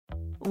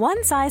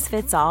One size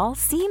fits all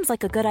seems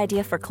like a good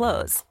idea for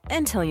clothes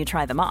until you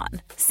try them on.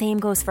 Same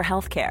goes for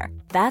healthcare.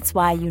 That's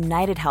why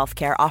United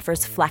Healthcare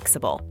offers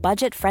flexible,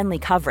 budget-friendly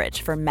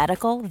coverage for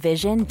medical,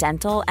 vision,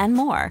 dental, and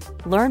more.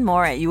 Learn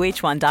more at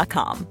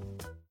uh1.com.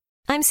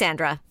 I'm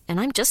Sandra, and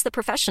I'm just the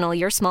professional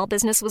your small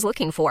business was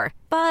looking for.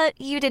 But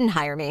you didn't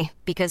hire me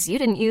because you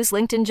didn't use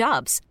LinkedIn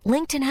Jobs.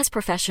 LinkedIn has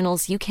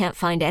professionals you can't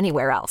find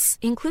anywhere else,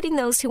 including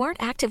those who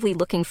aren't actively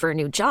looking for a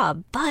new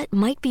job, but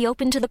might be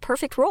open to the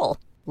perfect role,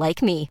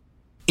 like me.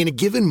 In a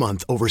given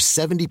month, over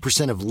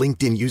 70% of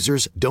LinkedIn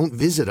users don't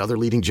visit other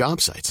leading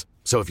job sites.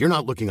 So if you're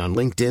not looking on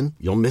LinkedIn,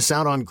 you'll miss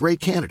out on great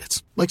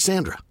candidates like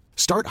Sandra.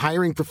 Start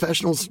hiring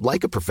professionals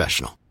like a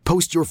professional.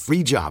 Post your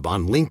free job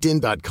on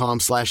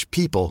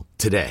linkedin.com/people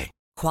today.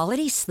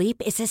 Quality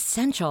sleep is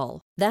essential.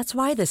 That's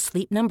why the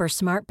Sleep Number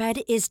Smart Bed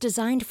is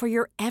designed for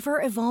your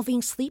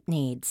ever-evolving sleep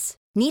needs.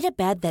 Need a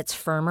bed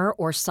that's firmer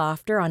or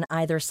softer on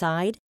either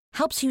side?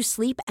 Helps you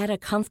sleep at a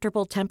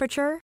comfortable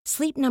temperature?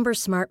 Sleep Number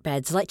Smart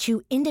Beds let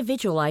you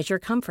individualize your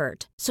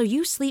comfort so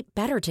you sleep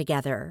better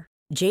together.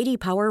 J.D.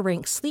 Power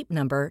ranks Sleep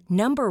Number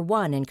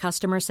 #1 in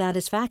customer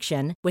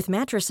satisfaction with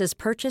mattresses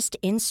purchased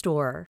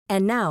in-store.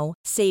 And now,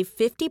 save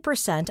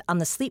 50% on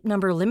the Sleep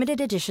Number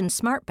Limited Edition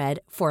Smart Bed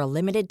for a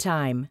limited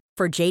time.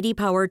 For J.D.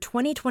 Power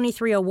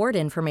 2023 award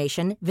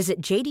information,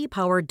 visit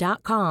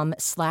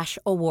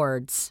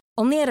jdpower.com/awards.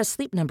 Only at a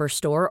Sleep Number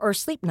store or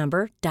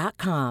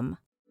sleepnumber.com.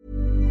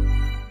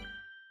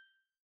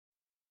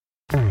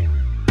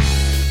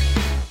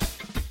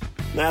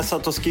 När jag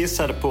satt och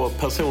skissade på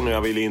personer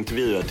jag ville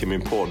intervjua till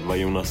min podd var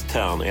Jonas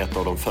Thern ett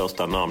av de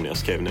första namn jag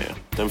skrev ner.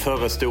 Den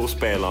förre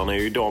storspelaren är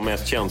ju idag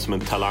mest känd som en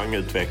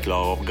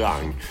talangutvecklare av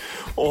rang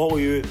och har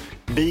ju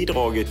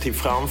bidragit till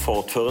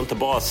framfart för inte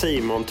bara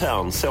Simon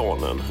Thern,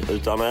 sonen,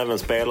 utan även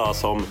spelare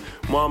som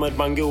Mohamed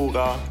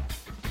Bangura,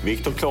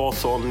 Viktor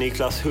Claesson,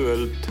 Niklas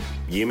Hult,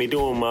 Jimmy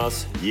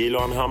Domas,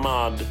 Jiloan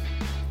Hamad,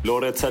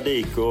 Loret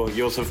Sadiko,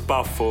 Josef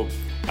Baffo.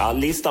 Ja,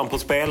 listan på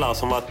spelare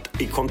som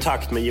varit i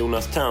kontakt med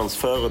Jonas Therns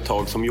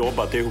företag som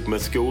jobbat ihop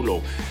med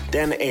skolor,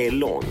 den är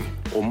lång.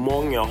 Och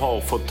många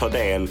har fått ta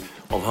del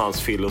av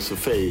hans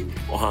filosofi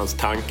och hans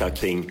tankar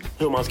kring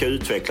hur man ska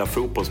utveckla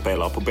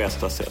fotbollsspelare på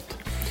bästa sätt.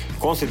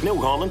 Konstigt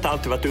nog har han inte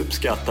alltid varit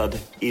uppskattad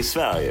i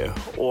Sverige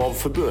och av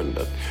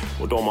förbundet.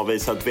 Och de har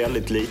visat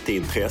väldigt lite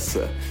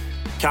intresse.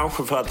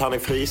 Kanske för att han är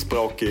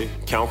frispråkig,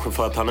 kanske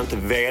för att han inte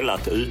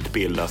velat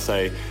utbilda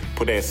sig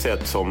på det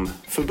sätt som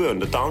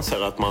förbundet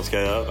anser att man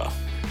ska göra.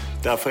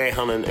 Därför är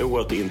han en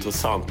oerhört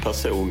intressant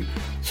person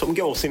som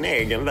går sin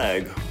egen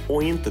väg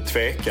och inte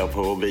tvekar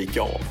på att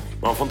vika av.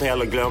 Man får inte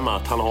heller glömma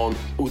att han har en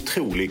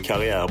otrolig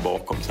karriär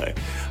bakom sig.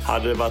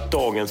 Hade det varit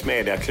dagens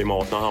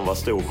mediaklimat när han var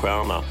stor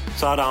stjärna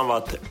så hade han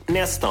varit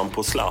nästan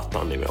på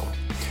Zlatan-nivå.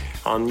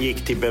 Han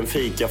gick till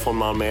Benfica från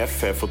Malmö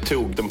FF och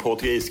tog den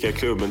portugisiska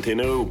klubben till en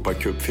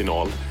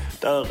Europacupfinal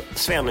där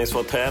Svennis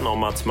var tränare och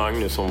Mats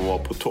Magnusson var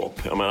på topp.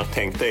 Jag menar,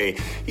 tänk dig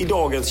i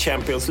dagens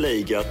Champions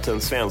League att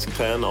en svensk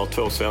tränare och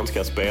 2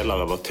 svenska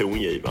spelare var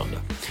tongivande.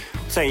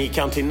 Sen gick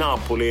han till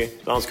Napoli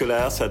där han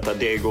skulle ersätta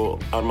Diego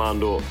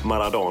Armando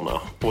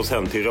Maradona och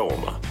sen till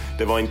Roma.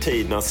 Det var en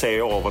tid när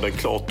Serie A var den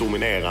klart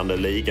dominerande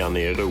ligan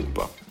i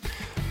Europa.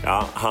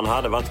 Ja, han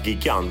hade varit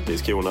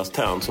gigantisk, Jonas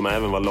Thern, som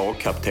även var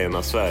lagkapten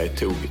när Sverige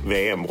tog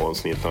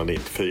VM-brons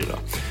 1994.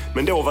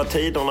 Men då var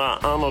tiderna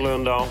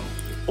annorlunda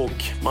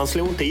och man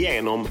slog inte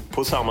igenom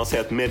på samma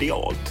sätt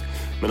medialt.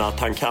 Men att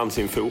han kan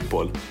sin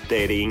fotboll,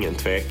 det är det ingen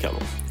tvekan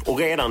om. Och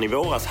redan i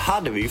våras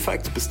hade vi ju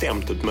faktiskt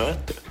bestämt ett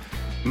möte.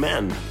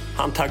 Men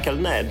han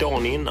tackade nej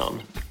dagen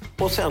innan.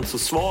 Och sen så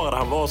svarade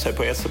han vare sig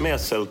på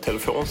sms eller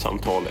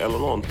telefonsamtal eller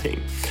någonting.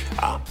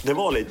 Ja, det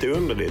var lite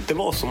underligt. Det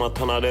var som att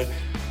han hade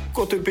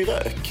gått upp i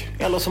rök.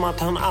 Eller som att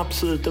han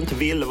absolut inte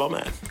ville vara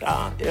med.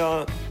 Ja,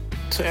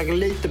 så jag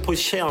lite på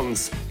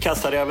chans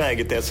kastade jag iväg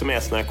ett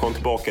sms när jag kom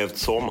tillbaka efter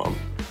sommaren.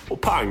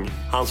 Och pang,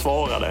 han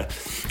svarade.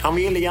 Han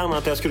ville gärna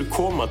att jag skulle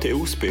komma till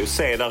Osby och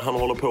se där han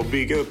håller på att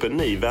bygga upp en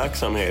ny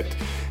verksamhet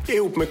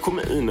ihop med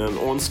kommunen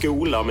och en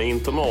skola med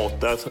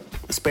internat där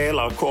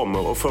spelare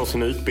kommer och får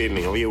sin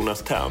utbildning av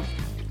Jonas Thern.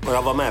 Och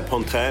jag var med på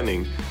en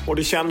träning och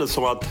det kändes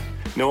som att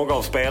några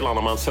av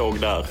spelarna man såg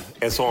där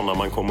är sådana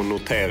man kommer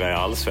notera i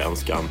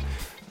Allsvenskan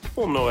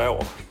om några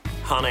år.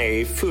 Han är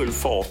i full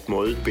fart med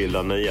att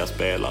utbilda nya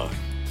spelare.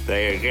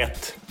 Det är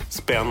rätt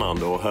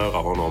spännande att höra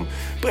honom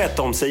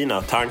berätta om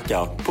sina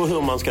tankar på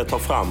hur man ska ta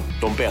fram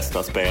de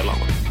bästa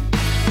spelarna.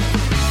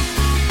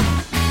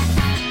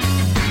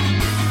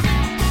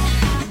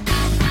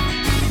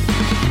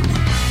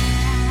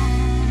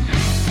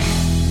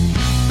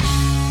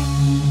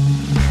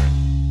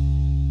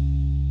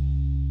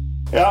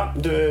 Ja,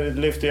 du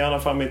lyfter gärna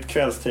fram mitt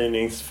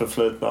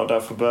kvällstidningsförflutna och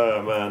därför börjar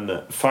jag med en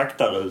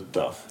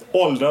faktaruta.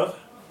 Ålder?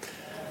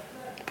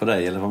 På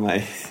dig eller på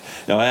mig?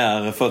 Jag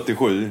är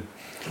 47.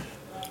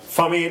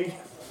 Familj?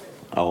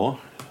 Ja,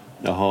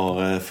 jag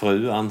har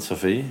fru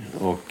Ann-Sofie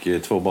och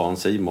 2 barn,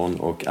 Simon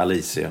och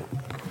Alicia.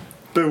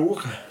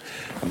 Bor?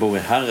 Jag bor i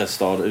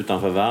Herrestad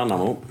utanför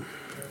Värnamo.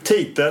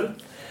 Titel?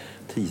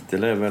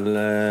 Titel är väl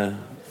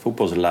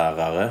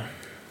fotbollslärare.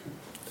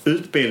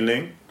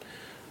 Utbildning?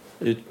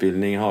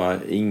 Utbildning har jag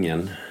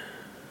ingen.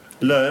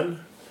 Lön?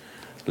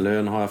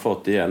 Lön har jag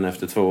fått igen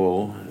efter 2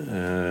 år.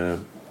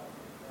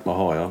 Vad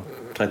har jag?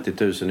 30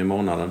 000 i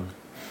månaden.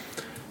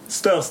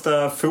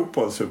 Största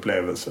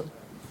fotbollsupplevelse?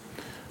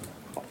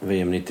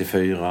 VM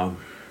 94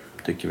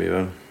 tycker vi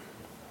väl.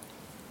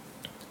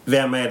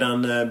 Vem är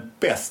den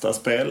bästa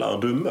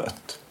spelare du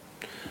mött?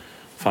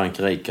 Frank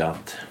Rijkaard.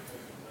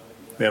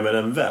 Vem är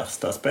den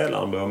värsta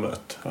spelaren du har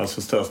mött?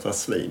 Alltså största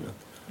svinet?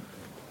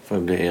 Får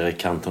bli Erik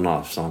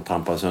Cantona så han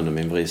trampar sönder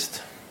min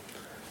brist.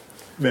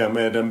 Vem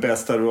är den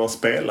bästa du har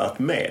spelat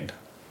med?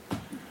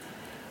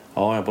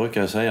 Ja, jag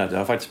brukar säga att jag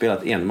har faktiskt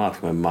spelat en match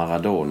med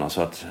Maradona,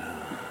 så att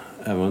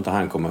även om inte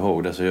han kommer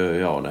ihåg det så gör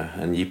jag det.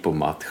 En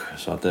jippomatch,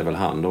 så att det är väl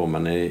han då.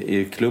 Men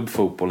i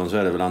klubbfotbollen så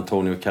är det väl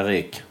Antonio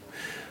Carec,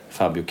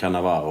 Fabio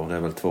Cannavaro. Det är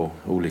väl 2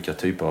 olika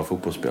typer av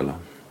fotbollsspelare.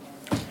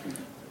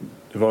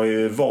 Det var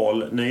ju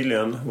val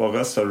nyligen. Vad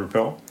röstade du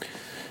på?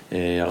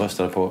 Jag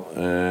röstade på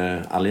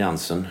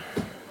Alliansen.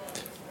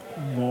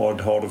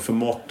 Vad har du för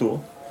motto?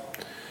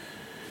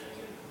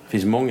 Det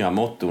finns många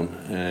motton.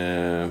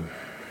 Nu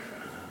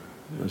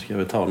ska jag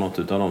väl ta något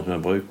av dem som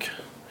jag brukar.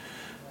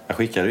 Jag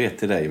skickade ett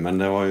till dig, men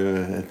det var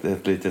ju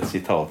ett litet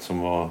citat som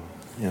var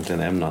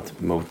egentligen ämnat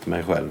mot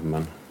mig själv.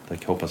 Men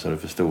det hoppas jag du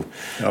förstod.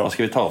 Ja. Vad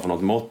ska vi ta för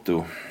något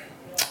motto?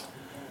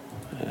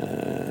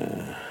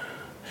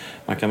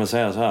 Man kan väl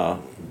säga så här.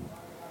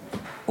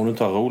 Om du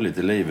inte har roligt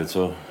i livet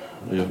så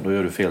då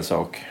gör du fel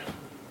sak.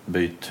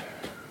 Byt.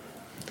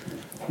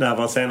 När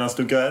var senast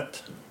du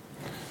grät?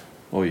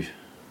 Oj.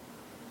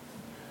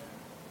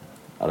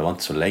 Ja, det var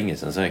inte så länge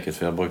sedan säkert,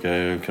 för jag brukar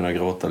ju kunna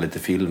gråta lite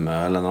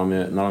filmer. Eller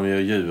när de gör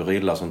djur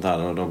illa sånt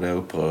här, då blir jag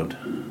upprörd.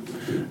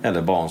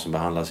 Eller barn som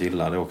behandlas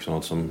illa, det är också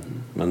något som...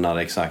 Men när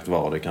det exakt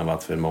var, det kan vara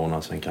för en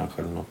månad sedan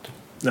kanske eller något.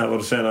 När var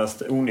du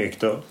senast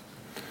onykter?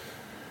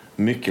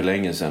 Mycket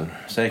länge sedan.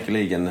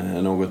 Säkerligen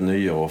något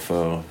nyår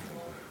för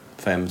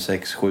 5,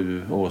 6,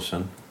 7 år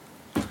sedan.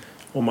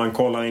 Om man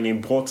kollar in i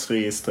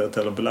brottsregistret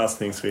eller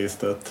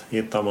belastningsregistret,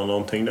 hittar man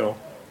någonting då?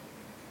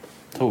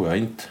 Tror jag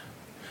inte.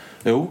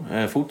 Jo,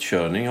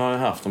 fortkörning har jag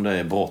haft. Om det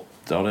är brott,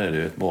 ja det är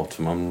ju ett brott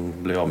för man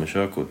blir av med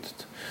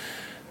körkortet.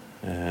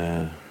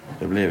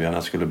 Det blev jag när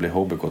jag skulle bli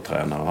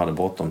HBK-tränare och hade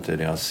bråttom till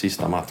deras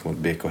sista match mot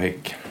BK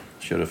Häck.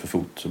 Körde för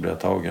fort så blev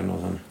jag tagen och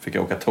sen fick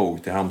jag åka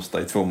tåg till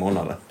Halmstad i 2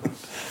 månader.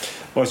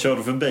 Vad kör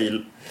du för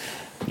bil?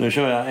 Nu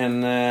kör jag en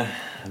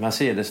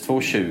Mercedes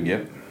 220.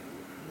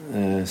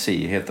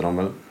 C heter de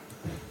väl.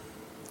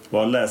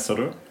 Vad läser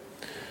du?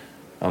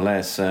 Jag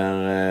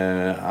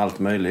läser allt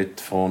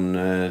möjligt från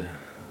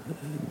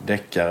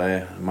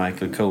deckare,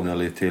 Michael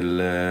Connelly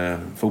till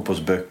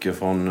fotbollsböcker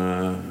från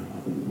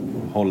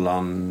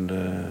Holland,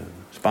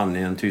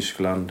 Spanien,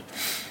 Tyskland.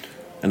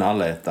 En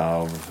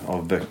allätare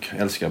av böcker,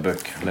 älskar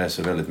böcker,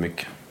 läser väldigt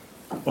mycket.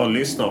 Vad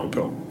lyssnar du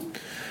på?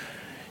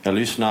 Jag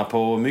lyssnar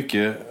på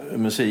mycket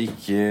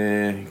musik,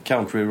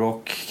 country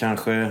rock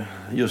kanske.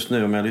 Just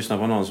nu om jag lyssnar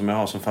på någon som jag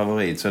har som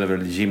favorit så är det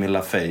väl Jimmy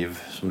LaFave,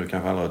 som du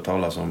kanske aldrig har hört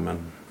talas om. Men...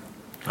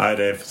 Nej,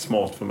 det är för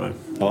smart för mig.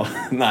 Ja,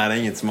 nej, det är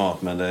inget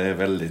smart, men det är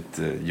väldigt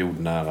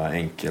jordnära,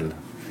 enkel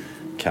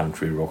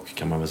country rock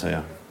kan man väl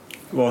säga.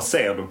 Vad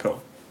ser du på?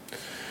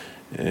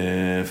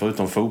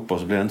 Förutom fotboll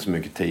så blir det inte så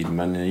mycket tid,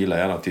 men jag gillar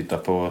gärna att titta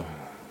på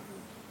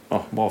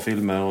bra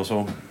filmer och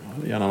så.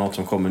 Gärna något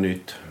som kommer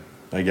nytt.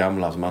 Det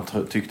gamla som man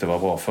tyckte var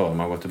bra förr, när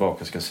man går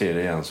tillbaka och ska se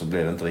det igen så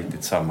blir det inte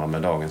riktigt samma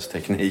med dagens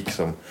teknik.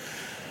 Som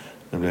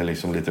det blir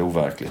liksom lite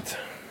overkligt.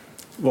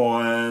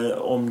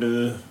 Om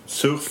du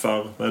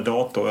surfar med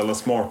dator eller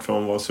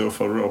smartphone, vad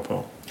surfar du då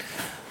på?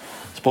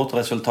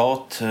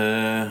 Sportresultat,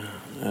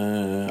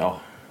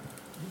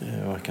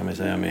 vad kan vi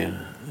säga mer?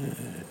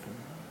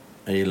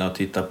 Jag gillar att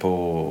titta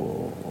på...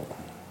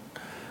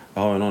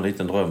 Jag har ju någon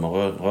liten dröm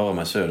att röra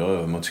mig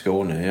söderöver mot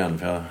Skåne igen.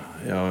 För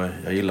jag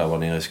gillar att vara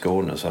nere i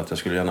Skåne, så att jag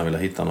skulle gärna vilja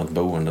hitta något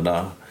boende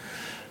där.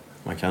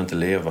 Man kan inte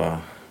leva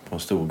på en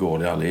stor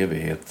gård i all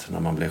evighet när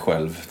man blir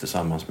själv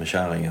tillsammans med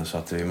kärringen. Så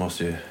att vi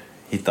måste ju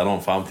hitta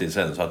någon framtid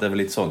sen. Så att det är väl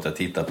lite sånt jag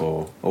tittar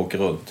på och åker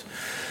runt.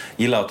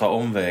 Gillar att ta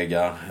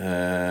omvägar.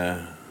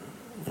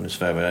 Nu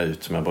svävar jag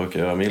ut som jag brukar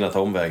göra. Jag gillar att ta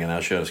omvägar när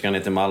jag kör. Ska jag ner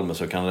till Malmö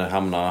så kan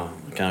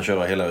jag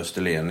köra hela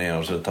Österlen ner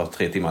och så tar det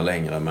 3 timmar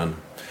längre. Men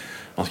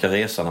man ska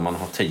resa när man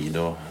har tid,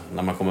 och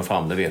när man kommer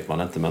fram det vet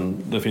man inte. Men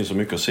det finns så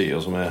mycket att se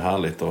och som är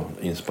härligt och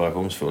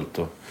inspirationsfullt.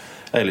 Och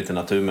jag är lite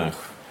naturmänniska.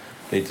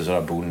 Lite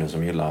sådär bonde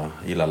som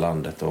gillar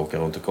landet och åker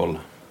runt och kolla.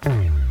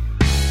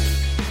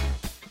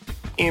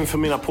 Inför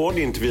mina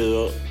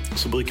poddintervjuer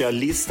så brukar jag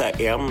lista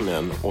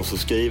ämnen och så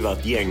skriva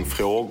ett gäng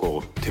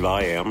frågor till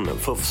varje ämne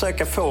för att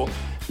försöka få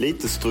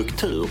lite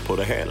struktur på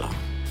det hela.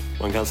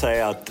 Man kan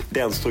säga att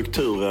den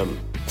strukturen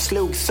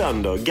slog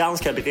sönder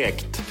ganska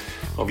direkt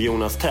av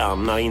Jonas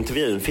Tern när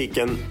intervjun fick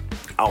en,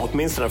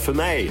 åtminstone för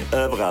mig,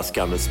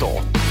 överraskande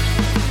start.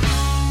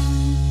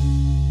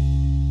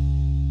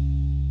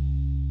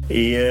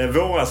 I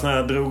våras när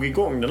jag drog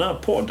igång den här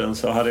podden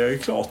så hade jag ju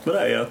klart med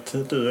dig att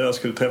du och jag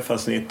skulle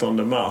träffas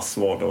 19 mars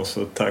var det, och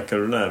så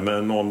tackade du nej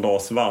med någon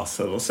dags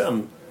varsel. Och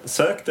sen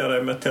sökte jag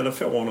dig med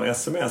telefon och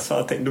sms och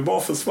jag tänkte, du bara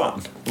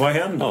försvann. Vad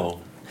hände? Ja.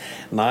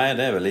 Nej,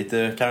 det är väl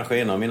lite kanske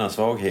en av mina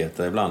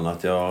svagheter ibland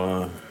att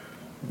jag...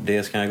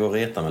 Dels kan jag gå och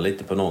reta mig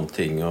lite på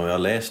någonting och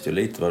jag läste ju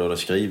lite vad du hade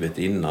skrivit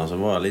innan så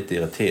var jag lite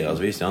irriterad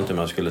så visste jag inte om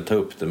jag skulle ta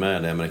upp det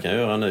med det men det kan jag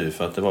göra nu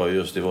för att det var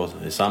just i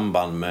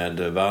samband med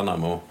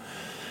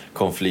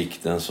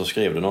Värnamo-konflikten så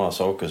skrev du några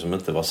saker som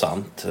inte var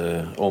sant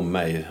om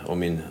mig och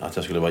att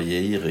jag skulle vara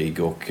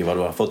girig och vad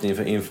du har fått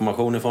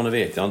information ifrån det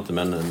vet jag inte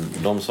men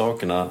de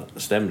sakerna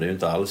stämde ju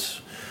inte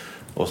alls.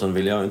 Och sen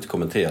ville jag inte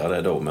kommentera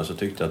det då men så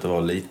tyckte jag att det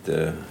var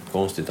lite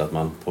konstigt att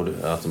man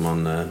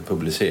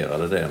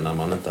publicerade det när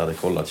man inte hade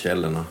kollat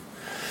källorna.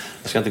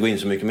 Jag ska inte gå in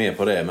så mycket mer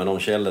på det men de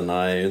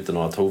källorna är ju inte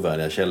några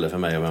trovärdiga källor för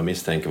mig om jag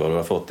misstänker vad du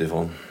har fått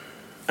ifrån.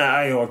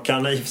 Nej, jag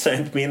kan i och för sig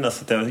inte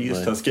minnas att jag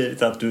just har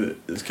skrivit att du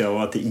ska ha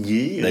varit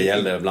girig. Det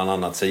gällde bland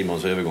annat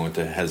Simons övergång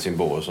till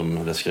Helsingborg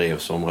som det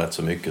skrevs om rätt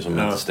så mycket som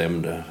inte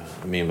stämde.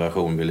 Min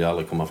version vill jag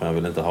aldrig komma fram, jag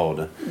vill inte ha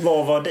det.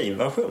 Vad var din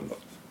version då?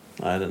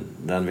 Nej,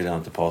 den vill jag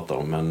inte prata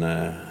om, men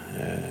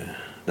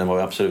den var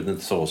ju absolut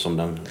inte så som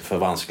den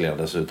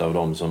förvanskligades utav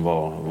de som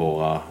var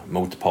våra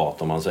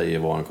motparter, om man säger, i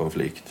vår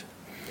konflikt.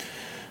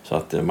 Så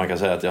att man kan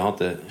säga att jag har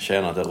inte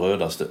tjänat det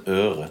rödaste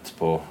öret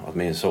på att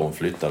min son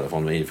flyttade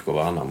från IFK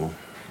Värnamo.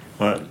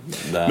 Men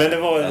det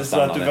var så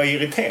att du var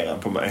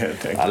irriterad på mig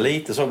helt enkelt? Ja,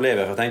 lite så blev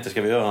jag. För jag tänkte,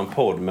 ska vi göra en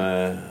podd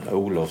med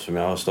Olof som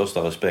jag har största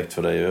respekt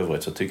för dig i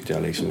övrigt, så tyckte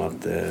jag liksom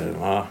att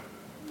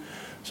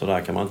så där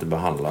kan man inte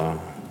behandla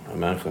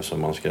människor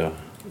som man ska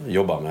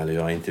jobba med eller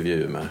göra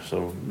intervjuer med.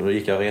 Så då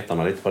gick jag och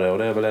retade mig lite på det. Och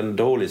det är väl en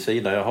dålig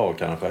sida jag har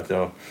kanske, att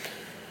jag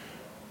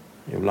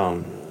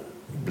ibland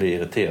blir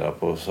irriterad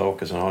på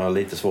saker. Sen har jag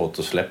lite svårt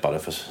att släppa det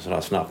för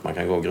sådär snabbt. Man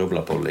kan gå och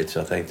grubbla på det lite. Så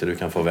jag tänkte du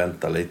kan få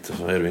vänta lite.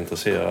 Så är du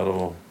intresserad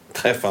och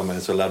träffa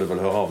mig så lär du väl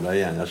höra av dig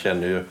igen. Jag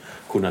känner ju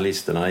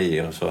journalisterna i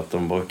er så att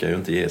de brukar ju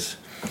inte ges.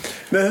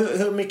 Men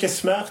hur mycket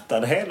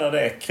smärtade hela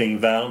det kring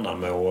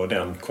Värnamo och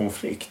den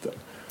konflikten?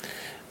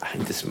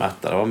 Inte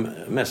smärta, det var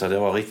mest att jag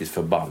var riktigt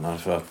förbannad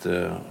för att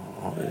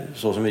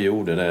så som vi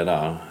gjorde det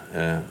där,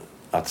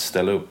 att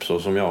ställa upp så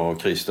som jag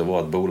och Christer,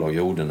 vårt bolag,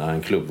 gjorde när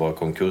en klubb var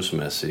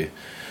konkursmässig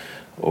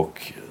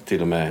och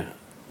till och med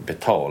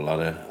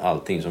betalade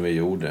allting som vi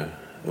gjorde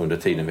under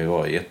tiden vi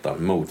var i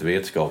ettan mot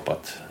vetskap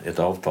att ett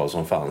avtal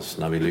som fanns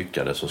när vi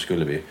lyckades så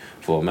skulle vi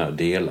få vara med och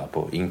dela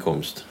på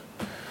inkomst.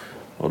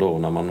 Och då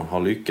när man har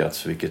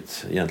lyckats,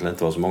 vilket egentligen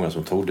inte var så många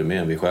som trodde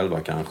mer än vi själva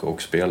kanske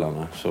och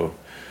spelarna, så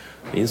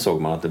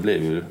insåg man att det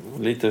blev ju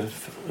lite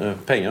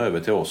pengar över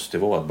till oss, till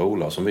vårt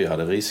bolag som vi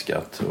hade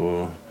riskat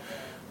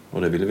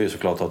och det ville vi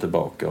såklart ta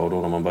tillbaka. Och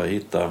då när man börjar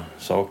hitta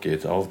saker i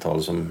ett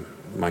avtal som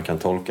man kan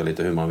tolka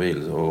lite hur man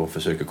vill och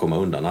försöker komma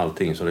undan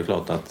allting, så det är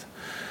klart att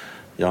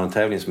jag är en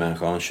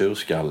tävlingsmänniska och en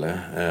tjurskalle,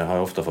 har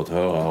jag ofta fått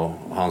höra, och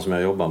han som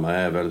jag jobbar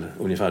med är väl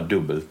ungefär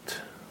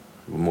dubbelt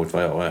mot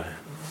vad jag är,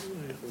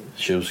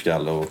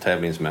 tjurskalle och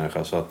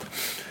tävlingsmänniska. Så att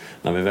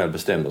när vi väl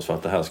bestämde oss för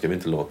att det här ska vi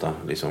inte låta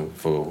liksom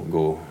få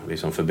gå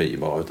liksom förbi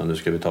bara, utan nu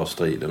ska vi ta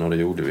striden, och det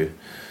gjorde vi.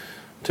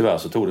 Tyvärr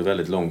så tog det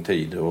väldigt lång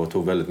tid och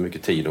tog väldigt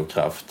mycket tid och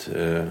kraft.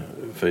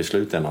 För i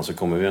slutändan så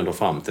kommer vi ändå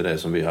fram till det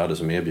som vi hade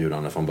som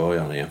erbjudande från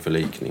början i en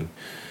förlikning.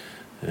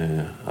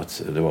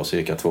 Att det var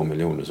cirka 2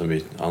 miljoner som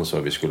vi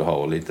ansåg vi skulle ha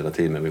och lite där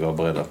till, men vi var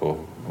beredda på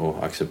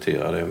att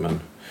acceptera det. Men,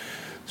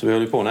 så vi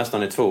höll på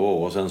nästan i 2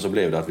 år och sen så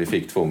blev det att vi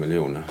fick 2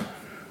 miljoner.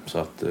 Så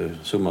att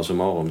summa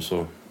summarum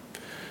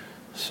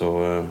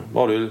så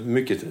var det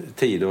mycket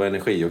tid och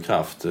energi och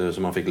kraft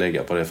som man fick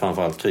lägga på det.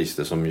 Framförallt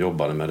Christer som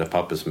jobbade med det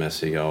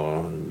pappersmässiga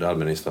och det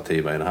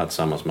administrativa i det här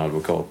tillsammans med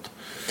advokat.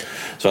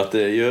 Så att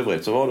i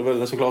övrigt så var det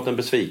väl såklart en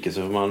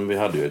besvikelse, för vi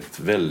hade ju ett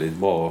väldigt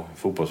bra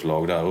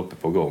fotbollslag där uppe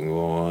på gång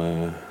och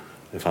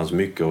det fanns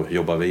mycket att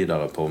jobba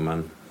vidare på,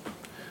 men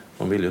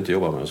de ville ju inte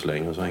jobba med oss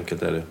längre, så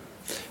enkelt är det.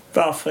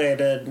 Varför är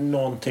det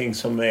någonting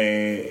som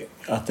är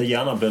att det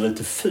gärna blir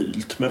lite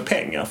fult med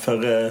pengar?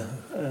 För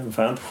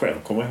jag inte själv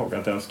kommer ihåg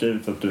att jag har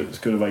skrivit att du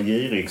skulle vara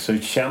girig, så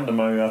kände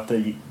man ju att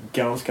det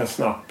ganska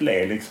snabbt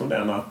blev liksom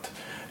den att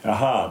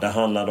jaha, det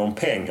handlade om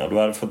pengar. Du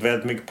hade fått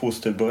väldigt mycket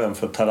positivt beröm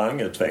för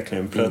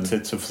talangutvecklingen.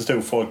 Plötsligt så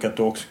förstod folk att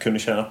du också kunde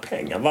tjäna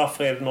pengar.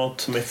 Varför är det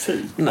något som är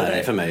fult?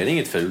 Nej, för mig är det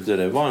inget fult.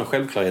 Det var en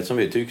självklarhet som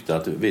vi tyckte,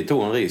 att vi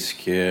tog en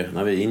risk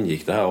när vi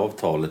ingick det här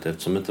avtalet,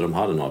 eftersom inte de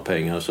hade några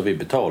pengar. Så vi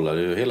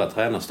betalade ju hela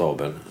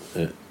tränarstaben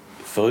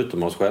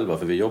förutom oss själva,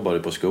 för vi jobbade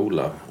på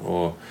skola.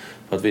 Och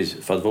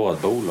för att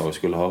vårt bolag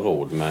skulle ha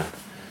råd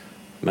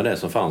med det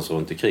som fanns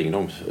runt omkring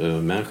de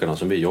människorna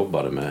som vi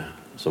jobbade med,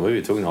 så var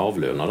vi tvungna att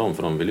avlöna dem,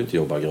 för de ville inte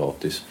jobba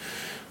gratis.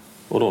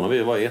 Och då när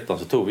vi var i ettan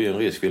så tog vi en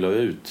risk. Vi la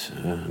ut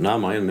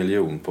närmare 1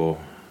 miljon på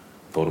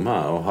de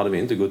här. Och hade vi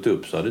inte gått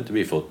upp så hade inte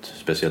vi fått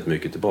speciellt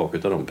mycket tillbaka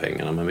av de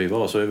pengarna. Men vi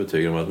var så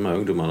övertygade om att de här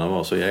ungdomarna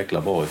var så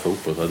jäkla bra i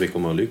fotboll så att vi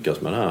kommer att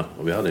lyckas med det här.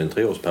 Och vi hade en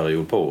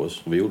 3-årsperiod på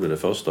oss. Och vi gjorde det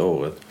första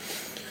året.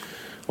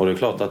 Och det är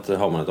klart att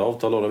har man ett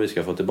avtal där vi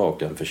ska få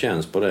tillbaka en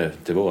förtjänst på det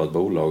till vårt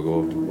bolag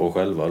och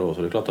själva då.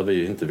 Så det är klart att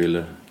vi inte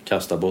ville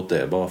kasta bort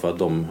det bara för att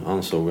de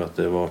ansåg att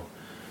det var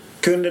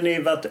Kunde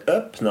ni varit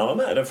öppnare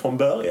med det från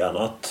början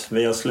att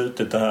vi har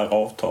slutit det här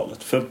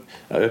avtalet?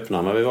 Ja,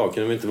 öppnare men vi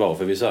kunde vi inte vara,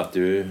 för vi satt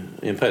ju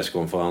i en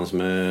presskonferens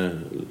med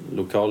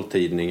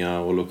lokaltidningar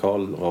och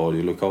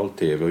lokalradio,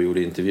 lokal-tv och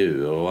gjorde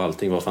intervjuer och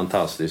allting var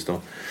fantastiskt.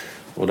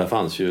 Och där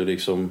fanns ju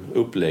liksom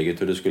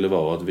upplägget hur det skulle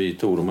vara, att vi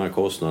tog de här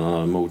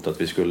kostnaderna mot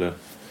att vi skulle,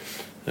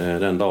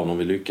 den dagen om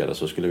vi lyckades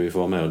så skulle vi få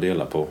vara med och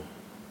dela på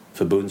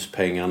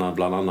förbundspengarna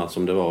bland annat,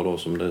 som det var då,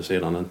 som det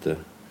sedan inte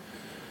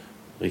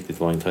riktigt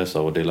var intresse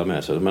av att dela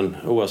med sig. Men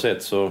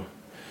oavsett så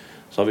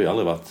har vi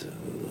aldrig varit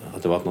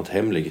att det varit något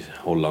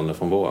hemlighållande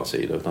från våra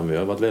sida, utan vi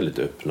har varit väldigt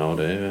öppna, och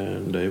det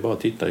är ju bara att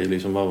titta i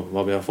liksom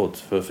vad vi har fått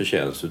för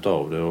förtjänst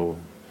utav det,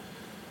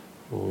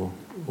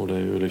 och det är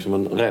ju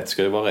liksom rätt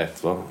ska ju vara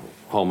rätt, va?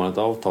 Har man ett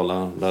avtal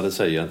där det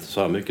säger att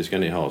så här mycket ska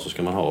ni ha, så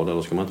ska man ha det,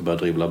 då ska man inte börja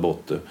dribbla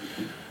bort det.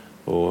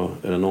 Och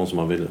är det någon som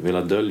har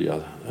velat dölja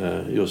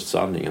just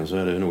sanningen, så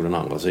är det nog den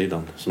andra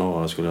sidan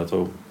snarare, skulle jag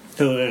tro.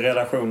 Hur är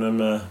relationen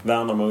med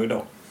Värnamo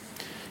idag?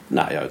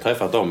 Nej, jag har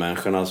träffat de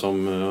människorna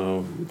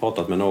som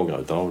pratat med några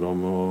utav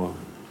dem, och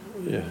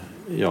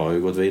jag har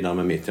ju gått vidare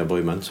med mitt. Jag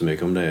bryr mig inte så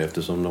mycket om det,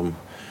 eftersom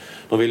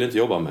de ville inte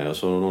jobba med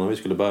oss, och när vi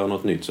skulle börja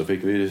något nytt så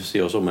fick vi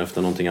se oss om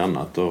efter någonting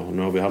annat, och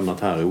nu har vi hamnat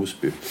här i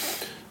Osby.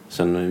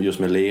 Sen just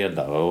med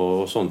ledare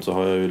och sånt så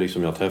har jag ju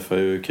liksom, jag träffar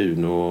ju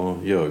Kuno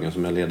och Jörgen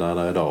som är ledare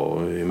där idag,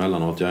 och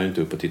emellanåt jag är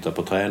inte uppe och tittar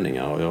på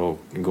träningar, och jag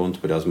går inte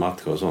på deras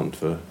matcher och sånt,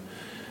 för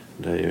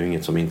det är ju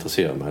inget som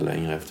intresserar mig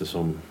längre,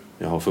 eftersom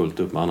jag har fullt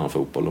upp med annan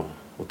fotboll,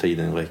 och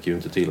tiden räcker ju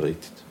inte till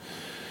riktigt.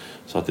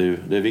 Så att det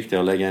är viktigt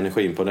att lägga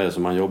energin på det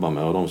som man jobbar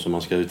med, och de som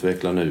man ska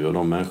utveckla nu, och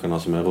de människorna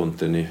som är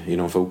runt en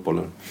inom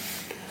fotbollen.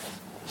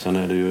 Sen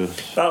är det ju...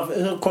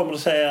 Hur kommer det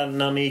sig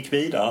när ni gick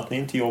vidare att ni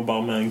inte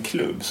jobbar med en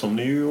klubb som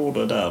ni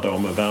gjorde där då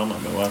med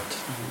Värnamo?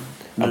 Att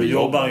nu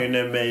jobbar ju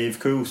ni med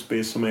IFK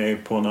Osby som är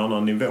på en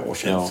annan nivå,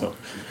 känns det.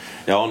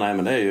 Ja, nej,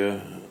 men det är ju...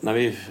 När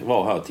vi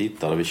var här och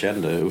tittade, vi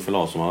kände Uffe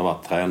Larsson, som har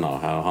varit tränare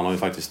här. Han har ju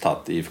faktiskt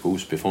tagit IFK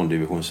Osby från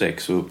division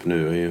 6 och upp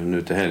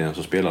nu till helgen,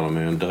 så spelar de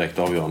en direkt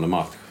avgörande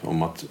match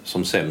om att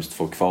som sämst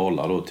få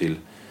kvala då till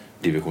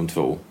division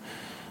 2.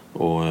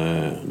 Och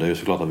det är ju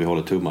såklart att vi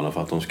håller tummarna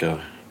för att de ska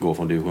gå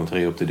från division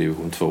 3 upp till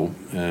division 2.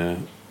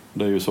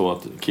 Det är ju så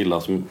att killar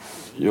som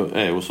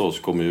är hos oss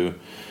kommer ju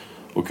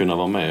att kunna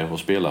vara med och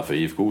spela för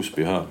IFK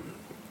Osby här.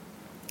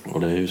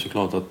 Och det är ju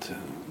såklart att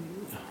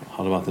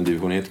hade det varit en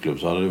division 1-klubb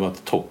så hade det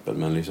varit toppen,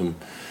 men liksom,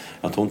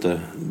 jag tror inte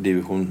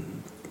division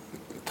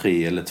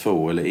 3 eller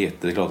 2 eller 1,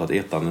 det är klart att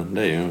ettan,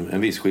 det är ju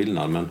en viss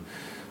skillnad, men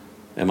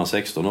är man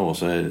 16 år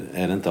så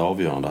är det inte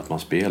avgörande att man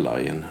spelar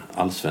i en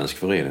allsvensk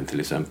förening till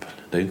exempel.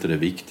 Det är inte det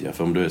viktiga,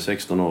 för om du är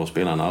 16 år och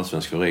spelar i en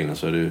allsvensk förening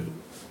så är det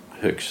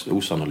högst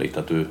osannolikt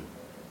att du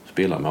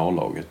spelar med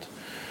A-laget.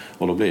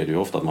 Och då blir det ju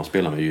ofta att man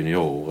spelar med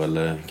junior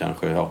eller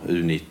kanske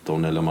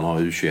U19, eller man har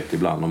U21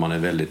 ibland om man är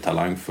väldigt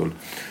talangfull.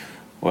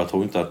 Och jag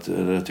tror inte att,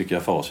 det tycker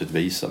jag facit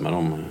visar med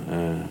de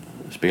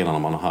spelarna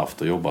man har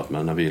haft och jobbat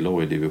med. När vi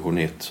låg i division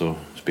 1 så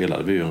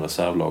spelade vi ju en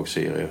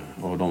reservlagsserie,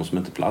 och de som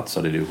inte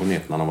platsade i division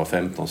 1 när de var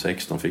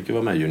 15-16 fick ju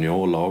vara med i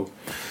juniorlag.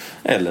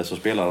 Eller så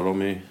spelade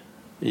de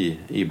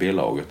i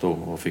B-laget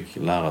och fick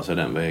lära sig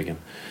den vägen.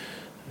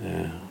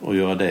 Och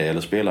göra det,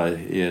 eller spela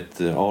i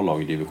ett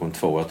A-lag i division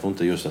 2. Jag tror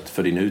inte just att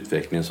för din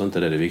utveckling så är inte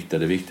det viktiga.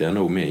 Det viktiga är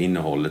nog mer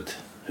innehållet.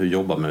 Hur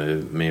jobbar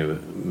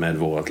med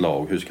vårt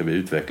lag? Hur ska vi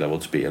utveckla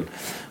vårt spel?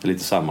 Det är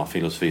lite samma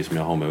filosofi som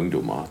jag har med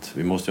ungdomar. Att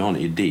vi måste ha en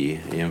idé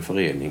i en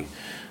förening.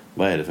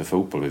 Vad är det för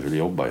fotboll vi vill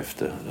jobba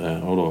efter?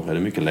 Och då är det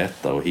mycket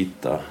lättare att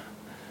hitta.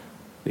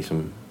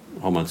 Liksom,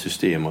 har man ett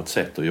system och ett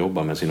sätt att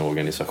jobba med sin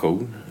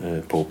organisation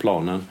på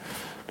planen,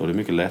 då är det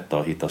mycket lättare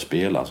att hitta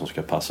spelare som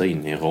ska passa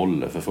in i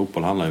roller. För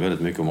fotboll handlar ju väldigt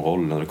mycket om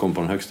roller. När du kommer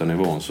på den högsta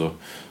nivån så,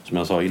 som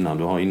jag sa innan,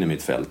 du har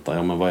innermittfältare.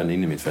 Ja, men vad är en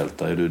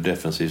innermittfältare? Är du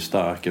defensivt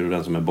stark? Är du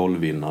den som är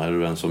bollvinnare? Är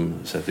du den som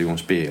sätter igång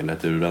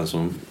spelet? Är du den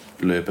som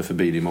löper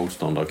förbi din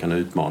motståndare och kan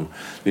utmana?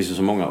 Det finns ju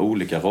så många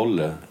olika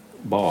roller.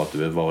 Bara att du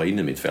vill vara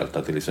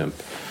innermittfältare till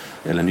exempel.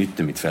 Eller en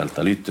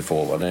yttermittfältare, eller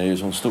ytterforward. Det är ju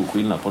så stor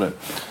skillnad på det.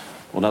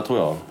 Och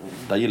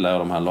där gillar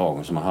jag de här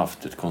lagen som har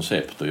haft ett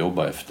koncept att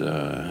jobba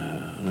efter.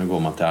 Nu går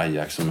man till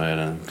Ajax som är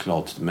den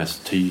klart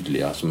mest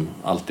tydliga, som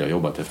alltid har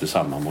jobbat efter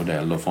samma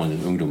modell. Då från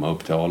ungdomar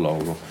upp till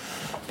A-lag. Och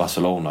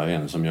Barcelona är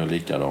en som gör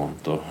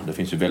likadant. Och det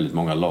finns ju väldigt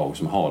många lag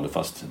som har det,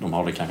 fast de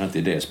har det kanske inte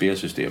i det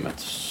spelsystemet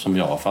som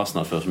jag har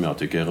fastnat för, som jag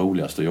tycker är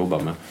roligast att jobba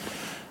med.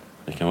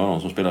 Det kan vara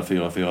någon som spelar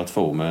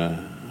 4-4-2 med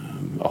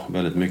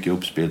väldigt mycket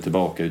uppspel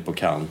tillbaka ut på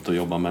kant och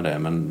jobba med det.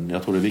 Men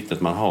jag tror det är viktigt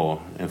att man har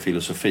en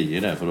filosofi i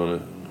det, för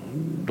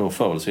då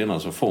förr eller senare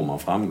så får man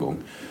framgång.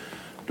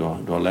 Du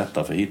har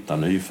lättare för att hitta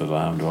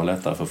nyförvärv, du har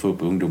lättare för att få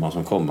upp ungdomar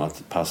som kommer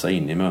att passa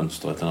in i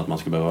mönstret än att man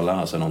ska behöva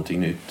lära sig någonting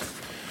nytt.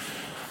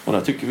 Och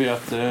där tycker vi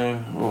att,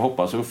 och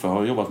hoppas Uffe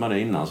har jobbat med det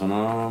innan, så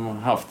när de har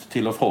haft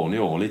till och från i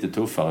år lite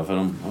tuffare,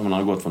 för man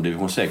har gått från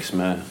division 6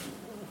 med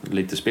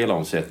lite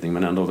spelaromsättning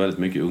men ändå väldigt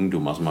mycket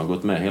ungdomar som har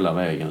gått med hela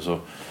vägen, så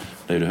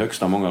det är det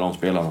högsta många av de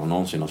spelarna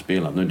någonsin har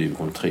spelat nu i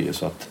division 3,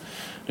 så att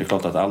det är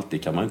klart att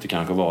alltid kan man inte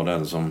kanske vara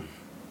den som,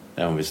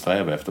 även om vi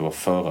strävar efter att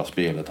förra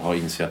spelet, ha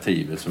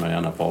initiativet som jag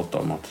gärna pratar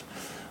om,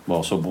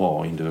 vara så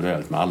bra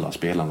individuellt med alla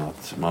spelarna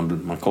att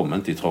man kommer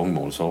inte i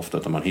trångmål så ofta,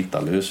 utan man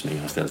hittar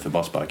lösningar istället för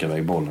bara sparka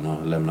iväg bollen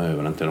och lämna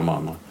över den till de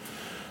andra.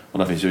 Och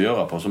det finns ju att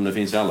göra på som det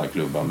finns i alla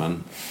klubbar,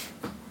 men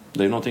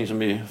det är någonting som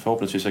vi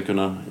förhoppningsvis ska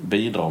kunna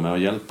bidra med och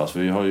hjälpas.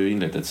 Vi har ju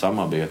inlett ett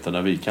samarbete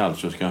där vi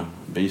Calcio ska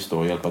bistå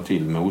och hjälpa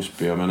till med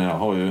Osby. Men jag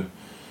har ju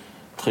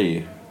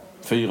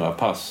 3-4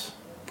 pass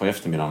på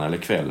eftermiddagen eller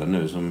kvällen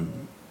nu som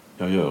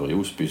jag gör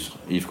i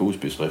IFK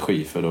Osbys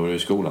regi, för då är ju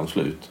skolan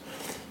slut.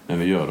 Men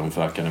vi gör dem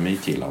för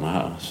akademikillarna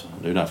här. Så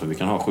det är därför vi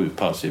kan ha 7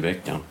 pass i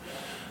veckan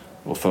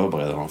och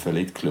förbereda dem för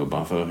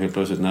elitklubban. För helt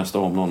plötsligt nästa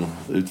år, om någon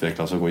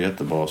utvecklas och går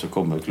jättebra, så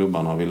kommer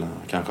klubbarna och vill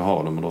kanske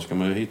ha dem. Och då ska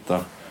man ju hitta,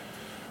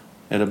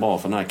 är det bra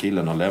för den här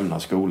killen att lämna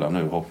skolan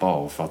nu och hoppa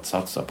av för att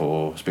satsa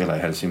på att spela i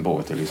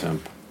Helsingborg till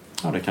exempel?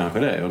 Ja, det kanske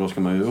det är, och då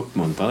ska man ju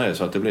uppmuntra det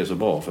så att det blir så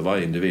bra för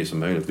varje individ som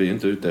möjligt. Vi är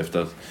inte ute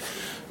efter att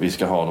vi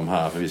ska ha dem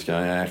här för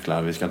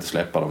vi ska inte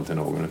släppa dem till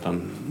någon,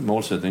 utan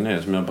målsättningen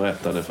är, som jag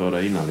berättade för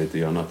dig innan lite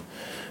grann, att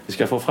vi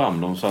ska få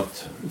fram dem så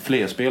att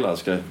fler spelare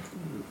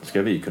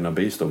ska vi kunna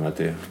bistå med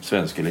till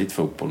svensk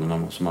elitfotboll.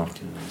 Så man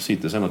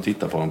sitter sen och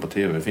tittar på dem på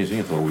tv. Det finns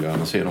inget roligare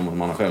än att se dem om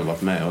man har själv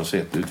varit med och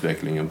sett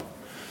utvecklingen.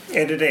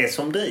 Är det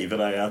som driver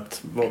dig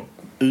att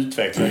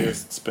utveckla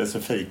just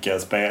specifika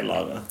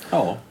spelare?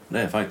 Ja,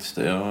 det är faktiskt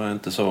det. Jag är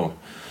inte så...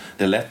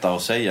 Det är lättare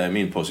att säga i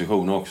min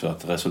position också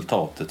att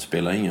resultatet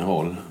spelar ingen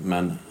roll.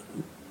 Men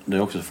det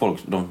är också folk...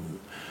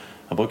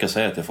 Jag brukar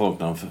säga till folk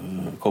när de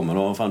kommer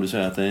då, fan du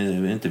säger att det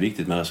är inte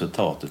viktigt med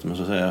resultatet. Men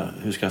så säger jag,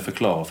 hur ska jag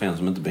förklara för en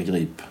som inte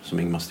begriper? Som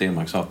Ingmar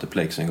Stenmark sa till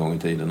Plex en gång i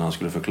tiden när han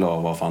skulle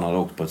förklara varför han hade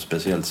åkt på ett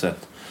speciellt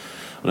sätt.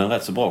 Och det är en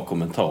rätt så bra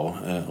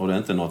kommentar. Och det är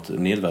inte något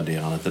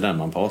nedvärderande till den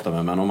man pratar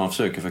med. Men om man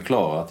försöker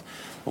förklara att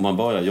om man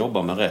börjar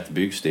jobba med rätt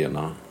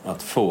byggstenar,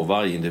 att få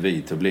varje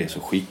individ till att bli så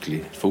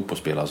skicklig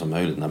fotbollsspelare som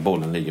möjligt när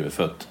bollen ligger vid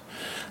fötter.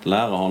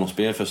 Lära honom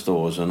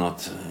spelförståelsen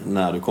att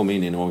när du kommer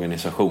in i en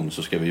organisation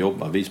så ska vi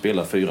jobba. Vi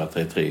spelar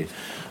 4-3-3,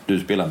 du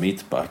spelar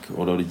mittback.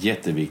 Och då är det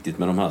jätteviktigt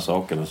med de här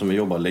sakerna som vi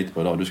jobbar lite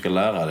på idag. Du ska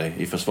lära dig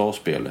i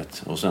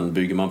försvarsspelet. Och sen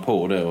bygger man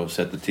på det och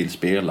sätter till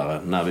spelare.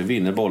 När vi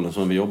vinner bollen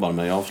som vi jobbar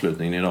med i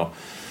avslutningen idag.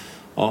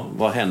 Ja,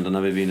 vad händer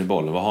när vi vinner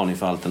bollen? Vad har ni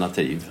för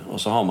alternativ?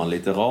 Och så har man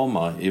lite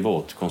ramar i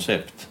vårt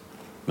koncept.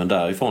 Men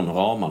därifrån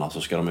ramarna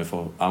så ska de ju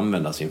få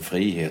använda sin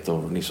frihet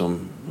och liksom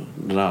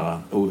det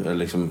där,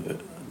 liksom,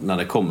 när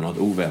det kommer något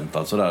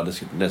oväntat så där,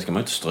 det ska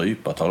man inte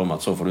strypa, tala om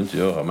att så får du inte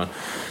göra, men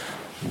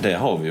det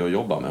har vi att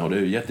jobba med och det är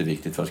ju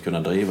jätteviktigt för att kunna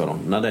driva dem.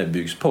 När det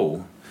byggs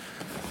på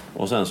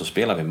och sen så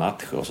spelar vi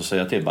matcher och så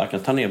säger jag till backen,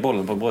 ta ner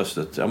bollen på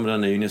bröstet. Ja, men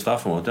den är ju inne i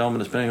straffområdet. Ja, men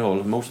det spelar ingen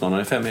roll.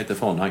 Motståndaren är 5 meter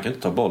ifrån. Han kan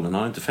inte ta bollen.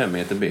 Han har inte 5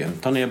 meter ben.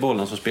 Ta ner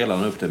bollen så spelar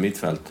han upp till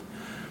mittfält.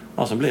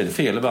 Ja, så blir det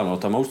fel ibland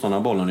och tar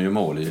motståndaren bollen i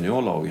mål i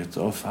juniorlaget.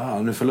 Och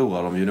fan, nu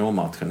förlorar de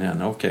juniormatchen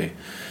igen. Okej.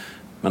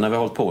 Men när vi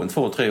har hållit på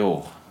 2-3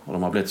 år och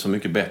de har blivit så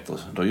mycket bättre,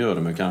 då gör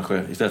de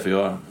kanske, istället för att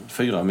göra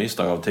 4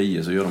 misstag av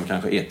 10 så gör de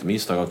kanske 1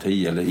 misstag av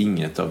 10 eller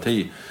inget av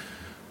 10.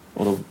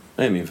 Och då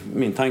är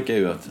min tanke är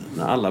ju att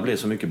när alla blir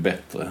så mycket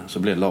bättre så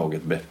blir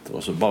laget bättre.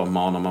 Och så bara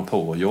manar man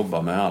på och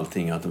jobbar med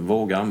allting. Att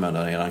våga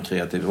använda er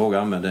kreativ, våga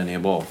använda det ni är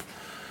bra.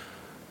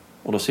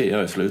 Och då ser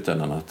jag i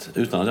slutändan att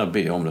utan att jag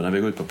ber om det, när vi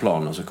går ut på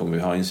planen så kommer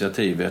vi ha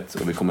initiativet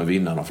och vi kommer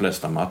vinna de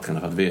flesta matcherna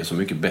för att vi är så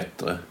mycket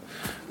bättre.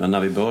 Men när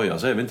vi börjar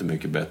så är vi inte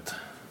mycket bättre.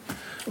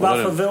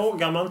 Varför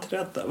vågar man inte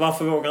detta?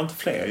 Varför vågar inte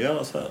fler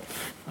göra så här?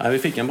 Nej, vi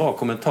fick en bra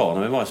kommentar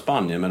när vi var i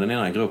Spanien med den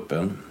ena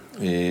gruppen.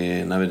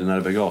 När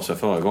det begav sig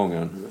förra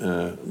gången,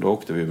 då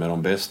åkte vi med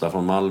de bästa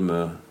från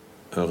Malmö,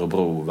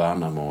 Örebro,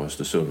 Värnamo och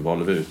Östersund.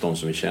 Valde vi ut de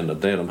som vi kände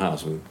att det är de här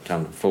som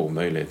kan få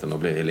möjligheten att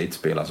bli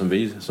elitspelare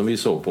som vi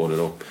såg på det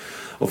då.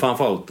 Och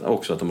framförallt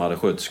också att de hade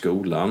skött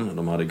skolan,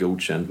 de hade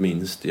godkänt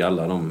minst i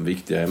alla de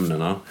viktiga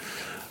ämnena.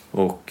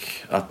 Och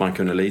att man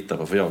kunde lita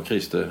på, för jag och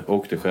Christer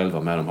åkte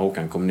själva med dem.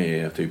 Håkan kom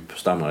ner,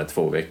 stannade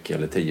 2 veckor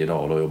eller 10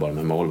 dagar och då jobbade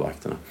med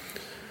målvakterna.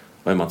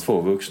 Och är man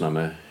 2 vuxna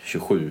med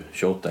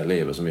 27-28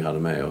 elever som vi hade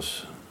med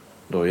oss,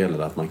 då gäller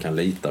det att man kan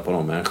lita på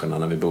de människorna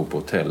när vi bor på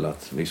hotell.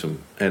 Att liksom,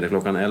 är det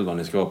klockan 11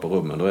 ni ska vara på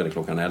rummen, då är det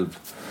klockan 11.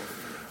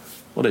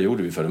 Och det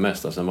gjorde vi för det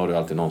mesta. Sen var det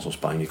alltid någon som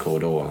sprang i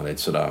korridorerna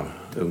lite sådär,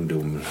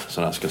 ungdom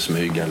sådär, ska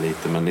smyga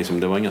lite. Men liksom,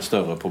 det var inga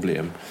större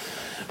problem.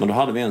 Men då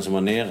hade vi en som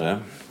var nere,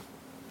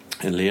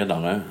 en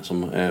ledare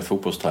som är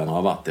fotbollstränare,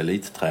 har varit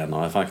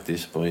elittränare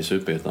faktiskt i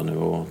Superettan nu,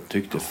 och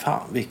tyckte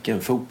fan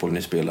vilken fotboll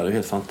ni spelar, det är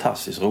helt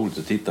fantastiskt roligt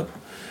att titta på.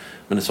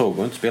 Men det såg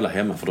vi inte spela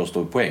hemma för då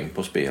stod poäng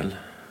på spel.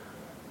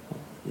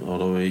 Och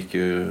då gick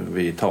ju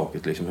vi i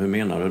taket liksom, hur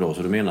menar du då?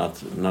 Så du menar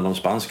att när de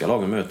spanska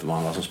lagen möter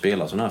varandra som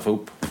spelar sån här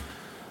fotboll,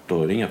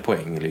 då är det inga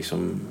poäng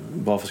liksom.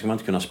 Varför ska man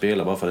inte kunna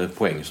spela bara för att det är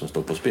poäng som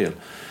står på spel?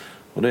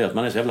 Och det är att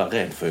man är så jävla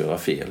rädd för att göra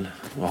fel.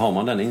 Och har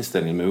man den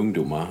inställningen med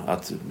ungdomar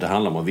att det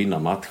handlar om att vinna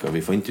matcher,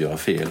 vi får inte göra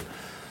fel.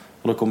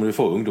 Och då kommer du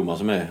få ungdomar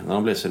som är, när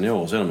de blir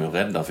seniorer så är de ju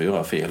rädda för att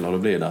göra fel. Och då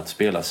blir det att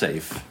spela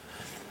safe.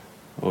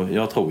 Och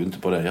jag tror inte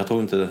på det.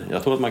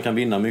 Jag tror att man kan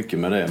vinna mycket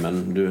med det,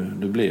 men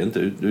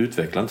du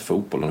utvecklar inte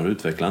fotbollen, du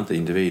utvecklar inte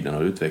individen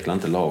och du utvecklar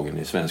inte lagen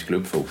i svensk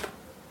klubbfotboll.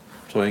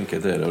 Så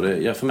enkelt är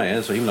det. Och för mig är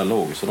det så himla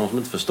logiskt. Och de som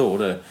inte förstår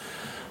det,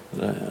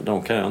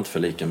 De kan jag inte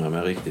förlika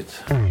med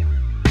riktigt.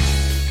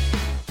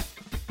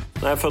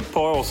 När jag för ett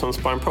par år sedan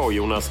sprang på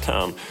Jonas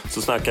Thern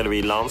så snackade vi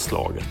i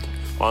landslaget.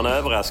 Och han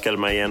överraskade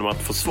mig genom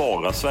att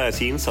försvara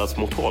Sveriges insats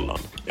mot Holland.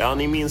 Ja,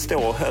 ni minns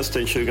då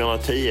hösten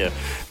 2010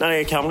 när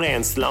Erik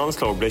Hamréns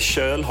landslag blev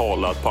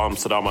kölhalat på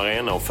Amsterdam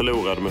Arena och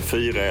förlorade med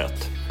 4-1.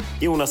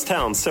 Jonas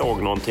Thern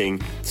såg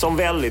någonting som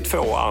väldigt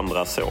få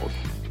andra såg.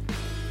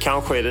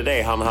 Kanske är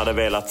det han hade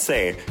velat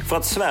se för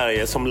att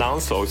Sverige som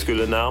landslag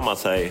skulle närma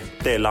sig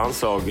det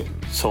landslag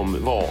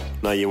som var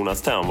när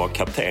Jonas Thern var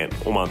kapten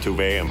och man tog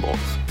VM-brons.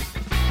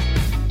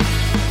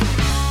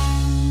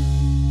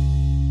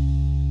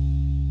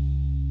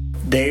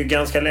 Det är ju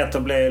ganska lätt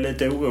att bli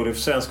lite orolig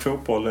för svensk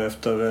fotboll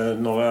efter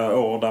några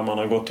år där man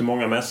har gått till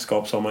många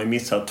mästerskap, så har man ju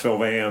missat 2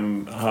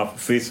 VM, har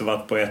förvisso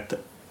varit på ett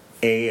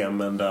EM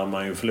men där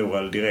man ju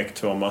förlorade direkt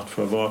 2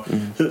 matcher.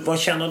 Vad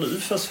känner du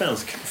för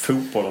svensk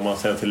fotboll om man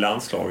ser till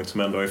landslaget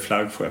som ändå är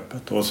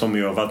flaggskeppet och som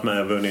ju har varit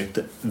med och vunnit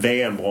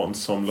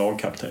VM-brons som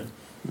lagkapten?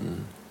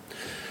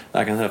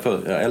 Jag kan säga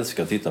jag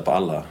älskar att titta på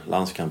alla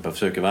landskamper. Jag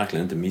försöker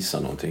verkligen inte missa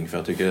någonting för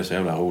jag tycker det är så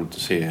jävla roligt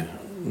att se.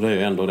 Det är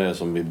ju ändå det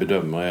som vi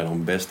bedömer är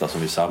de bästa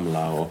som vi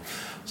samlar, och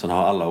sen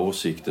har alla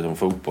åsikter om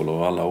fotboll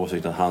och alla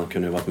åsikter att han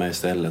kunde varit med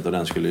istället och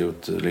den skulle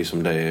gjort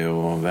liksom det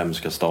och vem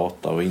ska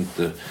starta och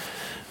inte.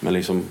 Men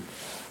liksom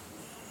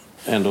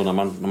ändå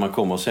när man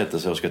kommer och sätter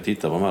sig och ska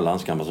titta på de här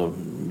landskamperna, så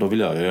då vill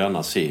jag ju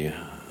gärna se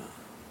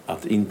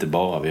att inte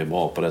bara vi är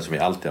bra på det som vi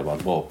alltid har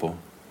varit bra på.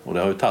 Och det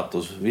har ju tagit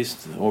oss,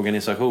 visst,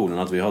 organisationen,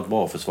 att vi har ett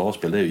bra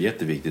försvarsspel, det är ju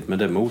jätteviktigt, men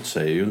det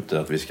motsäger ju inte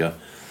att vi ska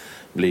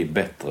bli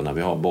bättre när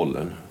vi har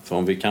bollen. För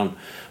om vi kan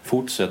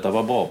fortsätta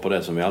vara bra på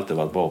det som vi alltid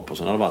varit bra på,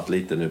 så har det varit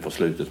lite nu på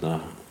slutet när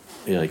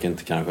Erik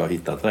inte kanske har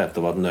hittat rätt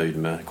och varit nöjd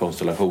med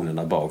konstellationen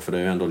där bak, för det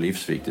är ju ändå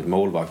livsviktigt,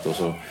 målvakt och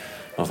så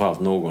framförallt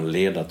någon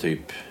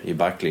ledartyp i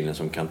backlinjen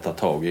som kan ta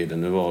tag i det.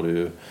 Nu var det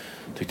ju,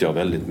 tyckte jag,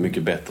 väldigt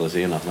mycket bättre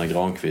senast när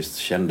Granqvist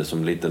kände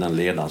som lite den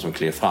ledaren som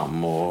klev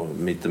fram och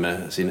mitt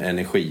med sin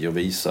energi och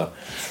visa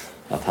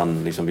att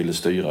han liksom ville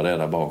styra det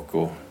där bak,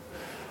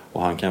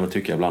 och han kan väl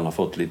tycka ibland har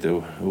fått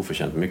lite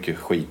oförtjänt mycket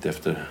skit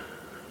efter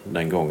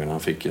den gången han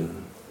fick en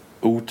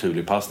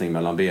oturlig passning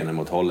mellan benen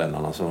mot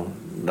holländarna. Så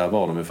där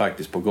var de ju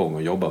faktiskt på gång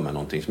och jobba med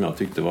någonting som jag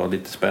tyckte var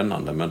lite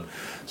spännande, men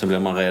sen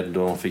blev man rädd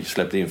och fick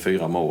släppt in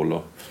 4 mål,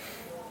 och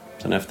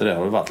sen efter det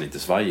har det varit lite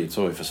svajigt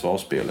så i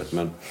försvarsspelet,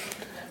 men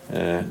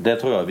det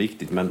tror jag är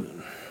viktigt. Men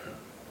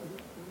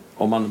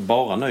om man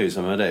bara nöjer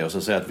sig med det och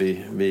så säger att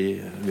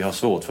vi har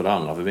svårt för det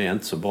andra för vi är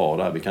inte så bra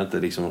där, vi kan inte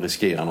liksom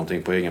riskera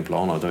någonting på egen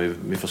plan, utan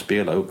vi får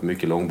spela upp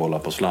mycket långbollar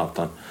på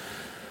Zlatan.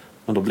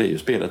 Men då blir ju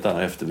spelet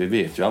därefter. Vi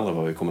vet ju aldrig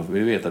vad vi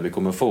vet att vi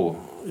kommer få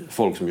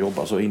folk som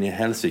jobbar så in i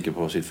helsike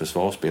på sitt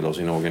försvarsspel och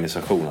sin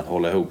organisation att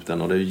hålla ihop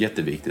den, och det är ju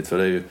jätteviktigt, för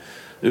det är ju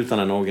utan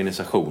en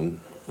organisation,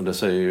 och det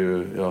säger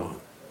ju jag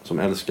som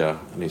älskar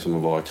liksom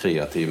att vara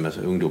kreativ med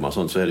ungdomar och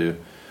sånt, så är det ju,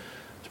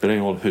 spelar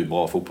ingen roll hur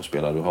bra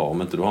fotbollsspelare du har,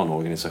 om inte du har en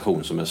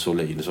organisation som är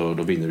solid, så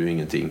då vinner du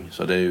ingenting.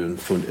 Så det är ju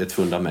ett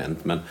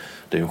fundament, men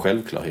det är ju en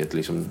självklarhet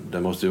liksom.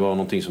 Det måste ju vara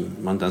någonting som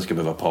man inte ens ska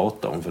behöva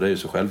prata om, för det är ju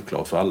så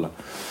självklart för alla.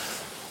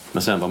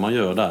 Men sen vad man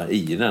gör där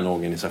i den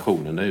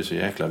organisationen, det är ju så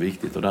jäkla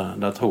viktigt, och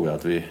där tror jag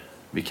att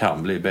vi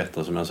kan bli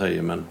bättre, som jag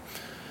säger, men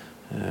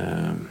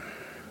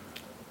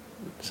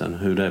sen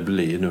hur det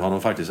blir, nu har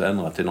de faktiskt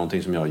ändrat till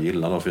någonting som jag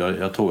gillar då, för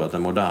jag tror att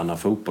den moderna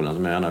fotbollen,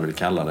 som jag gärna vill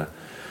kalla det,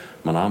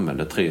 man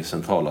använder 3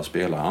 centrala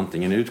spelare,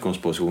 antingen i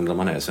utgångsposition där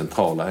man är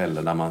centrala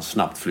eller där man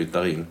snabbt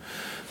flyttar in.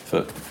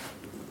 För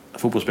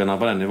fotbollsspelarna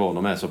på den nivån,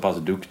 de är så pass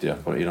duktiga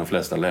i de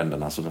flesta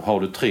länderna, så har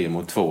du 3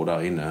 mot 2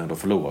 där inne, då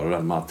förlorar du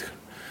den matchen.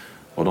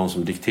 Och de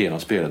som dikterar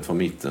spelet från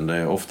mitten, det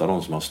är ofta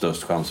de som har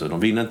störst chanser. De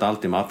vinner inte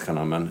alltid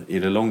matcherna, men i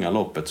det långa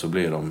loppet så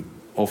blir de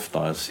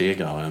oftare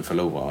segrare än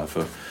förlorare.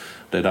 För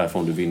det är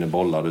därifrån du vinner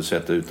bollar, du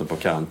sätter ut dem på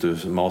kant, du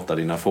matar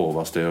dina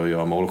forwards till att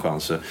göra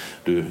målchanser.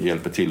 Du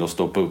hjälper till att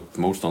stoppa upp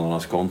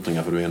motståndarnas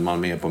kontringar, för du är en man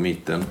mer på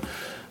mitten.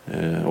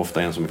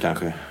 Ofta en som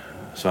kanske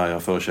Sverige har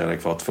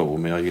förkärlek för 2,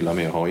 men jag gillar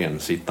mer att ha en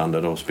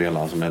sittande då,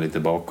 spelare som är lite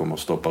bakom och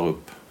stoppar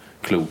upp.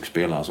 Klok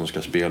spelare som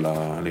ska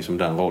spela liksom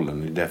den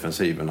rollen i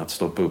defensiven, att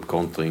stoppa upp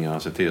kontringar,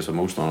 se till så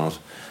motståndarnas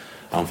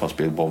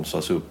anfallsspel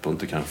bromsas upp och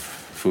inte kan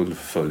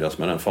fullföljas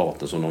med den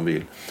farten som de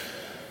vill.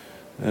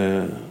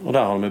 Och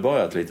där har de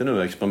börjat lite nu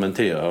att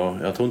experimentera,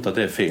 och jag tror inte att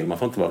det är fel. Man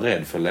får inte vara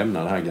rädd för att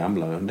lämna det här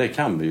gamla. Det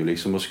kan vi ju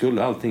liksom, och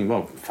skulle allting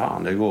vara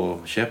fan, det går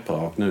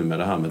käpprakt nu med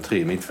det här med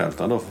 3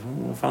 mittfältare,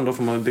 då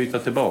får man byta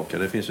tillbaka.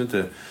 Det finns ju inte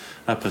den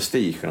här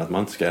prestigen att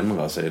man inte ska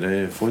ändra sig.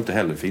 Det får inte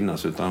heller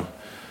finnas, utan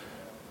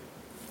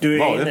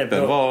var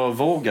öppen,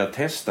 våga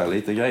testa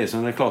lite grejer.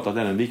 Sen är det klart att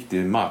det är en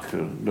viktig match.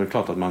 Då är det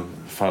klart att man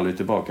faller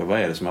tillbaka. Vad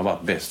är det som har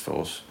varit bäst för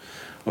oss?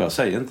 Och jag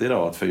säger inte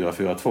idag att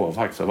 4-4-2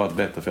 faktiskt har varit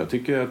bättre, för jag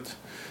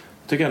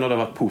tycker ändå det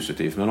har varit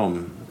positivt med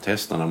de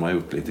testerna man har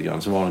gjort lite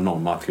grann. Så var det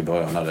någon match i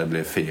början när det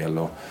blev fel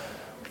och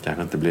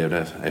kanske inte blev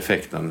det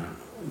effekten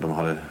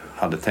de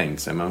hade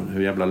tänkt sig. Men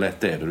hur jävla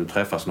lätt är det? Du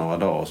träffas några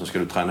dagar och så ska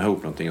du träna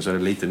ihop någonting, och så är det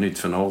lite nytt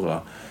för några.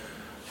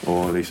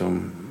 Och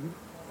liksom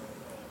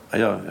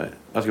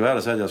Jag ska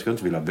väl säga att jag skulle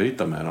inte vilja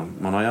byta med dem.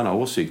 Man har gärna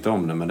åsikter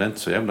om det, men det är inte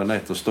så jävla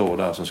lätt att stå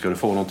där. Så ska du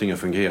få någonting att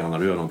fungera när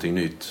du gör någonting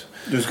nytt.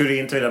 Du skulle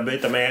inte vilja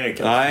byta med Erik?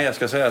 Alltså? Nej, jag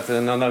ska säga att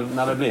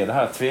när det blev det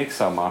här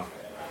tveksamma...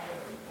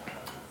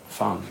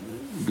 Fan,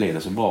 blev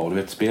det så bra? Du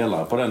vet,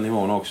 spelare på den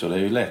nivån också. Det är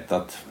ju lätt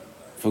att...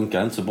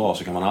 Funkar inte så bra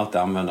så kan man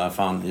alltid använda...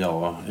 Fan,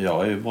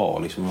 jag är ju bra.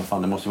 Liksom,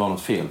 fan, det måste vara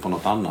något fel på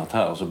något annat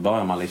här. Och så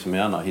börjar man liksom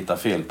gärna hitta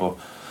fel på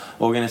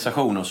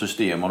organisation och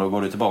system. Och då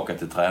går det tillbaka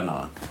till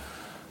tränaren.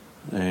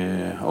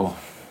 Och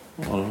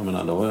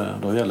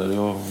då gäller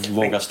det att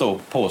våga stå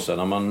på sig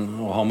när man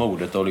har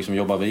modet och liksom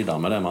jobba vidare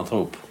med det man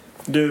tror på.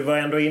 Du var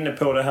ändå inne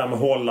på det här med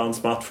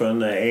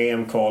Hollandsmatchen,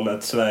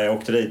 EM-kvalet. Sverige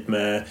åkte dit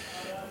med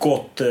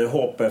gott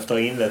hopp efter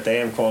inlett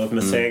EM-kvalet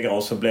med segrar,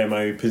 och så blev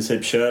man ju i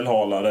princip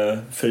kölhalade.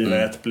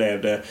 4-1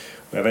 blev det.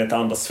 Och jag vet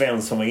Anders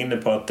Svensson var inne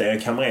på att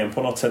Erik Hamrén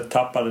på något sätt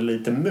tappade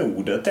lite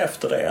modet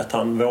efter det. Att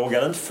han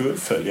vågade inte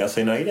fullfölja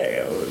sina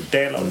idéer.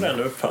 Delar du den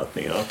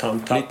uppfattningen att han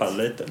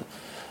tappade lite?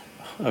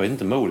 Jag vet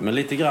inte mod, men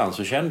lite grann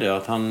så kände jag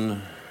att han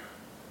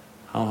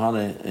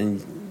hade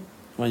en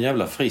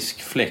jävla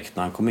frisk fläkt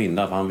när han kom in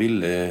där. För han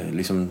ville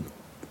liksom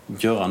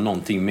göra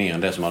någonting mer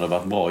än det som hade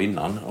varit bra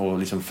innan. Och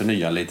liksom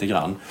förnya lite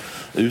grann.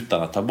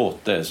 Utan att ta bort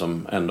det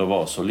som ändå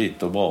var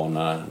solitt och bra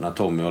när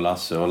Tommy och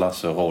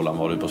Lasse och Roland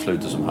var det på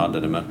slutet som hade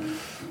det. Men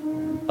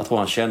jag tror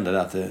han kände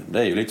det att det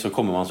är ju lite så,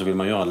 kommer man så vill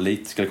man göra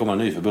lite. Ska det komma en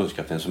ny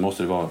förbundskapten så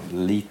måste det vara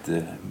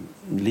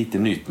lite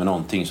nytt med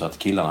någonting så att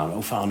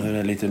killarna, fan nu är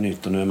det lite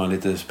nytt och nu är man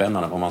lite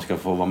spännande på om man ska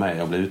få vara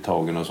med och bli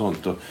uttagen och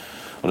sånt.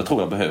 Och det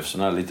tror jag behövs,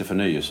 den här lite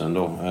förnyelsen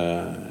då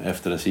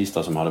efter det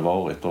sista som hade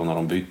varit då när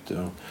de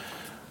bytte.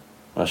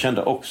 Och jag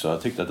kände också,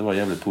 jag tyckte att det var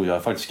jävligt på. Jag har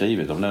faktiskt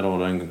skrivit om det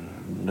då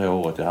det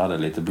året jag hade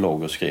lite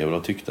blogg och skrev, och då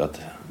tyckte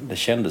att det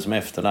kändes som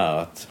efter där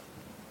att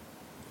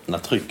när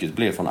trycket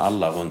blev från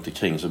alla runt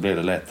omkring så blev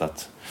det lätt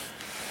att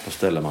då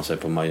ställer man sig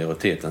på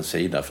majoritetens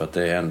sida, för att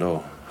det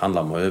ändå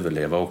handlar om att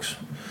överleva också.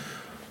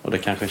 Och det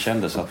kanske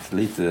kändes att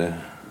lite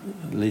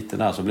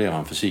där så blev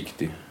han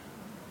försiktig.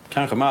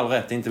 Kanske med all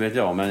rätt, inte vet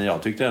jag, men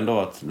jag tyckte ändå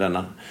att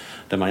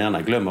det man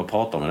gärna glömmer att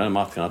prata om i den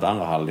matchen, att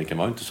andra halvleken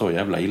var inte så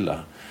jävla illa.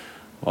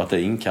 Och att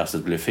det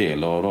inkastet blev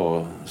fel, och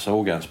då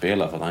såg han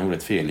spela för att han gjorde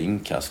ett fel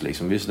inkast.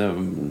 Liksom. Visst,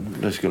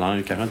 det skulle han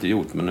ju kanske inte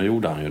gjort, men nu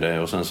gjorde han ju det.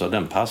 Och sen så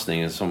den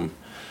passningen som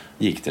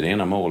gick till det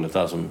ena målet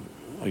där som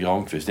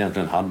Granqvist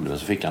egentligen hade,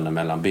 så fick han den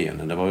mellan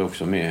benen. Det var ju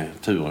också med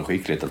turen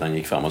skickligt att han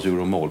gick fram och så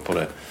gjorde mål på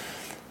det.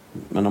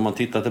 Men om man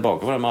tittar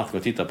tillbaka på den matchen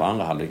och tittar på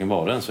andra halvleken,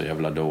 var den så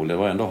jävla dålig. Det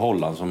var ändå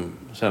Holland som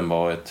sen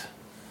var ett...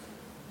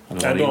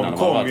 Ja, de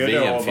kom ju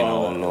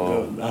VM-final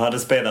och hade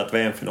spelat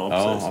VM-final.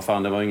 Ja,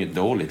 fan, det var inget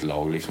dåligt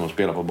lag liksom att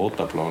spela på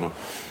bortaplan.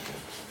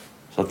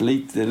 Så att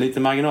lite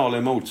marginaler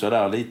emot så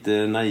där, lite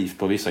naivt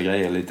på vissa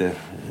grejer, lite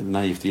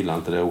naivt gillar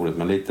inte det ordet,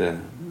 men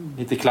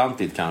lite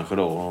klantigt kanske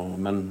då.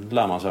 Men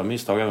lär man sig av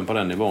misstag även på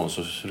den nivån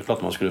så är det klart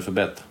att man skulle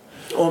förbättra.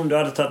 Om du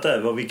hade tagit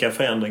över, vilka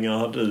förändringar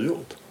hade du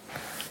gjort?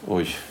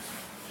 Oj,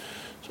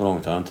 så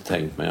långt har jag inte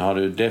tänkt, men jag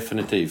hade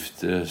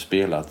definitivt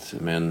spelat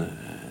med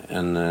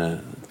en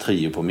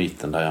trio på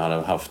mitten där jag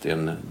hade haft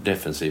en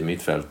defensiv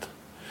mittfält.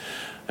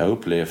 Jag har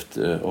upplevt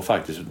och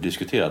faktiskt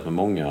diskuterat med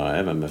många,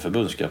 även med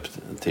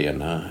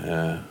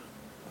förbundskaptener,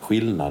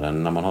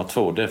 skillnaden när man har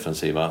två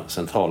defensiva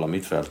centrala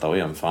mittfältare och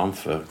en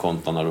framför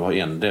kontra när du har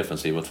en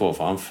defensiv och två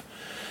framför.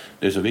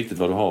 Det är så viktigt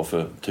vad du har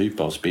för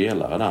typer av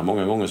spelare där.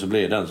 Många gånger så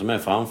blir den som är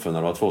framför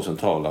när du har två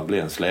centrala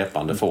blir en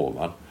släpande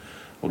forward.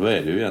 Och då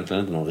är det ju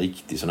egentligen inte någon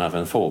riktig sån här, för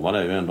en forward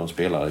är ju ändå en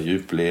spelare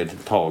djupled,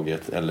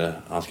 taget, eller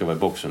han ska vara i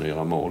boxen och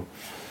göra mål.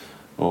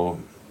 Och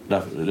det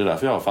är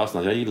därför jag har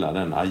fastnat. Jag gillar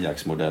den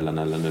Ajax-modellen,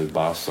 eller nu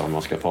Barca. Om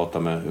man ska prata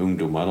med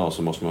ungdomar idag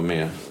så måste man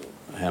mer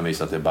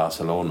hänvisa till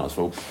Barcelonas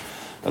fotboll.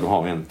 Där du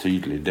har en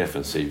tydlig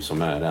defensiv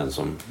som är den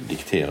som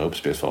dikterar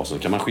uppspelsfasen.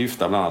 Så kan man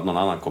skifta bland annat någon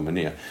annan kommer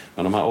ner.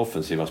 Men de här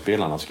offensiva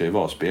spelarna ska ju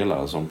vara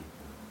spelare som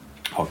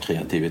har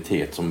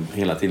kreativitet, som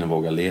hela tiden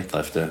vågar leta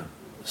efter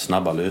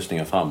snabba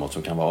lösningar framåt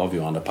som kan vara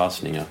avgörande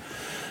passningar.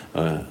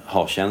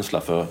 Har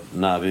känsla för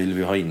när vill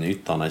vi ha in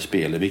yttrarna i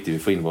spel. Det är viktigt att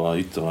vi får in våra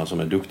yttrar som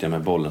är duktiga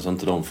med bollen så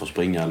inte de får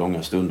springa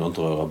långa stunder och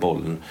inte röra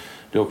bollen.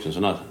 Det är också en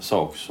sån här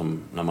sak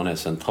som när man är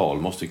central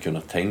måste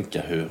kunna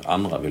tänka hur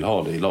andra vill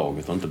ha det i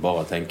laget och inte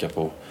bara tänka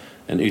på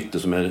en ytter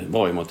som är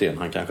bra emot en.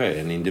 Han kanske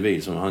är en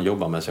individ som han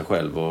jobbar med sig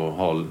själv och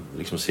har,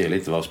 liksom, ser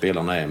lite vad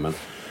spelarna är, men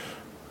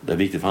det är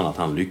viktigt för han att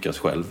han lyckas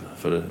själv,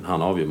 för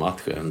han avgör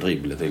matcher, en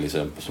dribbler till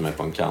exempel som är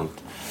på en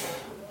kant.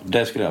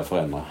 Det skulle jag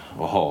förändra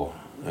och ha.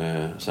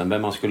 Sen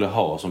vem man skulle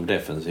ha som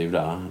defensiv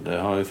där, det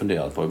har jag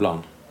funderat på ibland.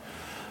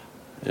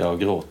 Jag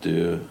gråter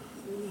ju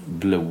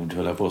blod,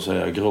 vill jag på att säga.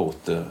 Jag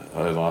gråter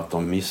över att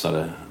de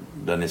missade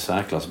den i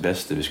särklass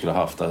bästa vi skulle ha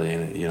haft där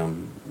i de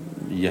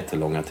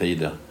jättelånga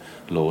tider.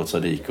 Loret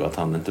Sadiko, att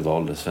han inte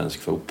valde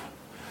svensk fotboll.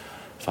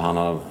 För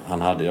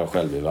han hade jag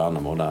själv i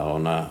Värnamo där,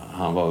 och när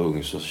han var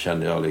ung så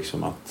kände jag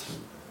liksom att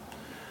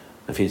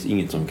det finns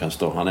inget som kan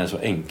stå. Han är så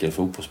enkel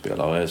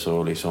fotbollsspelare, är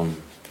så liksom...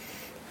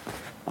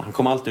 Han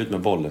kom alltid ut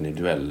med bollen i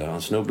dueller.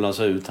 Han snubblade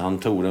sig ut, han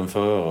tog den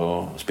före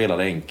och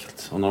spelade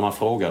enkelt. Och när man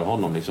frågade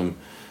honom liksom,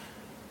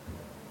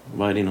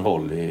 vad är din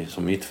roll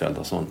som mittfältare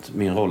och sånt?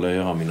 Min roll är att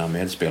göra mina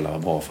medspelare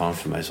bra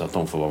framför mig så att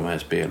de får vara med i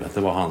spelet.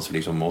 Det var hans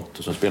liksom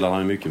motto. Sen spelade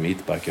han mycket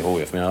mittback i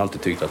HF, men jag har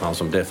alltid tyckt att han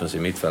som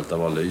defensiv mittfältare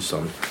var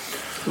lysande.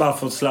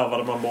 Varför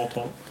slarvade man bort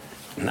honom?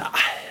 Nej,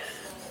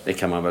 det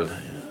kan man väl...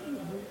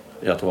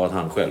 Jag tror att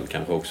han själv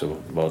kanske också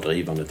var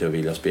drivande till att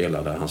vilja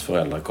spela där hans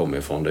föräldrar kommer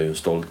ifrån. Det är ju en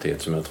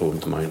stolthet som jag tror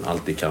inte man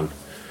alltid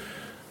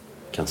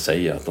kan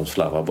säga att de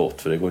slarvar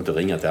bort. För det går inte att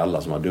ringa till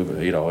alla som har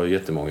dubbla. Idag har ju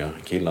jättemånga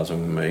killar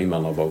som med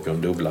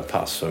invandrarbakgrund dubbla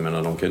pass. Jag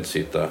menar, de kan inte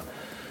sitta...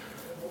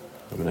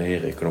 Jag menar,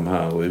 Erik och de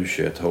här och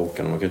U21,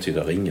 Håkan, de kan inte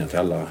sitta och ringa till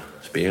alla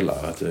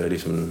spelare. Att det är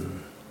liksom,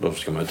 då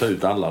ska man ju ta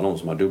ut alla de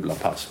som har dubbla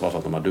pass. Bara för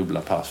att de har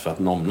dubbla pass. För att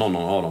någon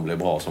av dem blir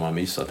bra som har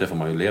missat. Det får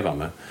man ju leva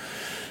med.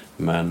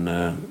 Men...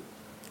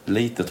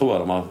 lite tror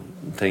jag de har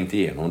tänkt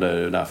igenom. Det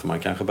är därför man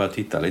kanske börjar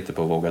titta lite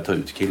på att våga ta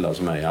ut killar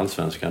som är i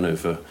Allsvenskan nu.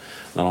 För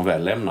när de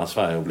väl lämnar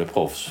Sverige och blir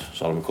proffs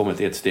så har de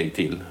kommit ett steg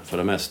till för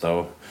det mesta.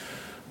 Och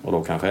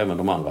då kanske även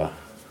de andra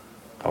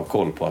har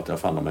koll på att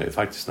de är ju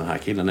faktiskt, den här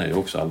killen är ju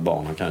också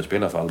alban. Han kan ju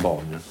spela för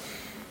Albanien.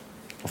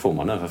 Och får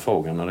man den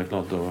förfrågan, det är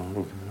klart,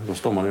 då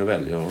står man ju och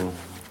väljer. Och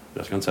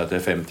jag ska inte säga att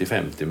det är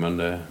 50-50, men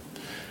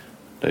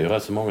det är ju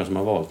rätt så många som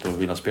har valt att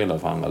vilja spela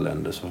för andra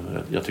länder. Så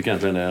jag tycker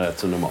egentligen det är rätt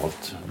så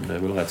normalt. Det är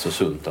väl rätt så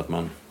sunt att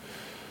man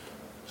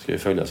ska ju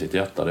följa sitt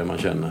hjärta, det man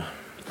känner.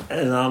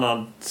 En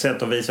annan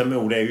sätt att visa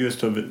mod är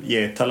just att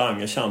ge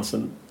talanger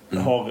chansen.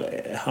 Har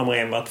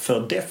Hamrén varit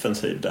för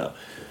defensiv där?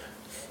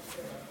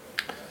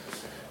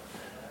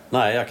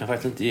 Nej, jag kan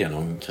faktiskt inte ge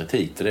någon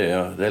kritik till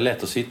det. Det är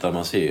lätt att sitta när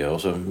man ser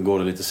och så går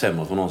det lite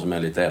sämre för någon som är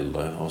lite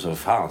äldre. Och så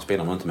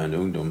spelar man inte med en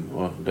ungdom.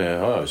 Och det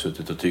har jag ju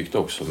suttit och tyckt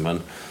också,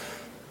 men...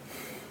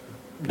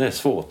 Det är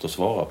svårt att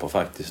svara på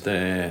faktiskt.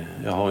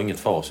 Jag har inget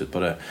facit på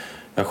det.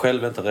 Jag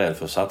själv är inte rädd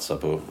för att satsa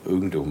på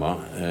ungdomar.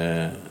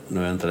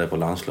 Nu är inte det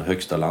på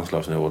högsta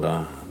landslagsnivå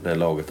där det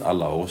laget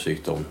alla har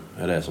åsikt om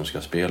är det som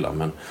ska spela.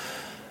 Men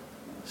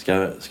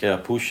ska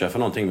jag pusha för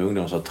någonting med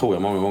ungdomar så tror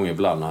jag många gånger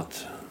ibland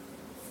att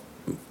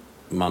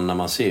när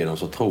man ser dem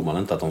så tror man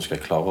inte att de ska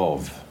klara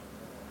av.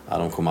 Ja,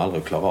 de kommer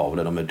aldrig att klara av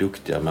det. De är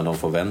duktiga men de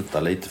får vänta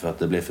lite för att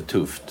det blir för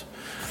tufft.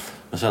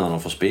 Men sen när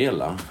de får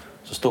spela...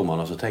 Så står man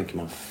och så tänker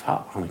man,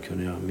 fan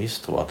kunde jag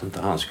misstro att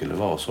inte han skulle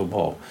vara så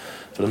bra.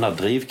 För den där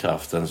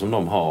drivkraften som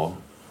de har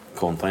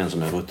kontra en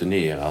som är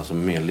rutinerad,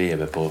 som mer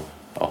lever på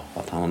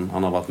att han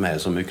har varit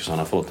med så mycket så han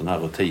har fått den här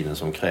rutinen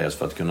som krävs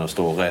för att kunna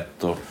stå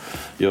rätt och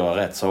göra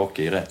rätt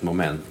saker i rätt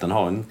moment. Den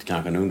har inte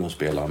kanske en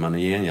ungdomsspelare, men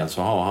i gengäld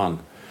så har han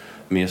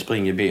mer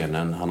spring i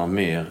benen, han har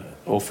mer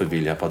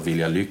offervilja på att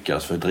vilja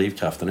lyckas. För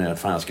drivkraften är att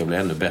fan jag ska bli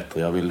ännu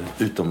bättre. Jag vill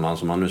utomlands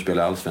som man nu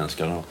spelar i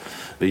Allsvenskan och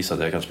visa att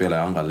jag kan spela i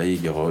andra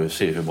ligor och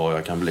se hur bra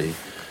jag kan bli.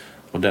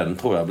 Och den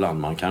tror jag ibland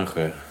man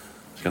kanske,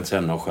 ska inte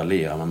säga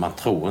nonchalera, men man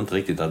tror inte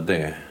riktigt att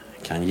det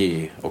kan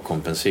ge och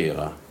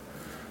kompensera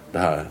det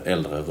här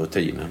äldre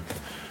rutinen.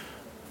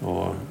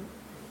 Och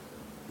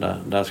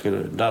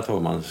där tror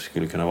man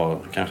skulle kunna vara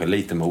kanske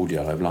lite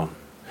modigare ibland.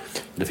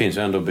 Det finns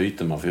ju ändå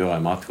byten man får göra i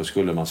matcher.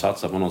 Skulle man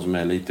satsa på någon som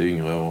är lite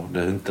yngre och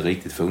det inte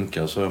riktigt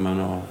funkar så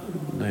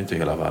det är inte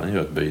hela världen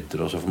gör ett byte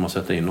då. Så får man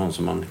sätta in någon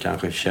som man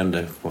kanske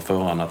kände på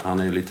förhand att han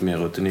är lite mer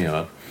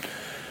rutinerad.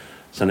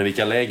 Sen är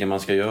vilka lägen man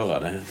ska göra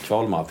det.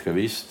 Kvalmatcher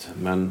visst,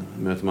 men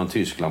möter man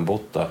Tyskland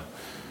borta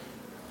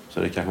så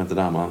är det kanske inte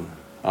där man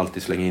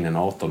alltid slänger in en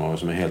 18-åring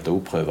som är helt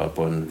oprövad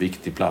på en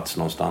viktig plats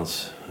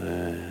någonstans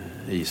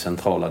i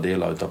centrala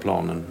delar av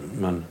planen.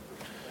 Men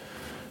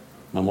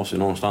man måste ju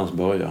någonstans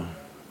börja.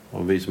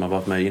 Och vi som har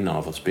varit med innan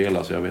har fått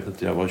spela, så jag vet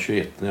inte, jag var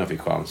 21 när jag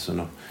fick chansen.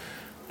 Och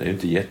det är ju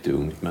inte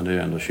jätteungt, men det är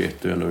ju ändå 21,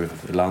 det är ändå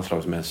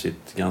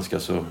landslagsmässigt ganska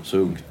så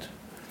ungt.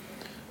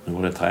 Nu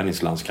var det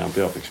träningslandskamp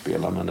jag fick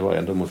spela, men det var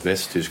ändå mot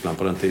Västtyskland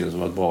på den tiden som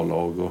var ett bra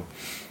lag. Och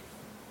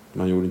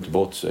man gjorde inte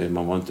bort sig,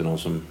 man var inte någon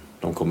som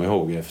de kommer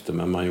ihåg efter,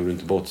 men man gjorde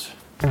inte bort sig.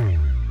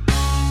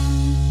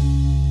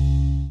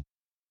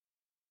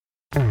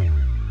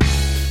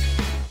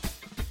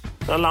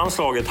 När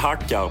landslaget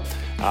hackar,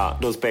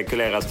 då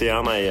spekuleras det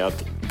gärna i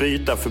att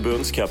byta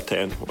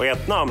förbundskapten. Och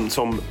ett namn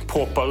som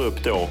poppar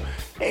upp då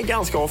är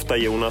ganska ofta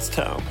Jonas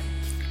Thern.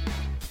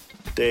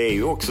 Det är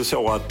ju också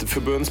så att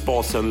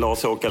förbundsbasen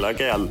Lars-Åke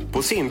Lagrell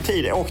på sin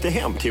tid åkte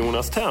hem till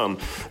Jonas Thern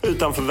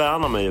utanför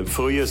Värnamo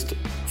för att just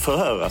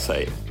förhöra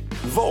sig.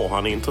 Var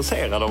han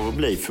intresserad av att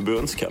bli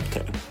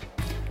förbundskapten?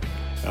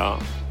 Ja,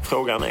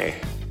 frågan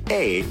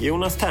är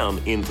Jonas Thern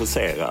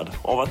intresserad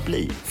av att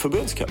bli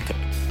förbundskapten?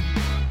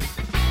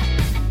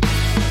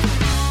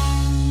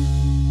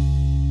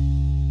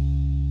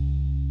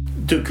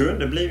 Du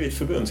kunde blivit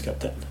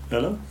förbundskapten,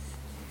 eller?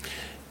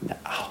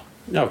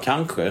 Ja,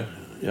 kanske.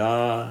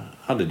 Jag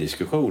hade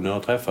diskussioner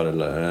och träffade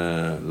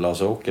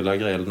Lars-Åke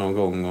Lagrell någon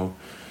gång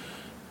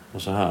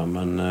och så här.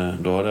 Men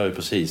då hade jag ju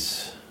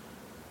precis...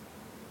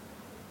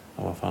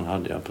 Ja, vad fan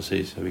hade jag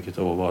precis? Vilket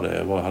år var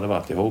det? Jag hade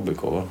varit i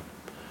HBK. Jag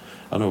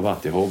hade nog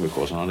varit i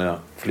HBK, så hade jag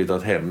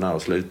flyttat hem när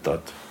och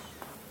slutat.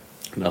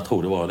 Jag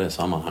tror det var det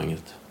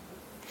sammanhanget.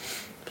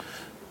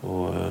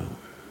 Och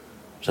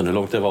Sen hur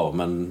långt det var,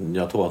 men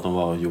jag tror att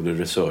de gjorde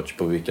research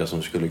på vilka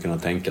som skulle kunna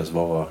tänkas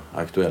vara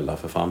aktuella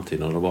för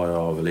framtiden. Och då var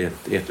jag väl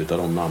ett av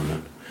de namnen.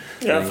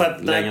 Ja,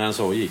 längre än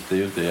så gick det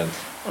ju inte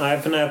egentligen. Nej,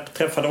 för när jag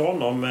träffade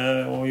honom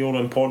och gjorde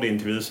en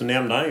poddintervju så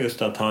nämnde han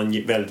just att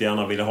han väldigt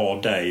gärna ville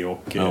ha dig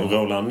och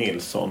Roland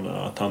Nilsson.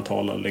 Att han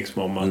talade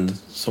liksom om att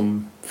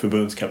som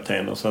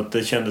förbundskapten. Så att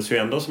det kändes ju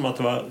ändå som att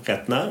det var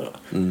rätt nära.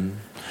 Mm.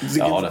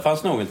 Ja, det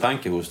fanns nog en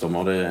tanke hos dem.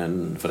 Och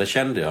för det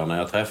kände jag när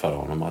jag träffade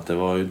honom. Att det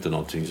var ju inte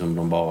någonting som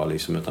de bara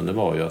liksom, utan det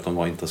var ju att de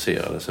var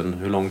intresserade. Sen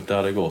hur långt det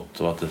hade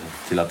gått och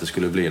till att det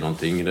skulle bli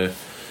någonting, det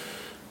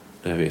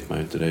vet man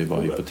ju inte, det är ju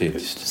bara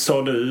hypotetiskt.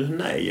 Sa du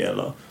nej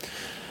eller?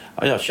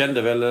 Ja, jag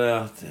kände väl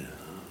att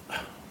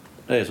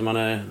det är som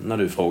när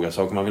du frågar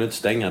saker. Man vill inte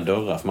stänga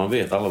dörrar för man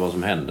vet aldrig vad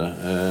som händer.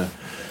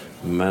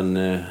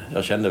 Men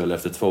jag kände väl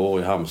efter 2 år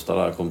i Halmstad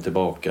där jag kom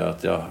tillbaka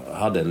att jag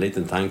hade en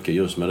liten tanke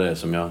just med det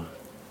som jag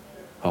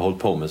har hållit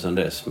på med sedan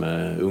dess.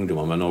 Med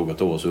ungdomar med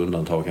något års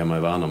undantag hemma i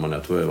Värnamo, men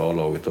jag tror jag var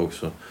A-laget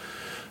också.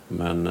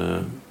 Men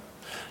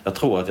jag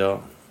tror att jag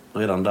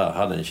redan där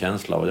hade en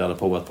känsla av att jag hade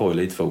provat på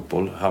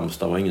elitfotboll.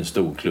 Halmstad var ingen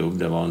stor klubb.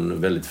 Det var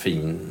en väldigt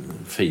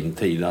fin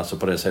tid. Alltså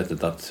på det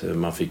sättet att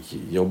man fick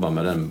jobba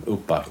med den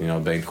uppbackningen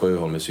av Bengt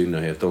Sjöholm i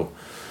synnerhet då,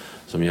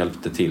 som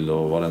hjälpte till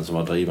och var den som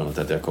var drivande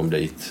till att jag kom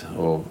dit.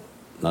 Och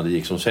när det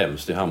gick som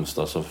sämst i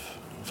Halmstad så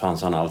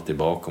fanns han alltid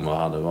bakom och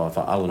hade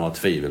aldrig några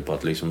tvivel på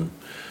att liksom...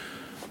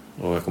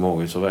 Och jag kommer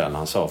ihåg så väl när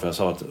han sa, för jag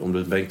sa att om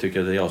du Bengt tycker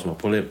att det är jag som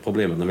har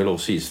problemet när vi låg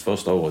sist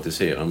första året i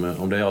serien, men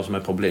om det är jag som är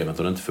problemet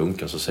och det inte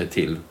funkar så säg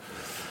till.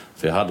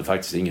 För jag hade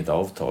faktiskt inget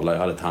avtal, jag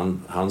hade ett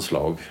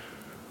handslag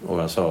och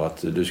jag sa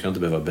att du ska inte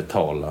behöva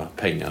betala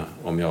pengar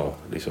om jag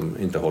liksom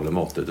inte håller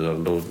måttet,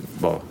 utan då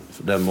bara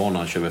den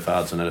månaden kör vi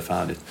färdigt, sen är det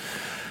färdigt.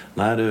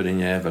 Nej du din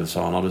jävel,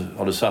 sa han,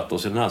 har du satt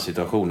oss i den här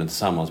situationen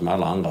tillsammans med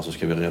alla andra så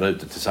ska vi reda ut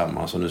det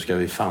tillsammans och nu ska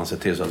vi fan se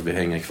till så att vi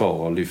hänger kvar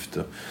och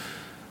lyfter.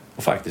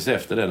 Och faktiskt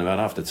efter det, när vi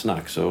hade haft ett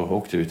snack så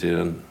åkte vi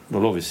till då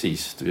låg vi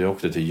sist. Vi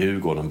åkte till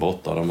Djurgården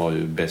borta, de var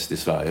ju bäst i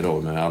Sverige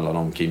då med alla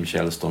de Kim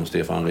Källström,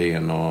 Stefan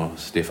Rehn och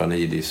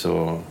Stefanidis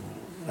och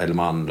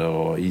Elmander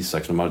och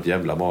Isak som hade ett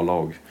jävla bra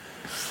lag.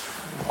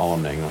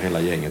 Arning och hela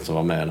gänget som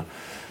var med.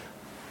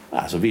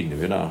 Så vinner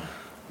vi där.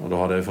 Och då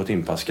hade jag fått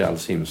in Pascal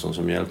Simpson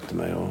som hjälpte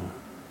mig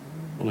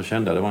och då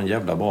kände jag att det var en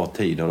jävla bra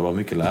tid och det var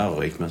mycket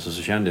lärorikt, men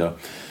så kände jag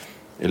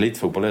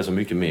elitfotboll är så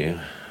mycket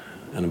mer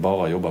än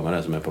bara jobba med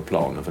det som är på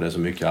planen, för det är så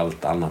mycket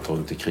allt annat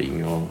runt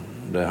omkring och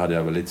det hade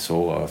jag väl lite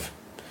svårare.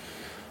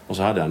 Och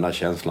så hade jag den där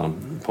känslan,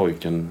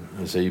 pojken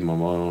Simon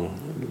var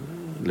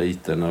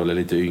liten eller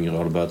lite yngre och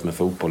hade börjat med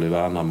fotboll i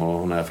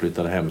Värnamo och när jag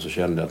flyttade hem så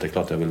kände jag att det är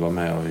klart jag vill vara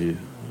med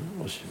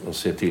och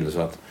se till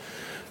så att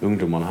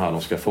ungdomarna här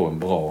de ska få en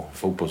bra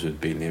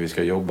fotbollsutbildning, vi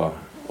ska jobba.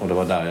 Och det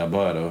var där jag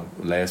började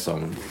läsa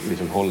om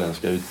liksom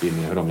holländska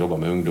utbildningar, hur de jobbar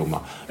med ungdomar.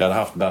 Jag hade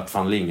haft Bert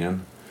van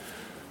Lingen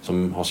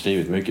som har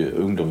skrivit mycket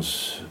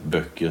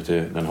ungdomsböcker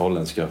till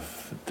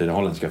det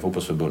holländska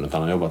fotbollsförbundet.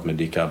 Han har jobbat med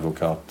Dick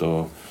Advocat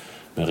och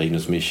med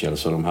Rinus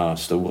Michels och de här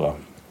stora.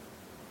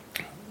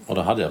 Och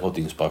då hade jag fått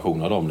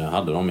inspiration av dem när jag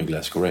hade dem i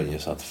Glasgow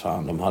Rangers. Att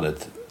fan, de hade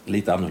ett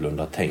lite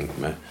annorlunda tänk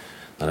med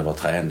när det var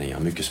träningar,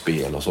 mycket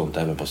spel och sånt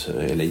även på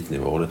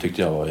elitnivå. Och det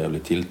tyckte jag var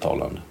jävligt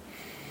tilltalande.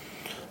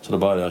 Så då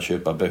började jag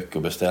köpa böcker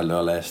och beställde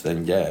och läste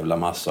en jävla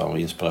massa om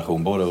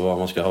inspiration. Både vad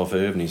man ska ha för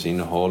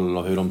övningsinnehåll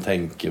och hur de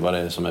tänker, vad det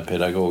är som är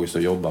pedagogiskt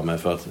att jobba med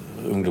för att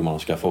ungdomarna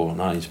ska få den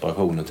här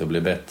inspirationen till att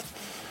bli bättre.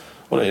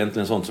 Och det är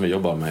egentligen sånt som vi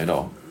jobbar med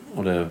idag.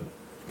 Och det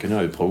kunde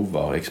jag ju prova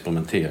och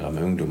experimentera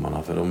med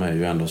ungdomarna, för de är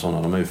ju ändå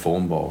sådana, de är ju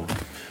formbara.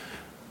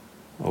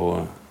 Och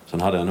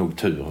sen hade jag nog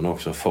turen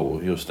också att få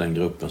just den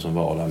gruppen som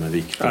var där med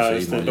Viktor,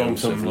 Simon,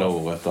 Josef,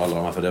 Loret och alla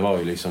de här, för det var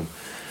ju liksom...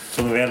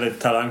 Som är väldigt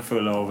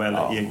talangfulla och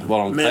väldigt... Ja, var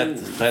de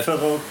 30, men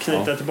för att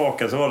knyta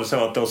tillbaka så var det så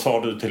att då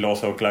sa du till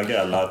Lars-Åke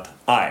Lagrell att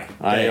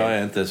nej, jag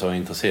är inte så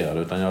intresserad,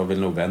 utan jag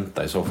vill nog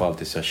vänta i så fall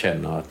tills jag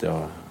känner att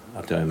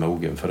jag är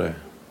mogen för det.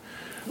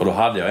 Och då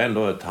hade jag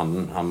ändå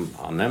han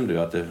nämnde ju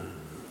att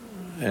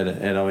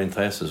är det av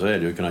intresse så är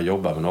det ju att kunna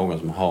jobba med någon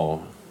som har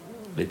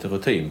lite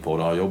rutin på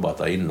det, har jobbat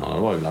där innan.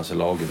 Det var ju Lasse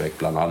Lagerbäck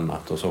bland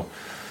annat och så.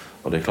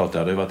 Och det är klart, det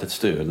hade varit ett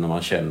stöd när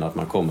man känner att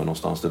man kommer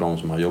någonstans till de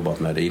som har jobbat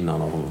med det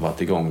innan och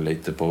varit igång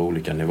lite på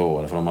olika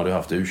nivåer. För de hade ju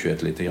haft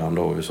U21 lite grann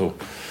då. Så. Men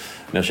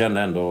jag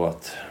kände ändå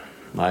att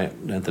nej,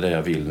 det är inte det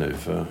jag vill nu.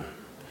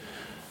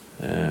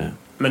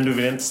 Men du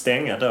vill inte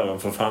stänga dörren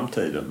för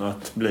framtiden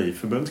att bli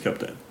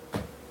förbundskapten?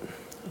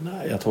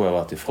 Nej, jag tror jag har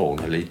varit ifrån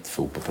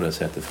elitfotboll på det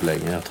sättet för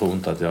länge. Jag tror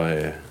inte att jag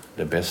är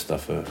det bästa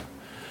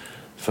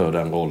för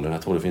den rollen.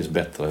 Jag tror det finns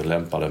bättre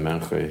lämpade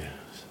människor.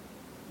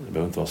 Det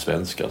behöver inte vara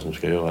svenskar som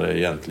ska göra det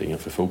egentligen.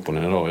 För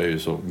fotbollen idag är ju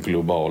så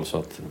global så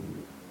att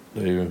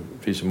det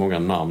finns ju många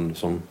namn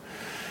som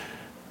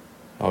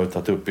jag har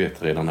tagit upp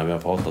redan när vi har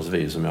pratat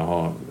vid, som jag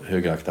har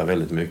högaktat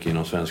väldigt mycket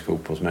inom svensk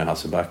fotboll, som är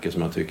Hasse Backe,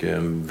 som jag tycker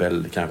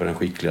är kanske den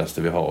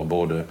skickligaste vi har,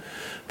 både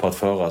på att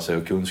föra sig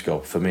och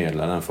kunskap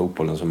förmedla den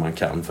fotbollen som man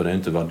kan. För det är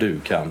inte vad du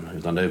kan,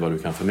 utan det är vad du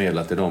kan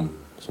förmedla till dem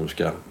som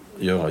ska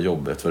göra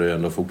jobbet, för det är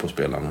ändå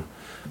fotbollsspelarna.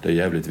 Det är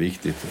jävligt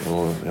viktigt,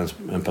 och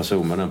en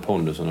person med den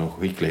pondusen och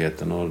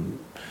skickligheten och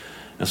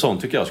En sån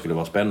tycker jag skulle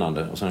vara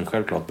spännande. Och sen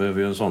självklart behöver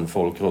ju en sån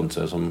folk runt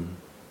sig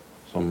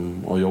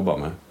som att jobba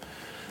med.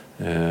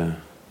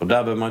 Och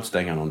där behöver man inte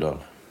stänga någon dörr.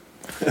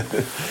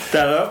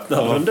 Där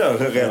öppnar en dörr,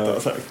 rättare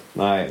sagt.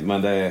 Nej,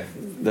 men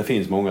det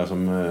finns många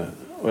som...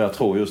 Och jag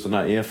tror just den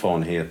här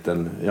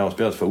erfarenheten... Jag har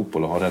spelat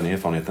fotboll och har den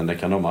erfarenheten. Det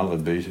kan de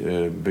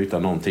aldrig byta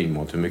någonting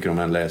mot. Hur mycket de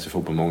än läser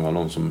fotboll. Många av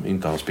de som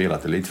inte har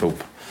spelat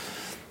elitfotboll.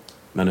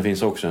 Men det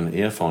finns också en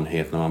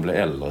erfarenhet när man blir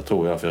äldre,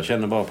 tror jag. För jag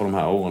känner bara på de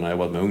här åren när jag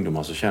varit med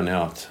ungdomar, så känner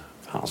jag att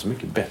fan, så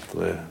mycket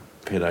bättre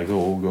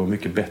pedagog och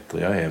mycket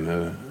bättre jag är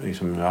med.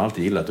 Liksom, jag har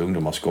alltid gillat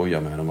ungdomar,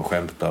 skoja med dem och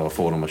skämta och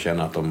få dem att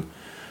känna att de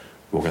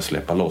vågar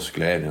släppa loss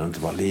glädjen och inte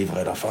vara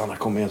livrädda. Fan, här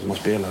kommer en som har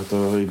spelat.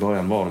 Och i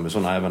början var de med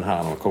sådana även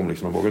här när de kom.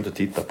 Liksom, de vågar inte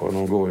titta på dem.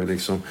 De går ju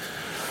liksom...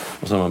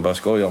 Och så när man börjar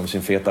skoja om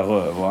sin feta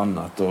röv och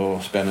annat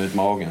och spänna ut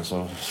magen,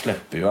 så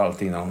släpper ju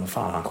allting.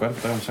 Fan, han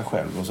skämtar om sig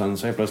själv. Och sen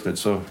så plötsligt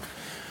så...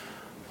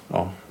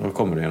 Ja, då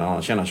kommer det en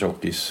annan känna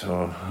tjockis.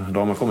 Och då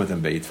har man kommit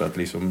en bit för att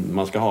liksom,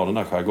 man ska ha den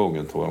där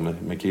jargongen, tror jag,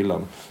 med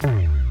killarna.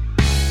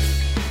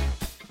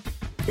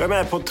 Jag är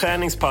med på ett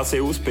träningspass i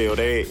Osby och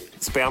det är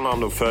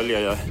spännande att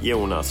följa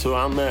Jonas. Hur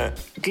han med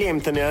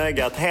glimten i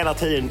ögat hela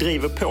tiden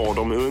driver på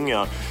de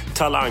unga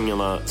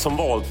talangerna som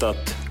valt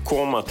att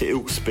komma till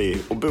Osby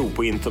och bo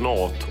på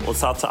internat och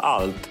satsa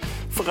allt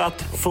för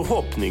att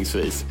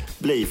förhoppningsvis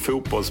bli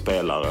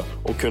fotbollsspelare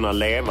och kunna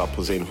leva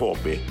på sin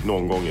hobby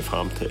någon gång i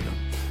framtiden.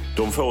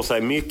 De får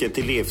sig mycket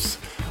till livs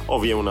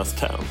av Jonas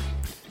Thern.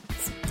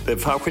 Det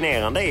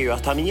fascinerande är ju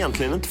att han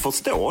egentligen inte får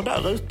stå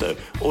där ute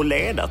och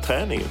leda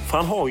träningen, för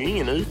han har ju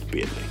ingen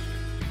utbildning.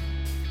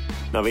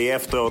 När vi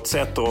efteråt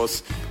sätter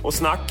oss och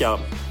snackar,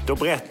 då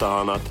berättar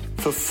han att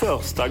för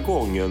första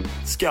gången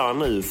ska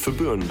nu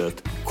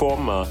förbundet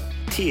komma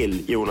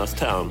till Jonas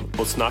Thern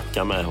och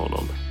snacka med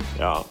honom.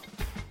 Ja,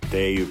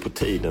 det är ju på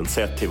tiden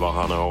sett till vad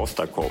han har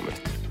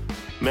åstadkommit.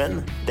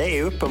 Men det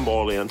är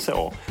uppenbarligen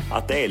så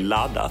att det är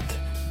laddat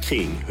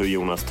kring hur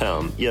Jonas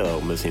Thern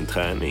gör med sin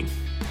träning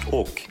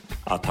och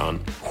att han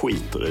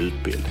skiter i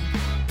utbildning.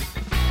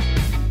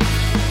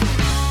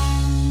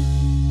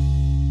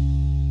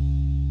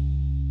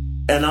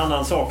 En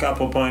annan sak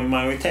apropå en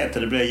majoritet,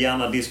 det blir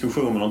gärna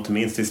diskussioner, inte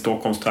minst i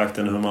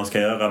Stockholmstrakten, hur man ska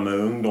göra med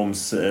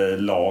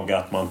ungdomslag,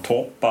 att man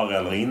toppar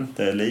eller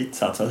inte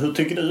elitsatsar. Hur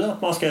tycker du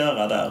att man ska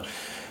göra där?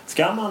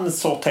 Ska man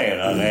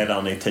sortera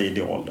redan i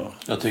tidig ålder?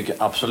 Jag tycker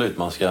absolut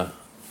man ska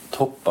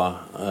toppa.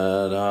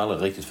 Det har jag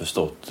aldrig riktigt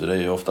förstått. Det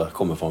är ju ofta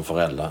kommer från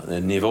föräldrar.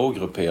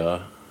 Nivågruppera,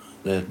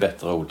 det är ett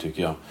bättre ord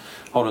tycker jag.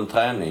 Har du en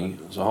träning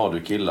så har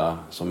du killar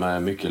som är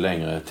mycket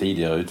längre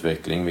tidigare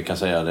utveckling. Vi kan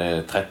säga att det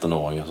är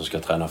 13-åringar som ska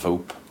träna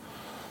fotboll.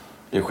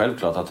 Det är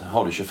självklart att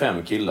har du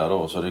 25 killar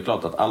då, så är det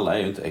klart att alla är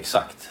ju inte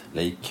exakt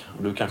lik.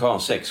 Och du kanske har en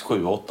 6,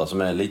 7, 8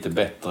 som är lite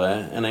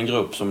bättre än en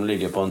grupp som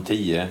ligger på en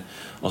 10.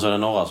 Och så är det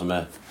några som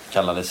är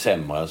kallade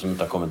sämre, som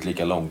inte har kommit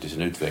lika långt i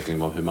sin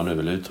utveckling, hur man nu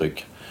vill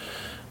uttrycka.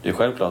 Det är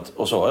självklart,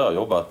 och så har jag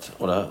jobbat,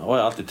 och det har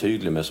jag alltid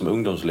tydlig med som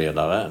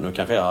ungdomsledare. Nu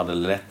kanske jag hade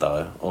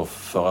lättare att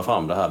föra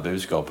fram det här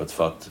budskapet,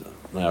 för att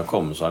när jag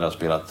kom så hade jag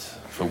spelat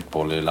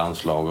fotboll i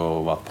landslag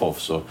och varit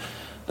proffs, och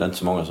det är inte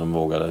så många som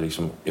vågade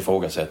liksom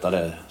ifrågasätta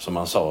det som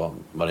man sa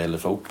vad det gäller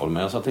fotboll.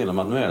 Men jag sa till dem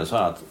att nu är det så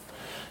här att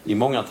i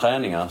många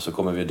träningar så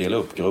kommer vi dela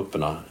upp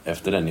grupperna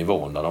efter den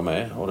nivån där de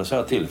är. Och det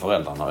säger jag till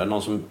föräldrarna. Är det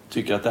någon som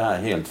tycker att det här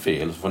är helt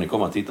fel, så får ni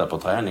komma och titta på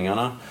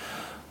träningarna.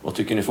 Och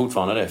tycker ni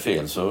fortfarande det är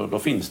fel, så då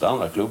finns det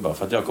andra klubbar.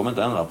 För att jag kommer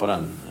inte ändra på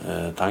den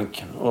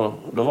tanken. Och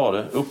då var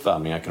det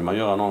uppvärmningar. Kunde man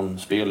göra någon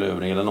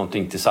spelövning eller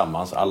någonting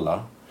tillsammans, alla.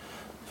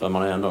 För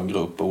man är ändå en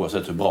grupp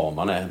oavsett hur bra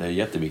man är. Det är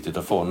jätteviktigt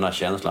att få den här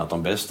känslan att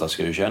de bästa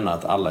ska ju känna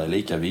att alla är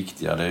lika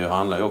viktiga. Det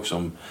handlar ju också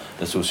om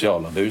det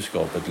sociala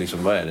budskapet.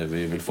 Liksom, vad är det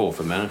vi vill få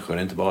för människor? Det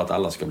är inte bara att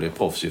alla ska bli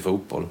proffs i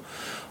fotboll.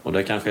 Och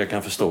det kanske jag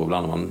kan förstå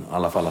ibland när man i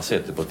alla fall har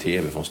sett det på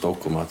tv från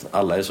Stockholm. Att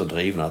alla är så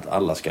drivna att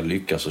alla ska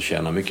lyckas och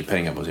tjäna mycket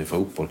pengar på sin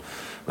fotboll.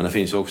 Men det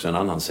finns ju också en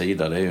annan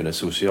sida. Det är ju det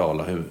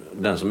sociala.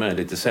 Den som är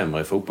lite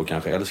sämre i fotboll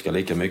kanske älskar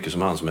lika mycket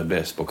som han som är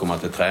bäst på att komma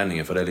till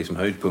träningen. För det är liksom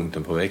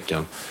höjdpunkten på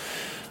veckan.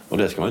 Och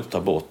det ska man inte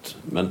ta bort.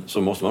 Men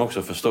så måste man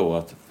också förstå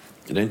att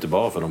det är inte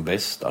bara för de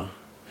bästa.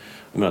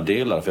 Om jag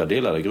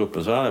delade i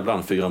gruppen så är det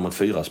ibland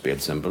 4-mot-4 spel till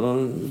exempel.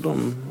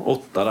 De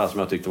 8 där som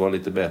jag tyckte var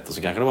lite bättre,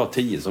 så kanske det var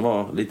 10 som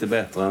var lite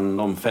bättre än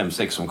de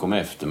 5-6 som kom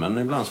efter. Men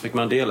ibland så fick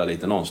man dela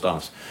lite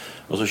någonstans.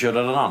 Och så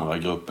körde den andra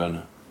gruppen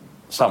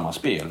samma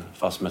spel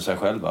fast med sig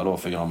själva då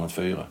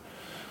 4-mot-4.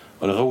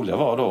 Och det roliga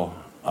var då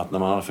att när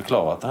man hade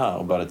förklarat det här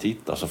och började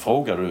titta, så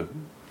frågade du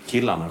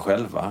killarna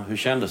själva, hur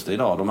kändes det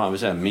idag? De här, vi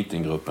säger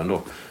mittengruppen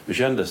då. Hur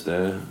kändes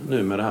det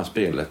nu med det här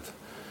spelet?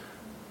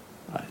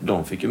 Nej,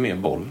 de fick ju mer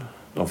boll.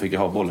 De fick ju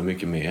ha bollen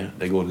mycket mer.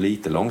 Det går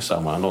lite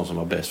långsammare än de som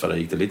var bäst, för det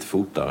gick det lite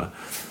fortare.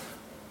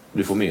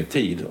 Du får mer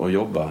tid att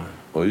jobba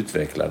och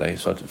utveckla dig.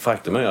 Så att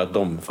faktum är att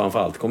de,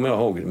 framförallt kommer jag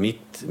ihåg,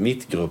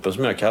 mittgruppen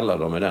som jag kallar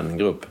dem i den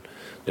gruppen.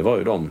 Det var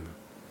ju de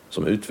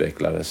som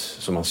utvecklades,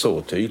 som man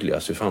såg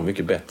tydligast hur fan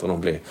mycket bättre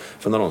de blev.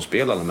 För när de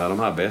spelade med de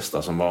här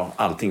bästa som var,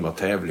 allting var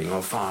tävling,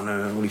 och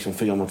fan, och liksom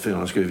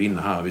 4-mot-4 ska vi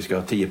vinna här, vi ska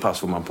ha 10 pass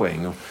får man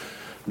poäng. Och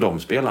de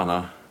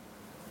spelarna,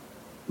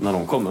 när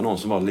de kom med någon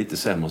som var lite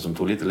sämre, som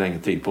tog lite längre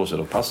tid på sig,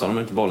 då passade de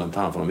inte bollen till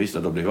han, för de visste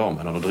att då blir av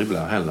med den. Och då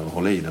dribblar heller och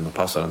håller i den och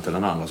passar den till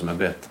den andra som är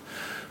bättre.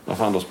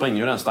 Då springer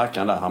ju den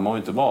stackaren där. Han mår ju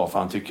inte bra, för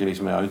han tycker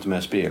liksom, jag är inte med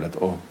i spelet.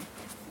 Och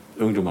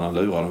ungdomarna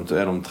lurar dem.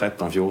 Är de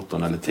 13,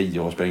 14 eller 10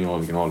 år, spelar ingen roll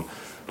vilken roll.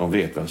 De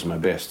vet vem som är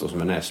bäst och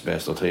som är näst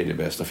bäst och tredje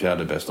bäst och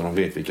fjärde bäst. Och de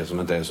vet vilka som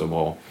inte är så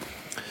bra.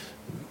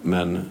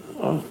 Men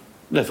ja,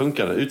 det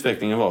funkade.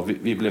 Utvecklingen var,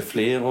 vi blev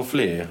fler och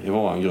fler i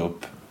våran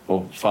grupp.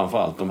 Och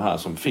framförallt de här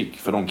som fick,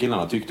 för de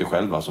killarna tyckte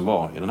själva som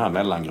var i den här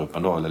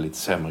mellangruppen då, eller lite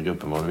sämre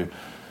gruppen var det.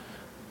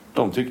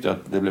 De tyckte att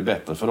det blev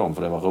bättre för dem,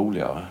 för det var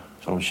roligare.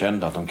 Så de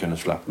kände att de kunde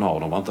slappna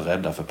av. De var inte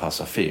rädda för att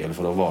passa fel,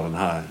 för då var den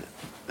här,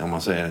 om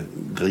man säger,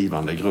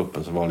 drivande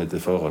gruppen som var lite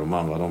före de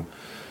andra.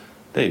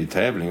 Det är ju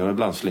tävling, och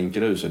ibland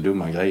slinker det ut sig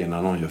dumma grejer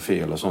när någon gör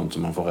fel och sånt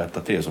som man får rätta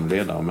till som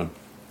ledare. Men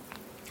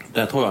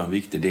det tror jag är en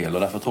viktig del,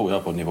 och därför tror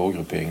jag på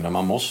nivågruppering där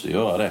man måste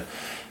göra det.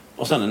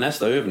 Och sen i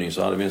nästa övning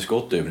så hade vi en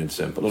skottövning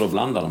till exempel, och då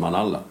blandade man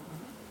alla.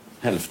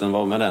 Hälften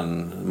var med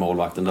den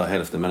målvakten där,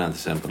 hälften med den till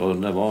exempel. Och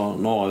det var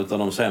några av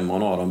de sämre och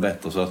några av de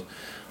bättre, så att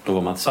då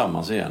var man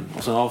tillsammans igen.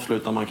 Och sen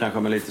avslutar man kanske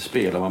med lite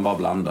spel och man bara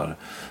blandade.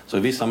 Så i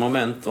vissa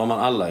moment var man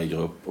alla i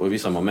grupp, och i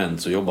vissa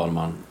moment så jobbade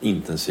man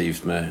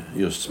intensivt med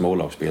just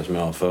smålagsspel som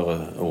jag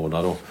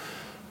förordar då,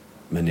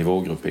 med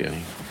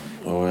nivågruppering.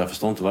 Och jag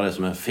förstår inte vad det är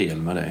som är fel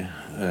med det.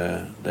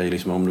 Det är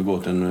liksom, om du går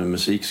till en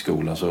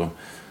musikskola så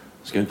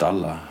ska inte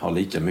alla ha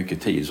lika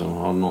mycket tid. Så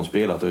har någon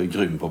spelat och är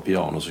grym på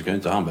piano, så ska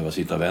inte han behöva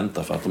sitta och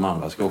vänta för att de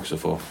andra ska också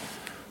få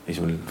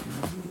liksom,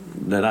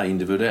 det där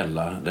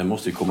individuella, det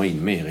måste ju komma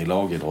in mer i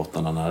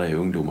lagidrottarna när det är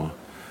ungdomar.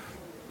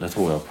 Det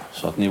tror jag på.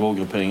 Så att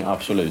nivågruppering,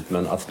 absolut.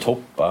 Men att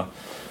toppa,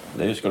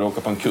 det är ju, ska du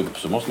åka på en kupp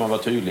så måste man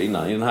vara tydlig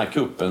innan. I den här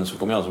kuppen så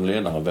kommer jag som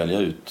ledare att välja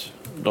ut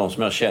de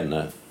som jag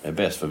känner är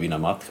bäst för att vinna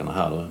matcherna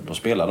här. Då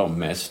spelar de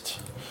mest.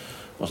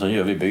 Och sen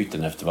gör vi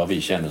byten efter vad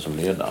vi känner som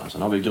ledare.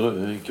 Sen har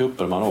vi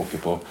kupper man åker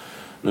på.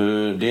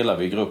 Nu delar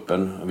vi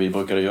gruppen. Vi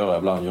brukar det göra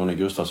ibland, Jonny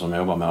Gustafsson som jag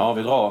jobbar med. Ja,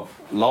 vi drar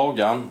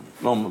Lagan,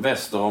 de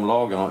väster om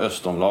Lagan och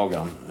öster om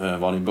Lagan,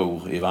 var ni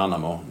bor i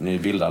Värnamo. Ni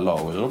bildar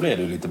lag, och då blir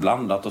det lite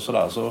blandat och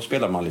sådär. Så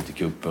spelar man lite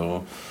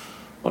kupper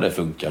och det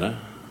funkade.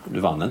 Du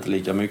vann inte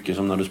lika mycket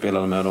som när du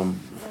spelade med de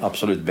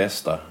absolut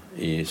bästa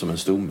som en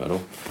stomme då.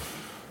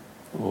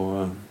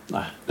 Och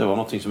nej, det var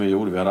någonting som vi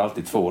gjorde. Vi hade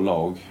alltid 2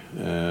 lag.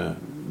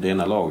 Det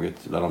ena laget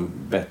där de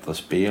bättre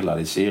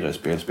spelade i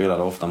seriespel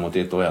spelade ofta mot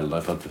 1 år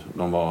äldre, för att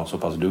de var så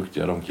pass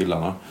duktiga, de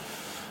killarna.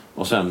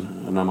 Och sen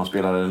när man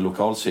spelade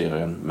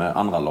lokalserien med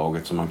andra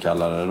laget som man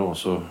kallade det då,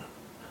 så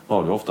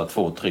var det ofta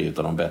 2-3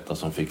 av de bättre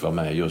som fick vara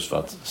med, just för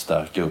att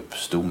stärka upp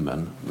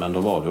stommen. Men då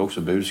var det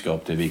också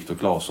budskap till Viktor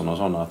Claesson och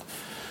sådana att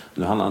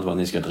nu handlar det inte om att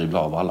ni ska dribbla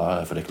av alla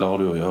här, för det klarar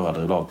du att göra,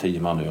 dribbla av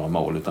 10 man och göra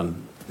mål, utan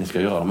ni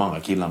ska göra de andra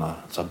killarna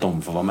så att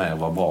de får vara med och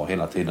vara bra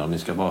hela tiden. Och ni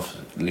ska bara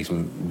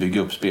liksom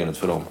bygga upp spelet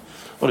för dem.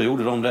 Och då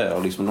gjorde de det,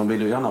 och liksom, de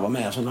ville ju gärna vara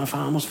med. Så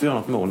fan, måste vi göra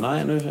något mål.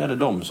 Nej, nu är det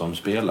de som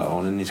spelar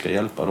och ni ska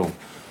hjälpa dem.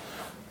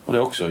 Och det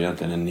är också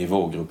egentligen en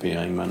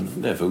nivågruppering, men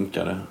det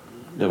funkade.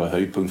 Det var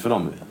höjdpunkt för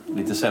dem.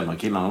 Lite sämre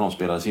killarna när de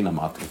spelade sina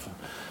matcher.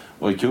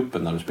 Och i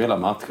kuppen när du spelar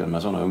matcher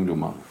med sådana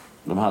ungdomar,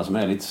 de här som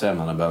är lite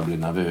sämre när det börjar bli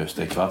nervöst,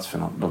 det är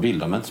kvartsfinal, då vill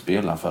de inte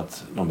spela för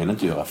att de vill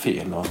inte göra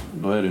fel. Och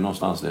då är det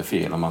någonstans det är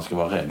fel om man ska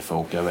vara rädd för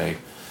att åka iväg.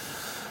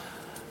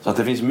 Så att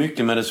det finns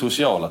mycket med det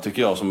sociala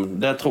tycker jag, som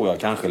det tror jag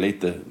kanske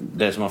lite,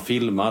 det som har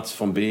filmats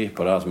från B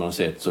på det här som man har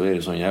sett, så är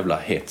det sån jävla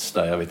hets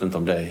där. Jag vet inte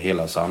om det är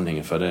hela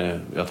sanningen, för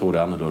jag tror det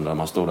är annorlunda när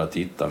man står där och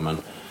tittar, men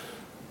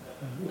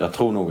jag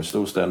tror nog att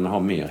storstäderna har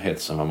mer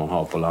hets än vad man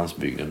har på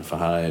landsbygden, för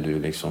här är det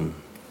ju liksom,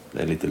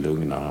 det är lite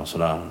lugnare och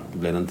sådär.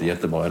 Blir det inte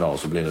jättebra idag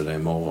så blir det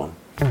imorgon.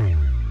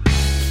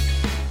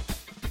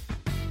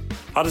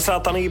 Hade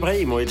Zlatan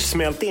Ibrahimovic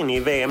smält in i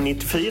VM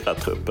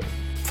 94-truppen?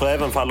 För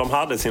även fall de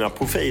hade sina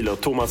profiler,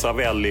 Thomas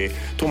Ravelli,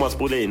 Thomas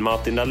Brolin,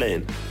 Martin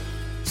Dahlin,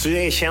 så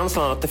är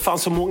känslan att det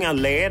fanns så många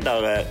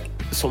ledare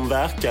som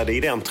verkade i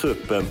den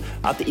truppen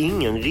att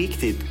ingen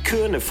riktigt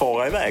kunde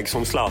fara iväg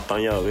som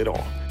Zlatan gör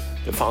idag.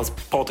 Det fanns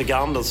Patrik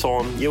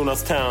Andersson,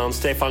 Jonas Tern,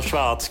 Stefan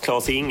Schwarz,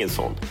 Claes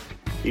Ingesson.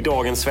 I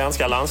dagens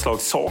svenska landslag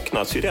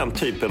saknas ju den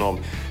typen av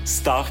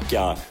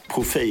starka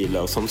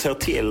profiler som ser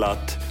till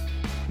att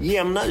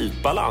jämna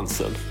ut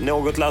balansen.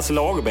 Något Lasse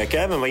Lagerbäck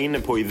även var inne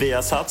på i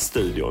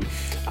Viasat-studion.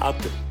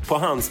 Att på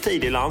hans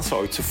tid i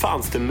landslaget så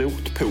fanns det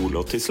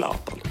motpoler till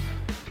Zlatan.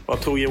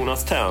 Vad tror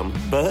Jonas Tern?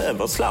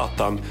 Behöver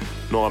Zlatan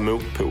några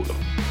motpoler?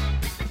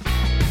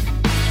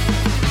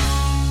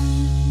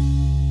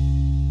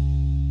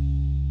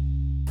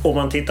 Om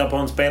man tittar på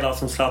en spelare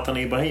som Zlatan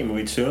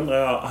Ibrahimovic så undrar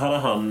jag, hade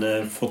han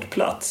fått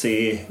plats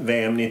i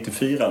VM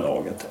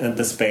 94-laget?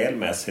 Inte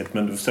spelmässigt,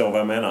 men du förstår vad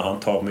jag menar. Han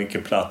tar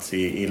mycket plats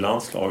i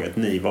landslaget.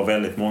 Ni var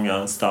väldigt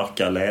många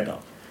starka ledare.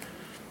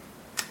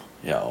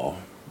 Ja,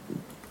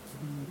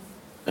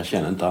 jag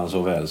känner inte han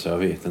så väl så jag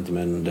vet inte,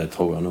 men det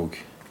tror jag nog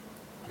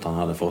att han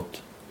hade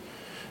fått.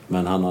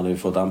 Men han hade ju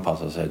fått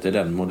anpassa sig till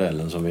den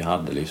modellen som vi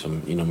hade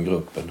liksom inom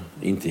gruppen.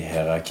 Inte i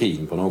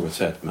hierarkin på något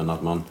sätt, men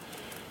att man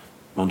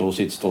drog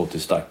sitt strå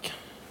till stack.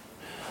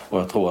 Och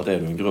jag tror att det är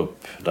en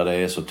grupp där det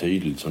är så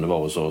tydligt som det var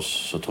hos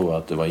oss, så tror jag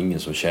att det var ingen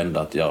som kände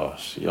att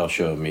jag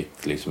kör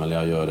mitt liksom, eller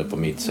jag gör det på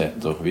mitt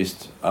sätt. Och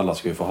visst, alla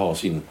ska ju få ha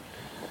sin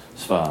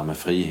sfär med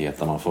frihet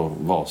där man får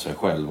vara sig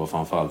själv och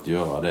framförallt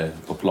göra det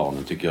på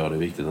planen. Tycker jag det är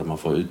viktigt att man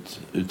får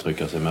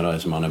uttrycka sig med det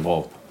som man är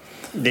bra på.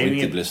 Det och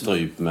inte bli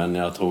strypt, men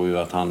jag tror ju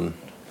att han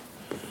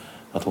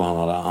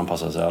hade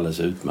anpassat sig alldeles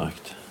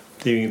utmärkt.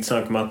 Det är ju inget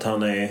snack om att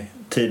han är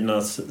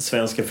tidernas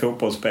svenska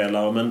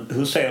fotbollsspelare, men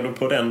hur ser du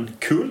på den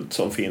kult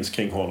som finns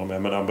kring honom?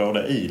 Jag menar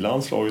både i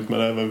landslaget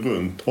men även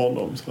runt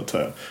honom så att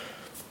säga.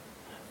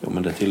 Jo,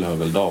 men det tillhör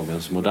väl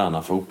dagens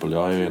moderna fotboll.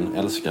 Jag är ju en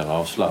älskare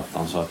av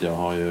Zlatan, så att jag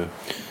har ju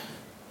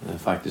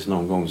faktiskt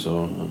någon gång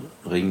så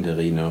ringde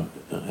Rino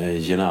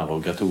Gennaro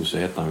Gattuso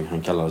hette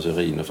han kallade sig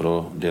Rino, för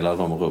då delade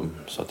de rum.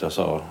 Så att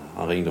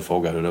han ringde och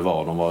frågade hur det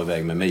var. De var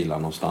iväg med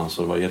Milan någonstans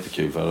och det var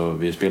jättekul för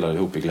vi spelade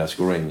ihop i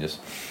Glasgow Rangers.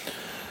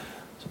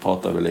 Så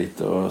pratade vi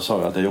lite och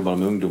sa att jag jobbade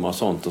med ungdomar och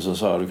sånt, och så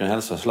sa jag du kan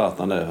hälsa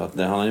Zlatan det, för att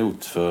det han har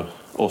gjort för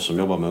oss som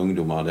jobbar med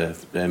ungdomar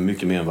det är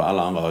mycket mer än vad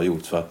alla andra har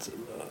gjort, för att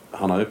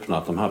han har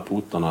öppnat de här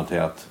portarna till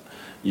att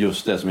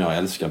just det som jag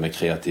älskar med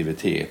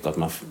kreativitet, att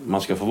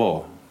man ska få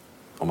vara,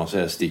 om man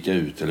säger sticka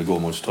ut eller gå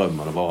mot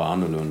strömmar och vara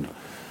annorlunda.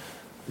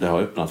 Det har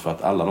öppnat för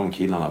att alla de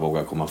killarna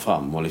vågar komma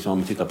fram. Och liksom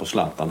om vi tittar på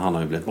Zlatan, han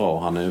har ju blivit bra.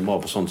 Han är ju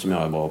bra på sånt som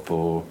jag är bra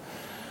på.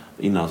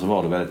 Innan så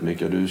var det väldigt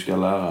mycket du ska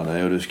lära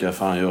dig och du ska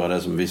fan göra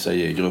det som vissa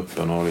i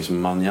gruppen. Och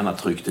liksom man gärna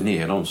tryckte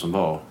ner de som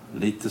var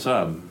lite så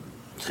här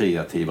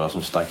kreativa,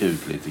 som stack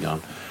ut lite grann.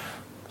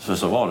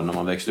 Så var det när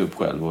man växte upp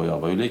själv, och jag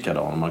var ju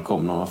likadan. När man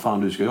kom någon,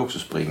 fan du ska ju också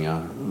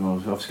springa.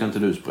 Varför ska inte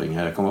du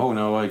springa? Jag kommer ihåg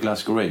när jag var i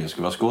Glasgow Rangers, det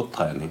skulle vara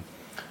skotträning.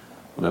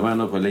 Och det var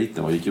ändå på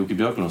eliten. Och gick Jocke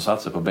Björklund och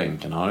satt sig på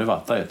bänken. Han hade ju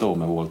varit där ett år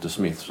med Walter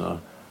Smith.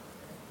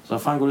 Så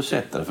fan går du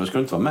sätta dig? För ska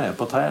du inte vara med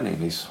på träning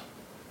liksom?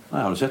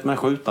 Nej, har du sett mig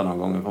skjuta någon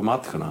gång på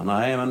matcherna?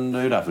 Nej, men det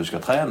är ju därför du ska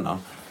träna.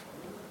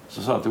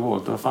 Så sa jag till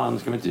Walter, fan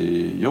ska vi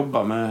inte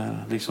jobba med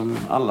liksom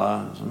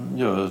alla som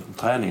gör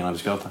träningarna? Vi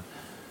ska ta...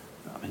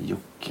 Ja, men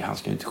Jocke, han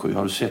ska inte skjuta.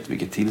 Har du sett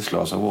vilket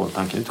tillslag som Walter?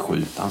 Han kan inte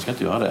skjuta. Han ska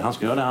inte göra det. Han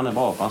ska göra det han är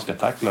bra på. Han ska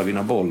tackla,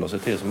 vinna boll och se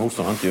till som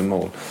motståndaren inte gör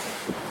mål.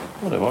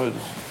 Och det var ju...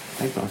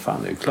 tänkte man, fan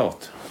det är ju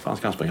klart. Fan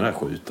ska han springa där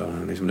och skjuta?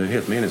 Liksom, det är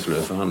helt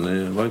meningslöst, för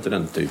han var ju inte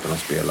den typen av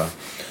spelare.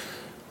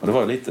 Och det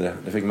var lite,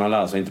 det fick man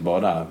lära sig inte bara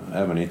där,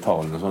 även i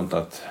Italien och sånt,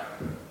 att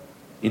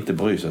inte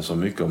bry sig så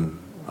mycket om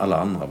alla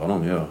andra, vad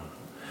de gör.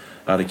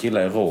 Jag hade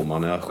killar i Roma,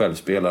 när jag själv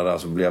spelade där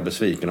så blev jag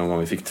besviken någon gång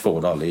vi fick 2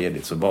 dagar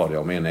ledigt, så bad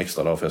jag om en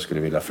extra dag för jag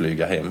skulle vilja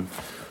flyga hem.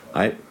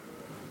 Nej,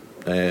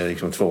 det är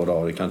liksom 2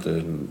 dagar, det kan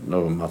inte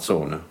nå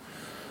Mazzone.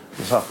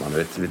 Då satt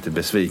man lite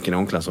besviken i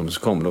omklädningsrummet,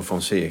 så kom då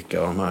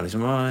Fonseca och de här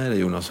liksom, vad är det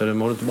Jonas, är det,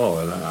 mår du inte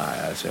bra eller? Nej,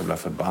 jag är så jävla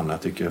förbannad,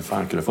 jag tycker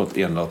fan kunde fått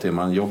 1 dag till,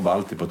 man jobbar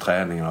alltid på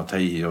träningen och tar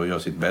i och gör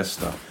sitt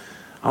bästa.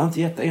 Han har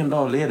inte gett 1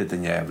 dag ledigt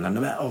den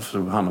jävlen.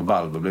 Han och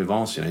Balbo blev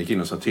vansinniga, gick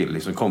in och sa till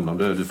liksom, kom de,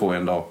 du får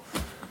 1 dag.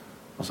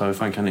 Och så hur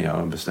fan kan ni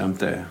ha bestämt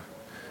det?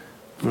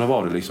 Men då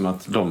var det liksom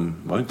att de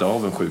var inte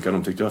avundsjuka,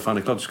 de tyckte fan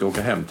det är klart du ska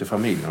åka hem till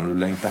familjen och du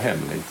längtar hem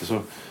lite, så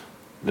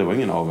det var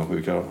ingen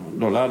avundsjuka.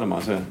 Då lärde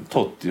man sig.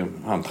 Totti,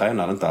 han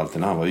tränade inte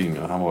alltid när han var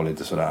yngre. Han var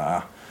lite sådär,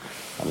 han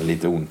hade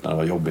lite ont när det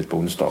var jobbigt på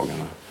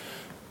onsdagarna.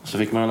 Så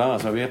fick man lära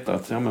sig att veta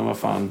att, ja men vad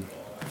fan,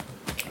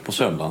 på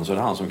söndagen så är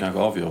det han som kanske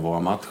avgör våra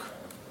matcher.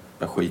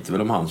 Jag skiter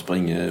väl om han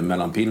springer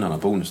mellan pinnarna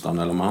på onsdagen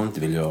eller om han inte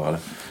vill göra det.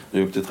 Det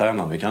är upp till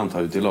tränaren, vi kan ta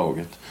ut i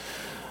laget.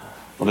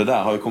 Och det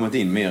där har ju kommit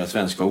in mer i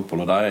svensk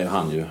fotboll, och där är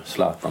han ju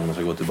Zlatan, om man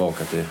ska gå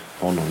tillbaka till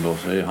honom då,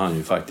 så är han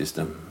ju faktiskt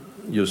en...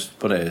 Just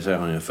på det så är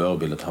han ju en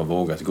förebild, att ha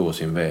vågat gå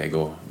sin väg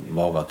och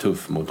vara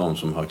tuff mot de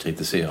som har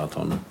kritiserat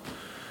honom.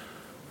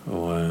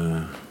 Och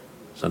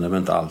sen är det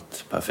inte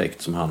allt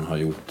perfekt som han har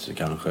gjort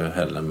kanske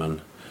heller,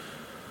 men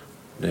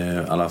det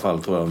är i alla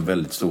fall, tror jag, en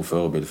väldigt stor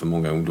förebild för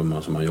många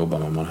ungdomar som man jobbar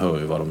med. Man hör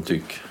ju vad de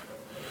tycker.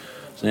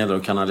 Sen gäller det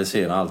att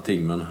kanalisera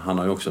allting, men han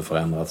har ju också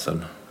förändrats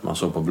sen man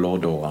såg på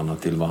blådårarna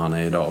till vad han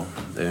är idag.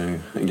 Det är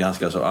en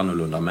ganska så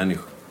annorlunda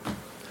människa.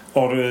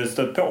 Har du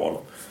stött på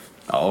honom?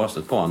 Ja, jag har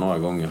stött på honom några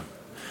gånger.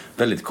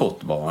 Väldigt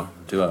kort bara,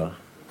 tyvärr.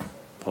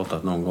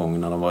 Pratat någon gång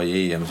när de var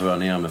i EM, så var jag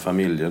nere med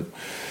familjen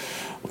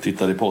och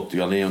tittade i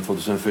Portugal EM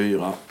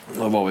 2004.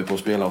 Då var vi på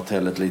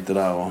spelarhotellet lite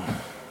där, och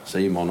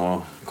Simon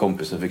och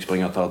kompisen fick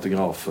springa och ta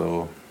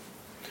autografer.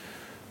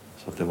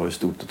 Så att det var ju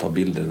stort att ta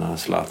bilder när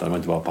Zlatan. Det var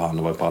inte bara på han,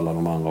 det var på alla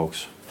de andra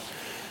också.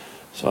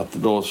 Så att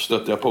då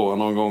stötte jag på honom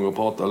någon gång och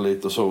pratade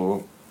lite och så.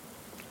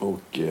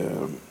 Och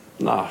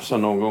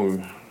sen någon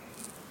gång...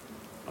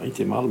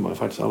 Inte i Malmö, jag har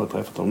faktiskt aldrig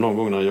träffat honom. Någon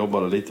gång när jag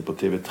jobbade lite på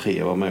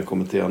TV3, var med och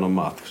kommenterade någon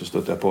match, så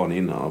stötte jag på honom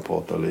innan och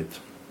pratade lite.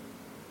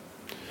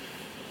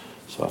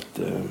 Så att...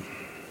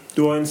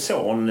 Du har en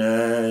son,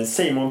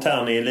 Simon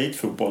Thern, i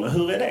elitfotbollen.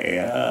 Hur är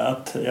det?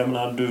 Att, jag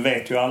menar, du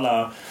vet ju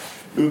alla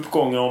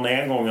uppgångar och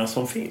nedgångar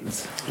som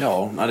finns.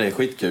 Ja, det är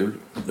skitkul.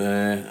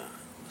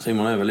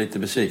 Simon är väl lite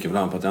besviken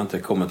ibland på att jag inte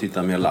kommer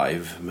titta mer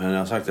live. Men jag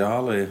har sagt att jag har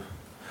aldrig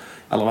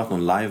varit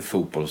någon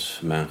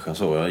live-fotbollsmänniska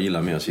så. Jag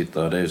gillar mer att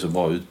sitta, det är ju så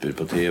bra utbud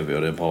på tv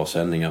och det är bra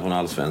sändningar från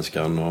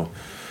Allsvenskan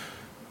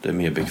det är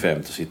mer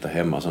bekvämt att sitta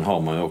hemma. Sen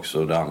har man ju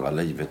också det andra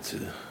livet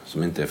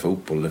som inte är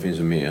fotboll. Det finns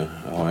ju mer.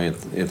 Jag har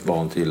ett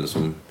barn till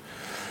som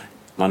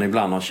man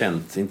ibland har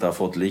känt inte har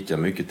fått lika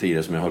mycket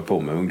tid som jag höll på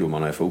med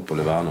ungdomarna i fotboll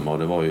i Värnamo.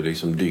 Det var ju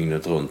liksom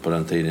dygnet runt på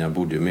den tiden. Jag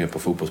bodde ju mer på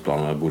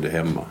fotbollsplanen när jag bodde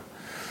hemma.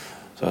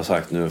 Så jag har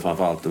sagt nu,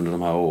 framförallt under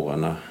de här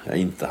åren när jag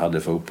inte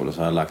hade fotboll, så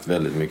har jag lagt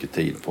väldigt mycket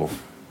tid på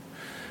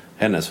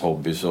hennes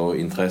hobbys och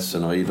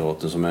intressen och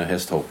idrotten som är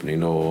hästhoppning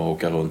då, och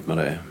åka runt med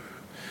det.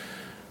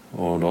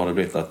 Och då har det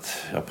blivit att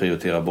jag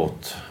prioriterar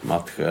bort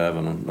matcher.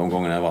 Även de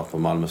gångerna jag varit på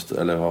Malmö,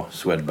 eller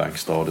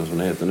Swedbank-stadion som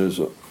det heter nu,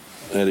 så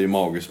är det ju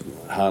magiskt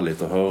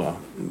härligt att höra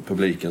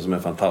publiken som är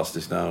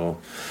fantastisk där.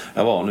 Och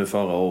jag var nu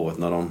förra året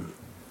när de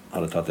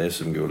hade tagit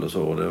SM-guld och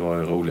så, och det var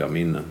ju roliga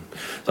minnen.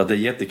 Så att det är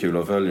jättekul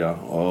att följa,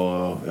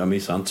 och jag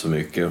missar inte så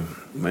mycket.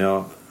 Men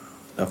jag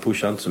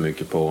pushar inte så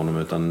mycket på honom,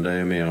 utan det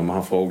är mer om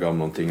han frågar om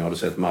någonting. Har du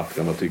sett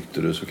matchen, vad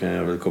tyckte du? Så kan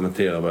jag väl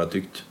kommentera vad jag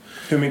tyckte.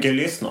 Hur mycket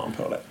lyssnar han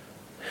på det?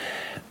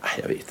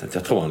 Jag vet inte,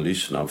 jag tror han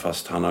lyssnar,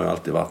 fast han har ju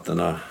alltid varit den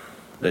där,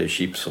 det är ju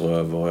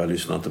chipsröv och jag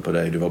lyssnar inte på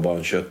dig, du var bara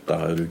en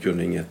köttare, du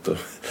kunde inget.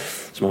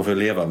 Så man får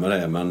leva med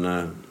det,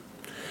 men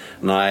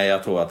nej,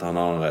 jag tror att han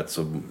har en rätt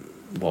så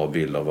bra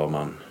bild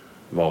av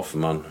varför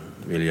man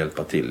vill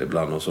hjälpa till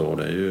ibland och så.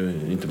 Det är ju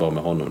inte bara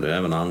med honom, det är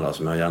även andra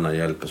som jag gärna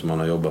hjälper, som man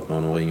har jobbat med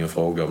honom och ringer och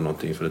frågar om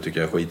någonting, för det tycker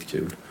jag är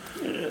skitkul.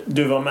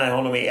 Du var med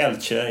honom i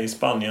Elche i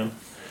Spanien?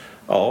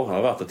 Ja, han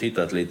har varit och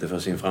tittat lite för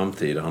sin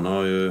framtid. Han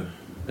har ju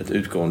ett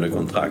utgående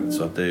kontrakt,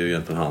 så att det är ju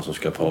egentligen han som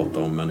ska prata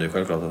om, men det är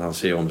självklart att han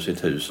ser om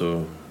sitt hus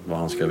och vad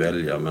han ska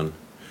välja, men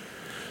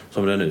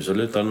som det är nu så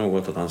lutar det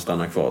något att han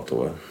stannar kvar,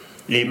 tror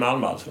jag. I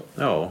Malmö alltså?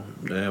 Ja,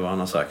 det är vad han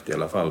har sagt i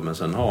alla fall, men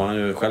sen har han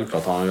ju,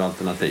 självklart har han ju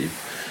alternativ,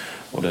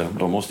 och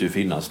de måste ju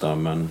finnas där,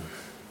 men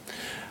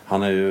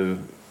han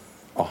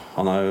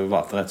har ju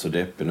varit rätt så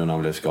deppig nu när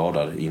han blev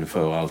skadad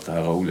inför allt det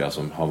här roliga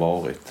som har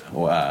varit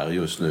och är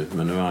just nu,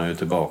 men nu är han ju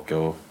tillbaka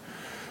och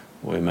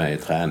är med i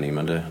träning,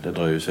 men det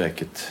dröjer ju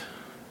säkert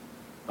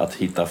att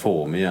hitta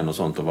form igen och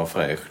sånt och vara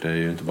fräsch. Det är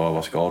ju inte bara att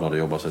vara skadad och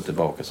jobba sig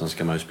tillbaka. Sen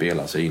ska man ju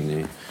spela sig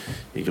in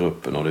i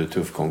gruppen, och det är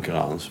tuff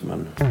konkurrens.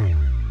 Men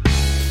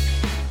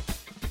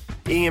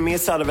ingen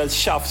missade väl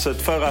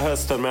tjafset förra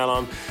hösten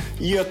mellan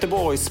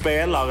Göteborgs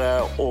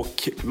spelare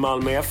och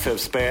Malmö FF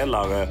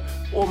spelare,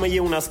 och med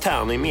Jonas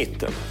Thern i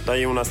mitten. Där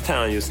Jonas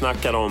Thern ju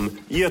snackade om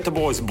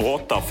Göteborgs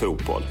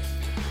brottarfotboll.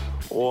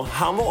 Och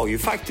han var ju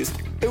faktiskt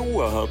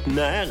oerhört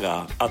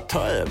nära att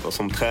ta över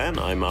som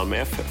tränare i Malmö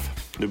FF.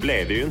 Nu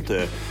blev det ju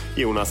inte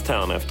Jonas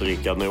Thern efter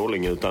Rickard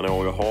Norling utan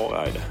Åge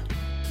Hareide.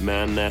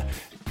 Men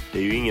det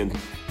är ju ingen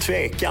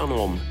tvekan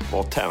om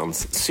var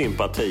Therns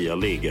sympatier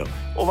ligger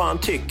och vad han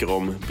tycker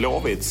om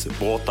Blåvitts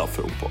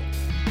brottarfotboll.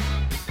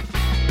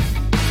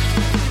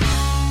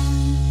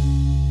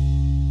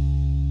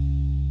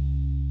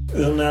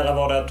 Hur nära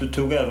var det att du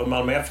tog över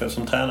Malmö FF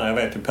som tränare? Jag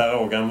vet att Per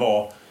Ågan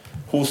var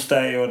hos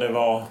dig, och det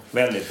var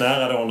väldigt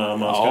nära då när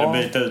man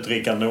skulle byta ut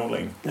Rickard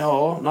Norling.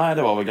 Ja, nej,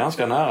 det var väl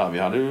ganska nära. Vi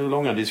hade ju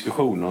långa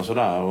diskussioner och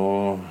sådär,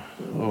 och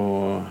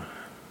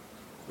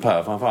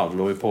Per framförallt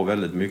låg ju på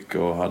väldigt mycket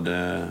och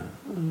hade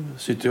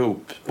sytt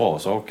ihop bra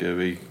saker.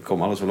 Vi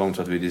kom alldeles så långt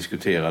så att vi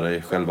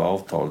diskuterade själva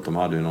avtalet. De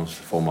hade ju någon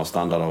form av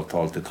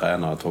standardavtal till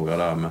tränare, tror jag,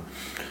 där.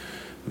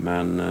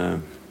 Men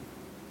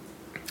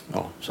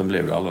sen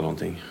blev det aldrig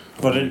någonting.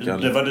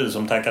 Det var du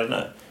som tackade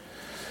nej?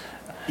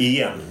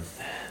 Igen?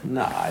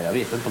 Nej, jag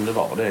vet inte om det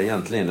var det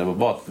egentligen. Det var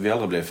bara att vi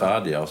aldrig blev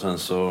färdiga, och sen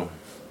så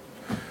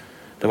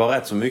det var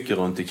rätt så mycket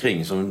runt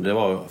omkring som det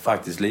var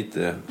faktiskt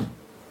lite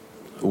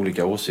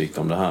olika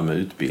åsikter om det här med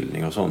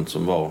utbildning och sånt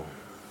som var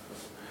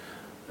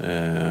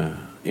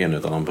en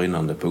av de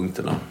brinnande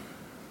punkterna.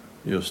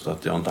 Just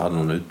att jag inte hade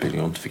någon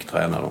utbildning och inte fick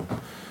träna dem.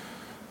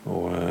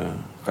 Och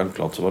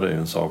självklart så var det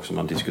en sak som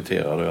man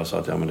diskuterade, och jag sa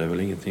att men det är väl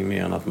ingenting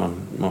mer än att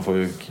man får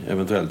ju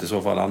eventuellt i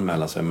så fall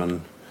anmäla sig,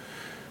 men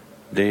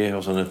det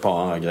och sen ett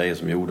par andra grejer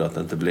som gjorde att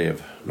det inte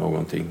blev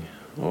någonting.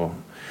 Och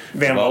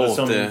det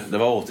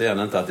var återigen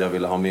inte att jag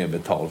ville ha mer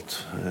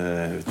betalt,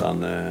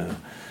 utan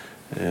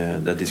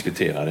det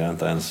diskuterade jag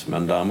inte ens.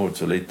 Men däremot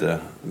så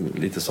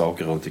lite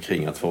saker runt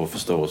omkring, att få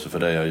förståelse för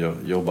det jag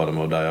jobbade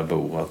med och där jag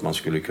bor, att man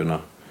skulle kunna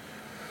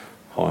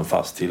ha en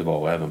fast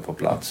tillvaro även på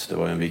plats. Det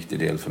var en viktig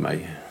del för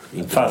mig.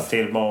 Inte fast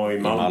tillvaro i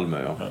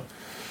Malmö, ja.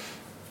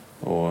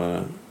 Och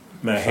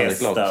med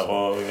hästar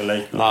och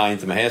liknande? Nej,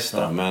 inte med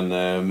hästar, men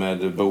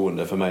med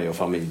boende för mig och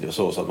familj och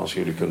så att man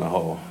skulle kunna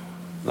ha,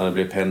 när det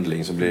blir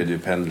pendling så blir det ju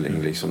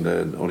pendling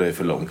liksom, och det är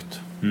för långt.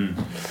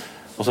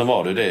 Och sen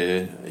var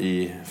det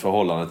i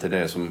förhållande till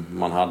det som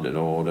man hade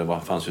då, och det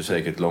fanns ju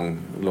säkert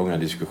långa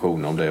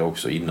diskussioner om det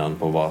också innan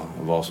på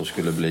vad som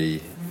skulle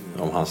bli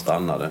om han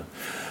stannade.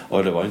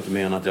 Och det var inte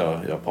mer än att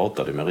jag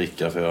pratade med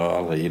Rickard, för jag har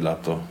aldrig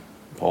gillat att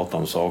prata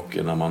om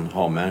saker när man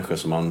har människor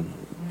som man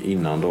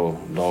innan då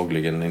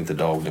dagligen, inte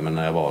dagligen, men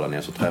när jag var där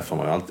nere så träffar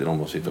man ju alltid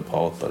dem och sitter och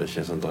pratar. Det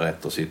känns inte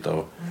rätt att sitta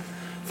och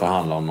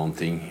förhandla om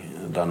någonting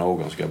där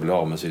någon ska bli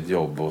av med sitt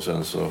jobb, och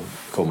sen så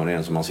kommer det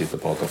en som man sitter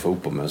och pratar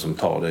fotboll med som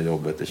tar det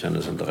jobbet. Det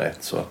kändes inte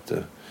rätt, så att...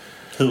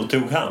 Hur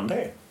tog han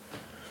det?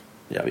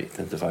 Jag vet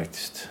inte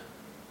faktiskt.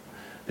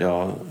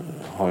 jag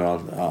har ju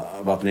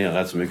varit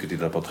nere rätt så mycket och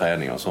tittat på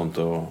träningar och sånt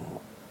och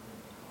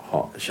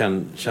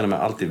känner mig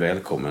alltid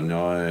välkommen.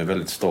 Jag är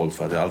väldigt stolt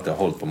för att jag alltid har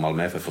hållit på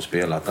Malmö FF och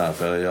spelat där,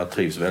 för jag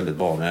trivs väldigt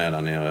bra när jag är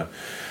där nere.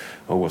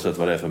 Oavsett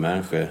vad det är för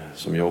människor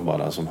som jobbar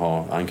där som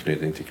har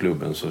anknytning till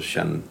klubben, så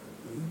känner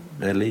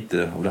det är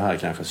lite av det här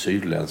kanske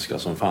sydländska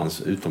som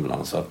fanns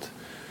utomlands, att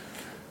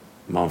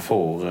man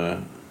får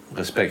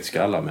respekt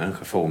ska alla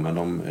människor få, men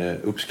de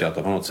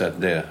uppskattar på något sätt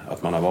det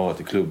att man har varit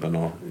i klubben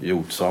och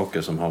gjort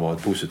saker som har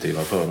varit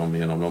positiva för dem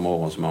genom de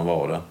åren som man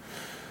var där.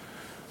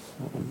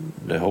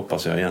 Det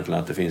hoppas jag egentligen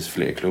att det finns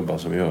fler klubbar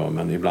som gör,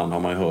 men ibland har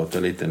man ju hört det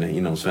lite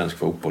inom svensk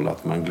fotboll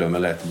att man glömmer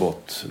lätt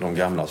bort de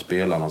gamla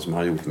spelarna som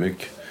har gjort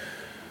mycket.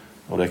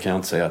 Och det kan jag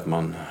inte säga att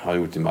man har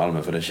gjort i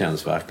Malmö, för det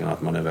känns verkligen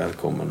att man är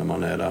välkommen när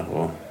man är där.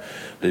 Och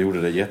det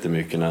gjorde det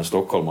jättemycket när en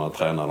stockholmare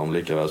tränar dem,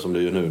 lika väl som det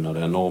är nu när det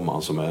är en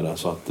norrman som är där.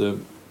 Så att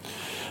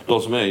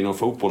de som är inom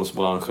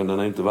fotbollsbranschen, den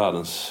är inte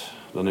världens,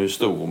 den är ju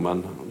stor,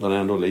 men den är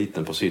ändå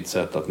liten på sitt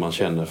sätt, att man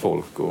känner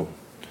folk.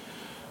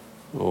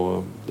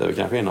 Och det är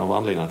kanske en av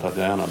anledningarna till att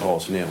jag gärna drar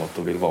sig neråt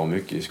och vill vara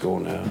mycket i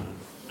Skåne.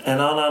 En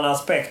annan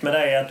aspekt med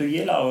dig är att du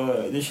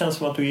gillar, det känns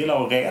som att du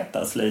gillar att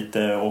retas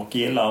lite och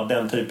gillar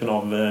den typen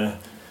av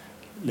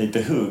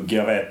lite hugg.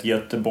 Jag vet,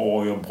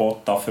 Göteborg och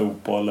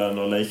brottarfotbollen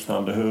och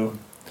liknande.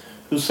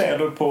 Hur ser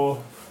du på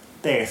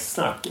det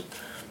snacket?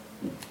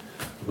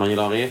 Man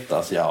gillar att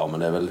retas, ja, men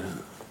det är väl,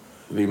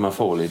 vill man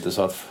få lite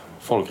så att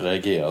folk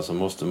reagerar, så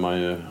måste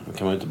man ju,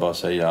 kan man ju inte bara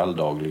säga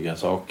alldagliga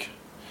saker.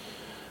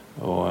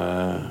 Och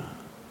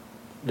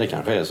det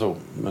kanske är så,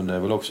 men det är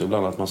väl också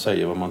ibland att man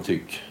säger vad man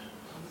tycker.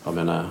 Jag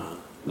menar,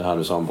 det här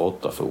du sa om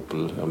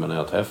brottarfotboll, jag menar,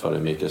 jag träffade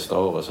Mikael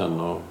Stare sen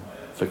och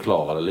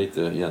förklarade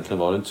lite. Egentligen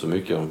var det inte så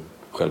mycket om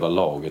själva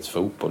lagets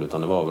fotboll,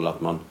 utan det var väl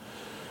att man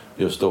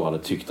just då hade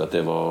tyckt att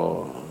det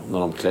var när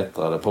de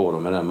klättrade på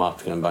dem med den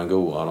matchen,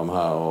 Bangura, de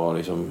här, och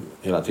liksom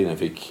hela tiden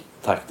fick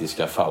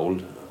taktiska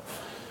foul.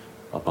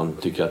 Att man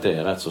tycker att det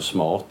är rätt så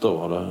smart då.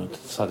 Och då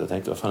så jag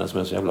tänkte, vad fan är det som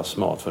är så jävla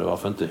smart? För det,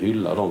 varför inte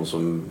hylla de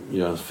som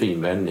gör en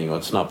fin vändning och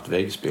ett snabbt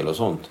väggspel och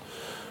sånt?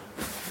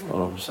 Och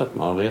då sätter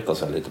man retar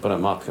sig lite på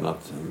den matchen,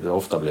 att det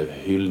ofta blev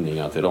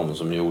hyllningar till de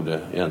som gjorde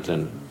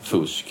egentligen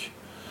fusk.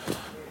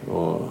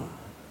 Och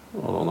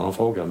när de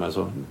frågade mig,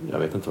 så jag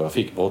vet inte vad jag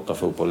fick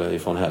brottarfotboll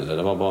ifrån heller.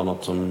 Det var bara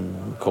något som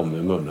kom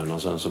ur munnen,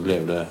 och sen så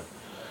blev det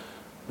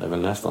är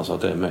väl nästan så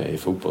att det är med i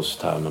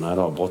fotbollstermerna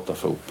idag,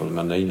 brottarfotboll,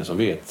 men det är ingen som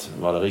vet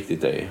vad det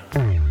riktigt är.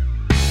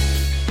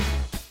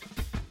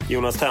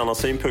 Jonas Tern har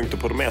synpunkter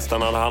på det mesta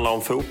när det handlar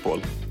om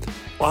fotboll.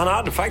 Och han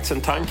hade faktiskt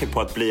en tanke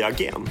på att bli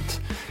agent.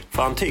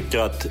 För han tycker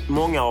att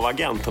många av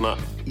agenterna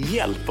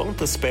hjälper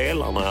inte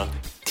spelarna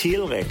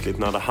tillräckligt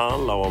när det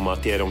handlar om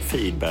att ge dem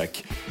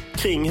feedback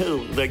kring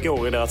hur det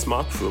går i deras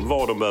matcher,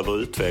 vad de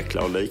behöver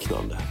utveckla och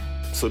liknande.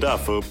 Så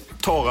därför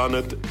tar han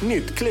ett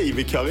nytt kliv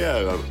i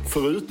karriären,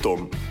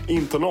 förutom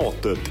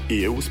internatet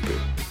i Osby.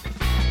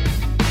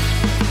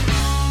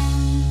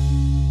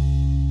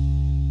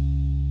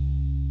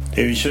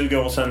 Det är ju 20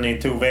 år sedan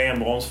ni tog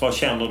VM-brons. Vad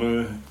känner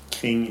du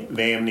kring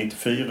VM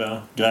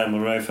 94? Grämer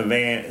du dig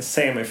för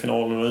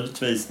semifinalen och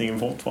utvisningen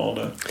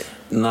fortfarande?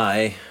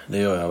 Nej, det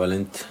gör jag väl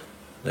inte.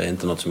 Det är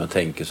inte något som jag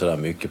tänker så där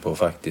mycket på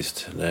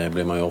faktiskt. Det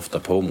blir man ju ofta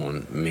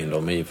påmind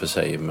om i och för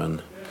sig,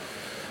 men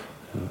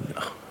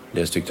ja,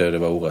 det tyckte jag det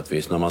var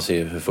orättvist. När man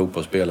ser hur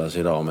fotboll spelas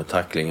idag med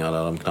tacklingar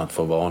där de knappt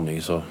får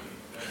varning, så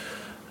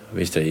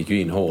visst, jag gick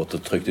ju in hårt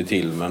och tryckte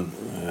till, men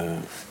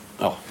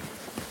ja,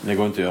 det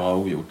går inte att göra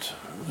ogjort.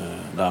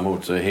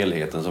 Däremot så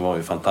helheten så var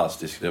ju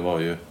fantastisk. Det var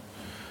ju,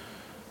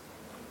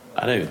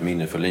 ja, det är ju ett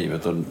minne för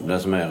livet, och det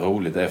som är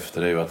roligt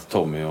efter det är ju att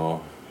Tommy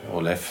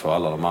och Leffe och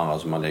alla de andra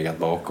som har legat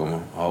bakom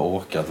har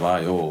orkat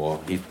varje år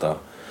och hitta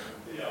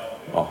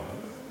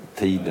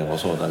tider och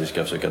så där vi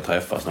ska försöka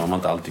träffas. Nu har man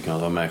inte alltid kunnat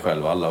vara med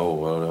själv alla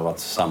år, och det har varit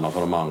samma för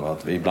de andra,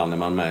 att ibland är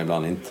man med,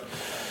 ibland inte.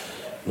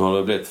 Nu har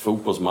det blivit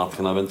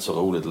fotbollsmatcherna inte så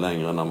roligt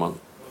längre när man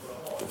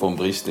får en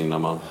bristning när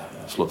man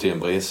slår till en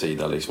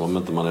bredsida liksom, om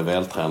inte man är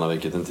vältränad,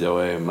 vilket inte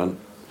jag är. Men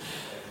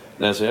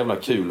det är så jävla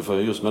kul, för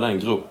just med den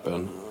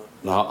gruppen,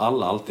 där har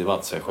alla alltid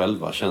varit sig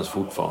själva, känns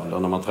fortfarande.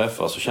 Och när man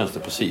träffas så känns det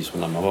precis som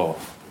när man var.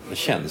 Det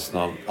känns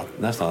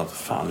nästan att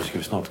fan, nu ska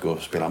vi snart gå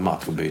och spela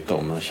match och byta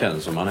om. Det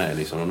känns som man är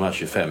liksom de här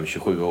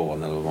 25-27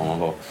 åren eller vad man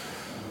var.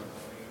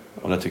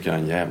 Och det tycker jag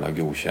är en jävla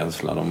god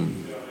känsla.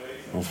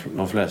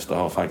 De flesta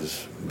har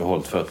faktiskt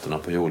behållit fötterna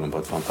på jorden på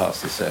ett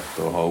fantastiskt sätt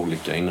och har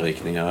olika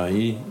inriktningar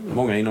i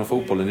många inom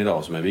fotbollen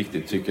idag som är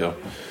viktigt, tycker jag.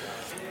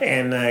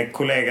 En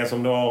kollega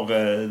som du har,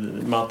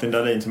 Martin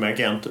Dahlin, som är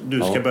agent,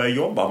 du ska börja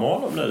jobba med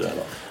honom nu eller?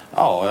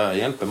 Ja, jag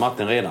hjälper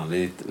Martin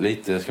redan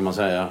lite ska man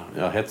säga.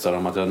 Jag hetsar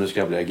dem att nu ska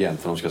jag bli agent,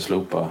 för de ska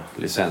slopa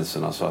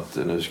licenserna, så att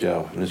nu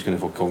ska ni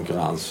få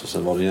konkurrens. Och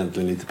sen var det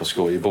egentligen lite på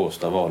skoj i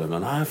Båstad var det,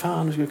 men nej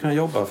fan, nu ska jag kunna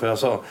jobba. För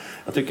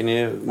jag tycker ni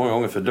är många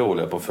gånger för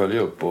dåliga på att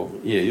följa upp och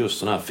ge just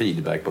sån här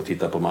feedback på att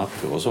titta på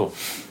matcher och så. Och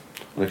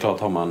det är klart,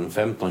 har man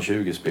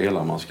 15-20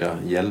 spelare man ska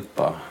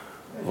hjälpa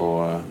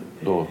och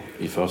då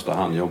i första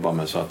hand jobba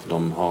med så att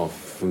de har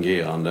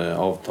fungerande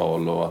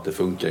avtal och att det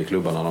funkar i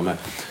klubbarna de är.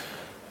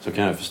 så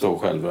kan jag förstå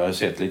själv. Jag har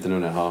sett lite nu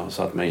när jag har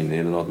satt mig in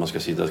i det, att man ska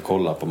sitta och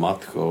kolla på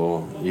matcher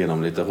och ge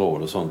dem lite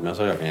råd och sånt. Men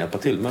jag kan hjälpa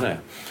till med det.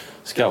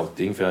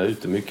 Scouting, för jag är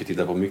ute mycket,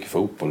 tittar på mycket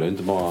fotboll. Det är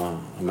inte bara,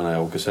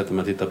 jag åker och sätter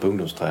mig och tittar på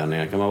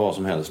ungdomsträningar. Det kan vara vad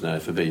som helst när jag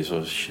är förbi.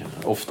 Så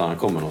ofta när jag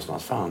kommer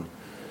någonstans, fan,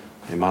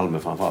 i Malmö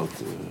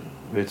framförallt,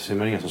 ser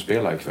man inga som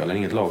spelar ikväll,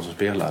 inget lag som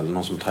spelar eller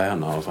någon som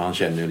tränar. För han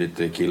känner ju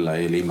lite killar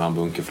i Limhamn,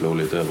 Bunkeflo,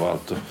 lite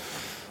överallt.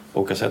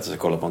 Åka sätta sig och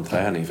kolla på en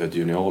träning för ett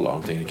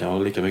juniorlag. Det kan vara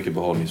lika mycket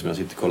behållning som jag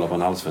sitter och kollar på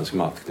en allsvensk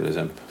match till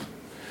exempel.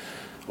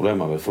 Och då är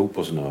man väl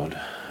fotbollsnörd.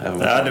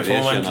 Ja, det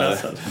får man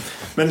klassa.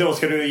 Men då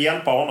ska du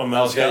hjälpa honom med...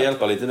 Jag ska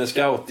hjälpa lite med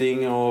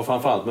scouting och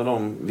framförallt med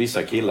de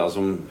vissa killar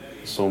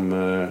som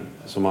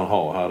man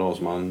har här då.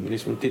 Som man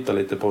liksom tittar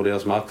lite på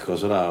deras matcher och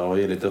sådär och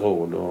ger lite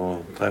råd och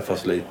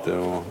träffas lite.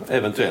 Och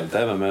eventuellt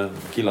även med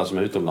killar som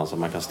är utomlands som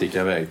man kan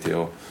sticka iväg till.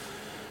 Och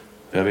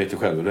jag vet ju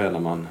själv hur det är när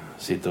man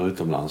sitter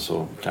utomlands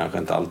och kanske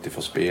inte alltid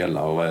får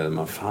spela och vad är det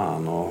man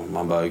fan och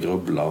man börjar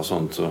grubbla och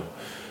sånt. Så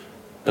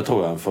jag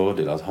tror det är en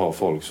fördel att ha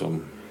folk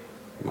som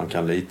man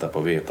kan lita på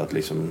och vet att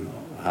liksom,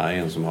 här är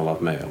en som har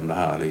varit med om det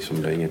här.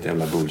 Liksom, det är inget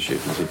jävla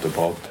bullshit man sitter och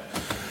pratar.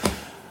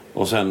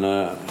 Och sen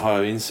har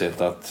jag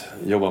insett att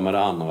jobba med det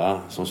andra,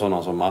 som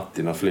sådana som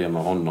Martin och fler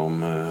med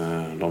honom,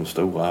 de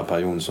stora här, Per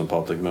Jonsson,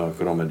 Patrik Mörk,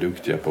 och de är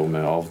duktiga på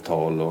med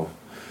avtal och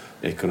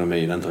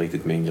ekonomi. Det är inte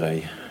riktigt min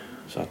grej.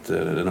 Så att, det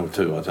är nog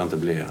tur att jag inte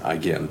blir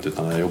agent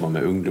utan jag jobbar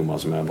med ungdomar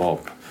som är bra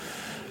på.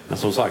 Men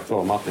som sagt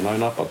var, Martin har ju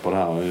nappat på det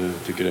här och jag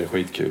tycker det är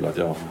skitkul att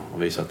jag har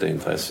visat det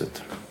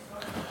intresset.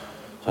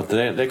 Så att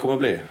det kommer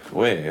bli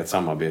och är ett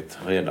samarbete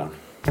redan.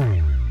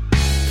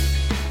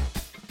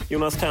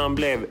 Jonas Thern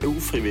blev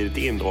ofrivilligt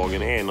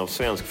indragen i en av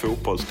svensk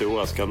fotbolls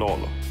stora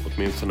skandaler.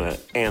 Åtminstone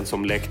en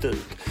som läckte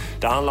ut.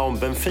 Det handlar om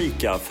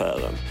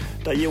Benfica-affären.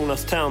 Där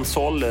Jonas Thern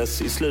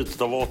såldes i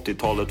slutet av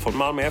 80-talet från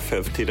Malmö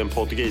FF till den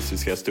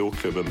portugisiska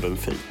storklubben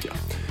Benfica.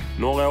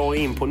 Några år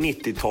in på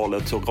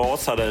 90-talet så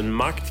rasade en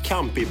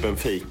maktkamp i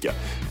Benfica.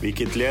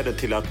 Vilket ledde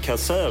till att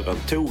kassören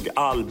tog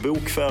all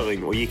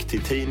bokföring och gick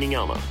till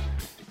tidningarna.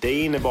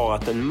 Det innebar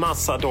att en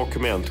massa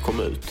dokument kom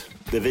ut.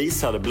 Det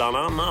visade bland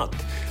annat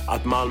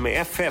att Malmö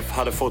FF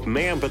hade fått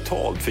mer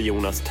betalt för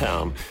Jonas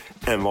Thern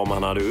än vad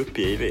man hade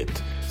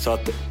uppgivit. Så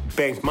att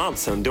Bengt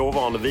Madsen,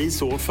 dåvarande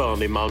vice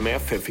ordförande i Malmö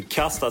FF, fick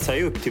kasta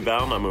sig upp till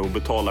Värnamo och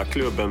betala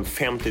klubben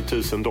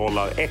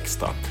 $50,000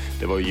 extra.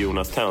 Det var ju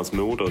Jonas Therns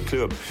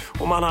moderklubb.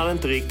 Och man hade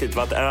inte riktigt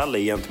varit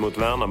ärlig gentemot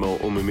Värnamo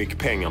om hur mycket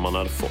pengar man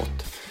hade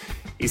fått.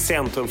 I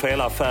centrum för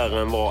hela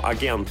affären var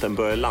agenten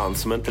Börje Land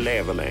som inte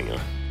lever längre.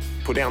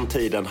 På den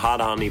tiden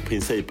hade han i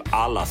princip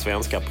alla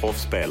svenska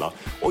proffsspelare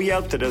och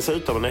hjälpte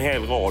dessutom en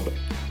hel rad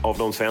av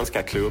de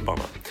svenska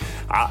klubbarna.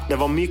 Det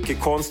var mycket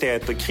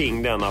konstigheter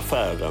kring den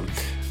affären.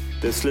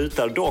 Det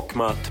slutade dock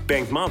med att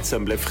Bengt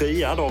Madsen blev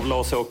friad av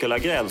Lars-Åke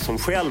Lagrell som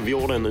själv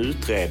gjorde en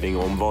utredning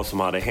om vad som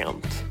hade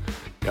hänt.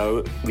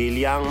 Jag vill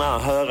gärna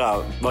höra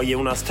vad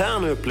Jonas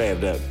Thern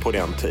upplevde på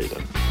den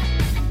tiden.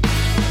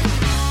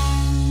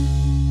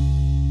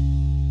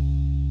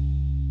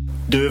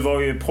 Du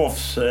var ju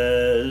proffs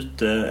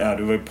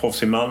du var ju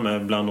proffs i Malmö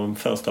bland de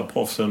första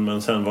proffsen,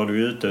 men sen var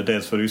du ute,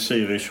 dels var du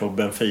Zürich och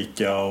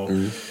Benfica och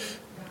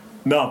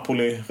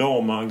Napoli,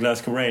 Roma,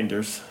 Glasgow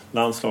Rangers,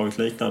 landslaget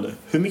liknande.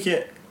 Hur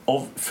mycket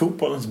av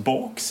fotbollens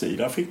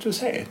baksida fick du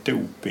se?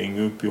 Doping,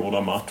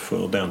 uppgjorda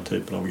matcher, den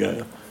typen av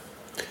grejer?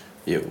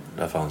 Jo,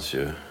 där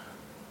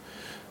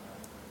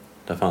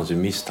fanns ju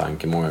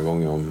misstanke många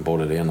gånger om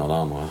både det ena och det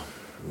andra.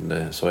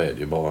 Så är det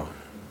ju bara.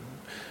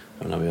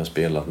 När vi har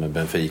spelat med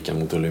Benfica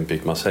mot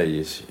Olympique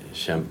Marseille i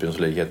Champions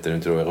League heter det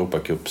inte då,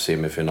 Europacup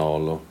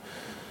semifinal, och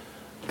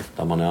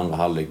där man i andra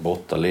halvlek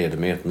borta leder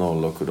med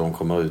 1-0 och de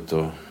kommer ut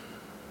och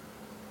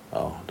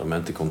de är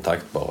inte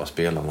kontaktbara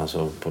spelarna,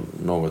 så på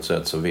något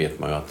sätt så vet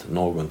man ju att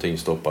någonting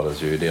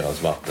stoppades ju i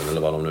deras vatten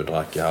eller vad de nu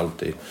drack i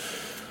halvtid.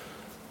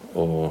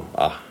 Och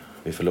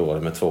vi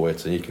förlorade med 2-1,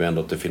 sen gick vi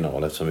ändå till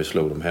final eftersom vi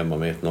slog dem hemma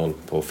med 1-0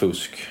 på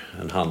fusk.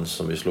 En Hans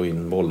som vi slog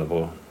in bollen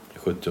på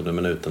 70:e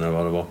minuten eller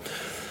vad det var.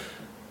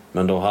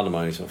 Men då hade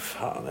man liksom,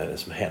 fan är det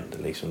som händer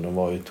liksom. De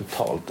var ju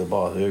totalt, det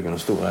bara ögonen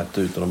stod rätt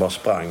ut och de bara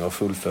sprang och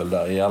fullföljde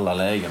där i alla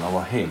lägen och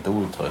var helt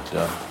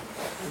outtröttliga.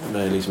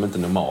 Det är liksom inte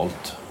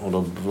normalt. Och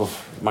då,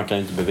 man kan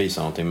ju inte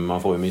bevisa någonting, men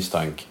man får ju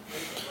misstanke.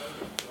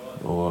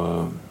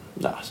 Och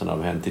sen har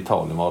det hänt i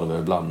Italien var det väl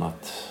ibland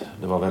att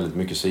det var väldigt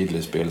mycket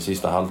sidledsspel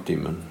sista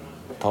halvtimmen.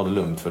 Ta det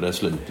lugnt för det är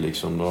slut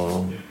liksom.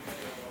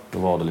 Då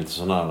var det lite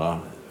sådana här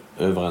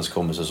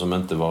överenskommelser som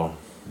inte var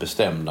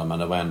bestämda, men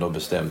det var ändå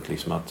bestämt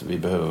liksom att vi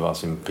behöver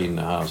varsin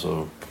pinne här,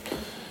 så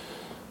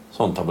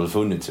sånt har väl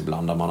funnits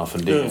ibland där man har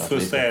funderat. Hur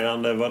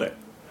frustrerande lite. Var det?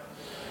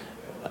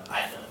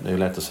 Det är ju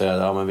lätt att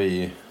säga men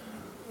vi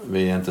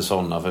är inte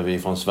sådana, för vi är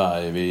från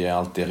Sverige, vi är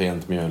alltid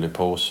rent mjöl i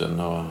påsen,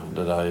 och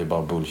det där är ju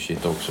bara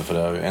bullshit också, för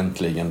det har ju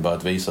äntligen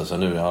börjat visa sig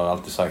nu. Jag har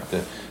alltid sagt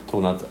det,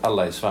 tror att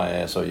alla i Sverige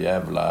är så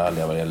jävla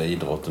ärliga vad det gäller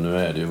idrott, och nu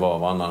är det ju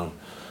varannan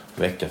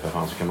vecka för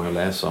fan så kan man ju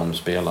läsa om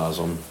spelare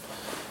som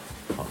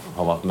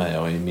har varit med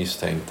och är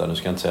misstänkta. Nu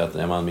ska jag inte säga att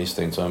är man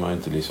misstänkt så är man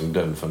inte liksom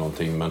dömd för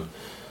någonting, men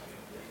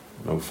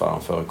nog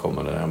fan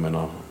förekommer det. Jag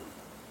menar,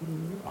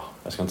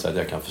 jag ska inte säga att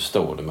jag kan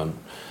förstå det, men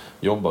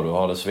jobbar du och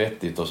har det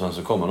svettigt och sen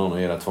så kommer någon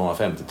och ger dig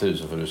 250 000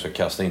 för att du ska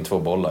kasta in 2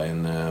 bollar i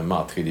en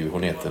match i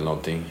division 1 eller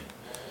någonting.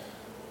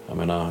 Jag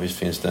menar, visst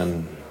finns det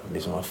en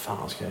liksom, vad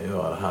fan ska jag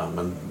göra det här?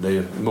 Men det är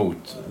ju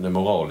mot det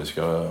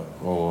moraliska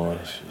och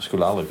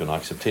skulle aldrig kunna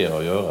acceptera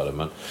att göra det,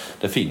 men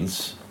det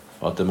finns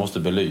och att det måste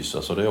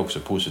belysas, och det är också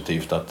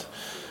positivt att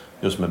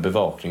just med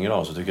bevakning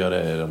idag så tycker jag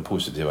det är de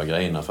positiva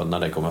grejerna, för att när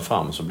det kommer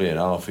fram så blir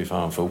det, fy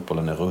fan,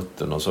 fotbollen är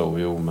rutten och så,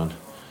 jo men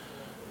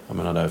jag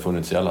menar, det har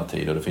funnits i alla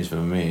tider, det finns väl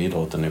mer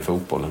idrotten i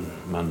fotbollen,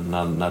 men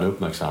när det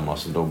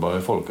uppmärksammas då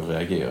börjar folk att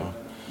reagera.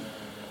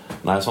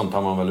 Nej, sånt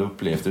har man väl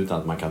upplevt utan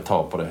att man kan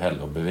ta på det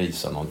heller och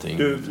bevisa någonting.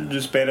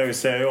 Du spelar ju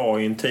Serie A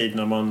i en tid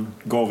när man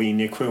gav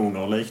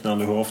injektioner och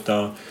liknande. Hur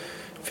ofta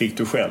fick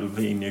du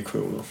själv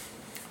injektioner?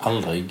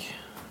 Aldrig,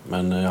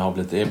 men jag har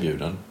blivit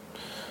erbjuden.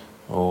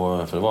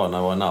 Och för det var när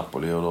jag var i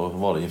Napoli och då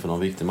var det inför någon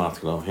viktig match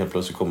där helt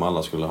plötsligt kom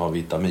alla skulle ha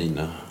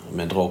vitaminer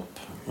med dropp.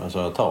 Alltså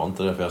jag tar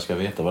inte det för jag ska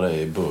veta vad det är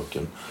i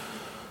burken.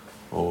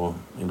 Och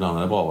ibland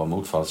är det bra att vara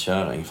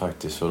motfallskärring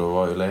faktiskt, för då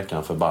var ju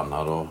läkaren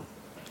förbannad och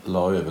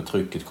la över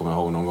trycket, kommer jag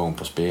ihåg någon gång,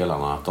 på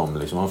spelarna att de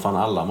liksom, fan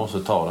alla måste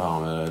ta det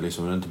här,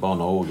 liksom inte bara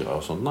några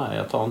och sånt. Nej,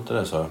 jag tar inte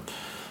det, så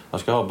jag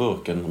ska ha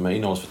burken med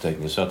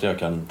innehållsförteckning så att jag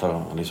kan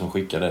liksom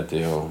skicka det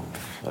till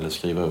eller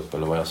skriva upp,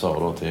 eller vad jag sa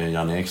då, till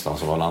Janne Ekstrand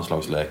som var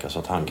landslagsläkare, så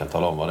att han kan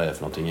tala om vad det är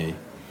för någonting i.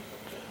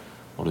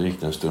 Och då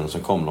gick det en stund, så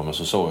kom de och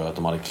så såg jag att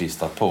de hade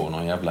klistrat på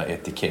någon jävla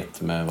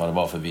etikett med vad det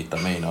var för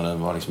vitamin, och det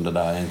var liksom, det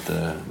där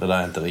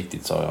är inte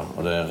riktigt, sa jag.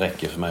 Och det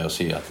räcker för mig att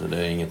se att det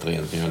är inget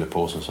rent mjöl i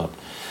påsen. Så att,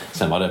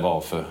 sen vad det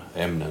var för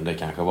ämnen, det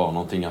kanske var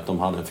någonting att de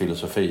hade en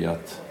filosofi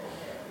att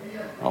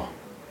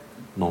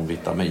någon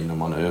vitamin, om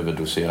man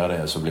överdoserar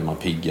det så blir man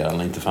piggare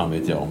eller inte, fan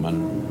vet jag,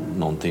 men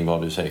någonting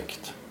var det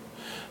säkert.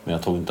 Men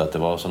jag tror inte att det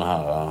var såna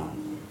här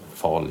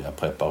farliga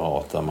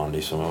preparat där man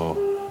liksom var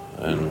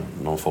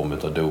någon form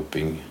av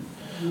doping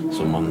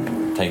som man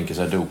tänker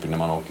sig doping när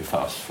man åker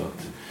fast. För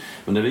att,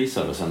 men det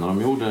visade sig när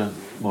de gjorde,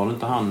 var det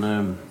inte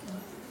han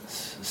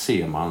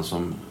Seman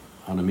som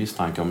hade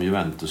misstankar om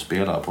Juventus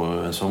spelare på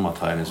en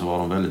sommarträning, så var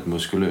de väldigt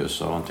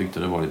muskulösa och han tyckte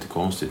det var lite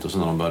konstigt, och sen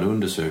när de började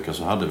undersöka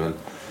så hade väl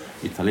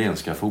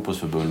italienska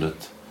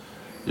fotbollsförbundet,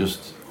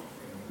 just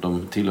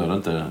de tillhörde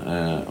inte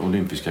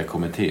olympiska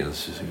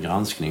kommitténs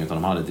granskning utan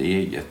de hade ett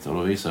eget, och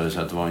då visade det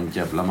sig att det var en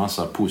jävla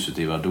massa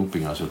positiva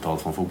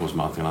dopingresultat från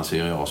fotbollsmatcherna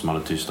Serie A som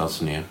hade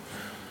tystats ner.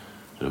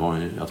 Så det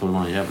var, jag tror det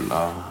var en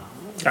jävla...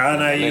 Ja,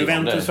 nej,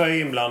 Juventus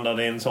var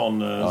inblandade i en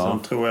sån, sen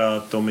tror jag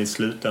att de i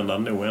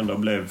slutändan nog ändå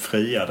blev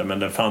friade, men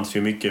det fanns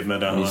ju mycket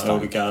med den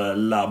olika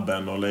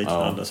labben och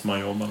liknande som man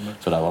jobbade med.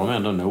 Så där var de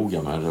ändå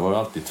noga med. Det var ju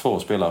alltid 2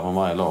 spelare från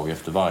varje lag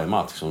efter varje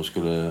match som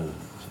skulle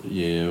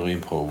ge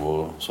urinprov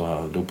och så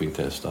här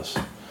dopingtestas.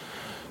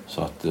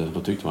 Så att då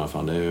tyckte man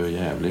fan det är ju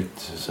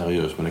jävligt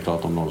seriöst, men det är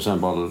klart om de sen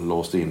bara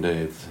låste in det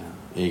i ett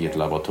eget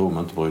laboratorium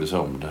och inte brydde sig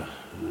om det.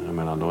 Jag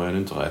menar, då är det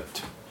inte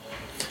rätt.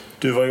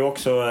 Du var ju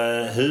också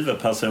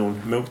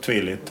huvudperson,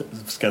 motvilligt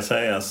ska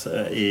sägas,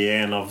 i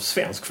en av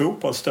svensk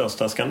fotbolls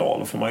största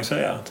skandaler, får man ju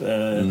säga.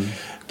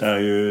 Där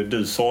ju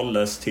du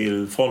såldes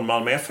från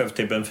Malmö FF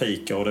till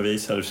Benfica, och det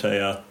visade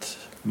sig att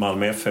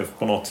Malmö FF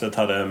på något sätt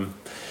hade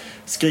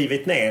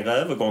skrivit ner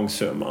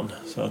övergångssumman.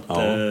 Så att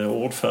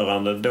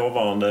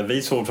dåvarande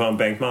viceordförande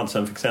Bengt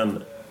Madsen fick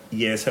sen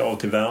ge sig av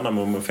till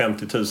Värnamo med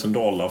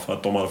 $50,000 för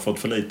att de hade fått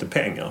för lite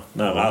pengar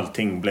när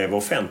allting blev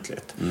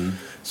offentligt.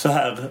 Så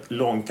här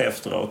långt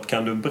efteråt,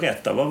 kan du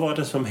berätta, vad var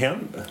det som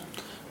hände?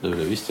 Det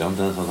visste jag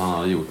inte ens att han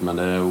hade gjort, men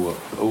det är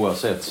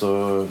oavsett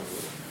så,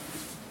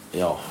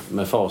 ja,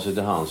 med facit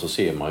i hand så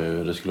ser man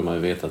ju, det skulle man ju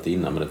vetat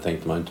innan, men det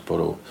tänkte man inte på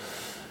då.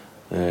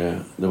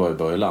 Det var ju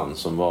Börje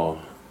Lantz som var...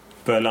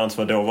 Börje Lantz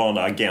var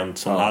dåvarande agent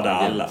som hade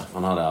agent. alla.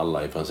 Han hade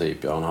alla i princip,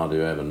 ja, han hade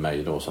ju även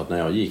mig då. Så att när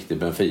jag gick till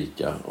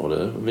Benfica, och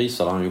det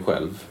visade han ju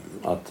själv,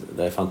 att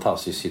det är en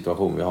fantastisk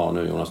situation vi har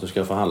nu, Jonas. Nu ska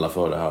jag förhandla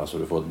för det här så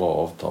du får ett bra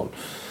avtal.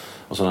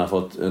 Och sen har jag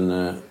fått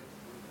en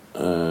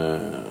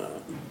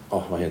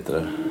vad heter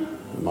det?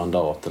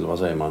 Mandat, eller vad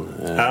säger man?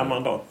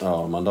 Mandat.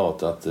 Ja,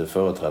 mandat att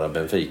företräda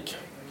Benfica.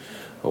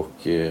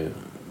 Och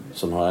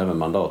som har även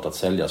mandat att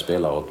sälja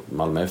spelare åt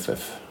Malmö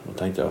FF. Då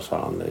tänkte jag,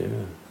 fan, det är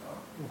ju...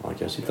 Man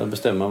kan sitta och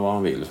bestämma vad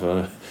han vill.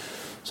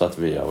 Så att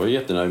jag var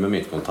jättenöjd med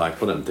mitt kontrakt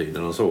på den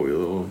tiden och så ju.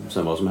 Och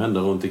sen vad som hände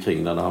runt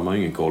omkring där har man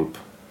ingen koll på.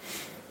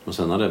 Och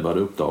sen när det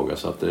började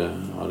uppdagas att det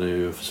hade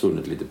ju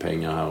försvunnit lite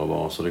pengar här och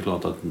var. Så det är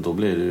klart att då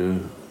blev det ju...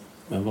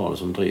 Vem var det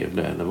som drev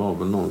det? Det var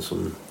väl någon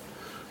som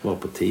var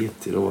på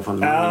TT. Då var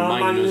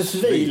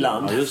Magnus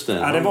Wieland. Ja, just det.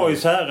 Ja, det var ju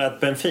så här att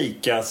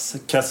Benficas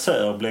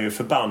kassör blev ju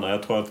förbannad.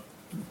 Jag tror att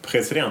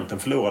presidenten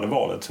förlorade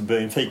valet, så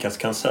Benficas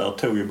kassör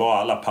tog ju bara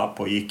alla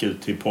papper och gick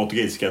ut till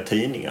portugisiska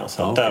tidningar.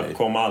 Så att där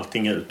kom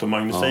allting ut. Och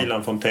Magnus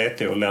Wieland från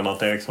TT och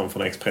Lennart Eriksson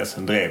från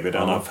Expressen drev ju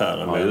den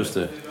affären. Ja, just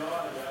det.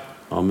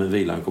 Ja, men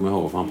Wieland kommer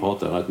ihåg, för han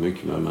pratade rätt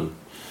mycket med, men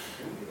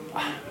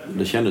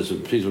det kändes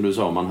precis som du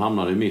sa, man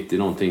hamnade mitt i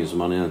någonting som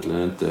man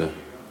egentligen inte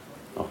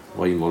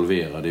var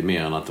involverad i,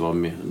 mer än att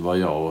det var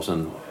jag, och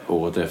sen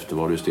året efter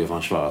var det ju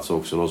Stefan Schwarz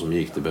också då, som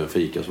gick till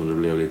Benfica, som det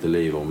blev lite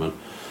liv om. Men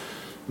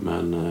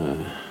Men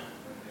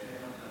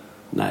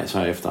nej, så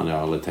här efterhand har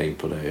jag aldrig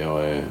tänkt på det.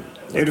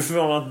 Är du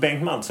förvånad att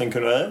Bengt Madsen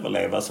kunde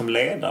överleva som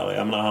ledare?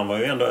 Jag menar, han var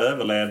ju ändå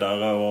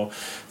överledare och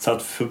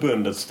satt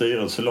förbundets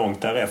styrelse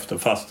långt därefter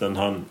fastän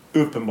han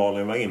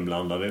uppenbarligen var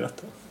inblandad i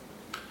detta.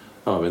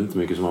 Jag vet inte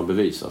mycket som har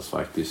bevisats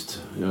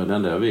faktiskt. Det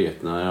enda jag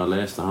vet när jag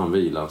läste han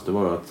Wielands, det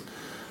var att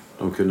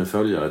de kunde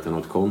följa det till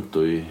något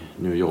konto i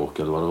New York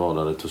eller vad det var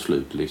där det tog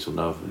slut. Liksom.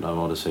 Där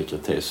var det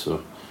sekretess. Och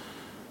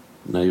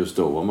nej, just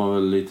då var man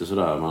väl lite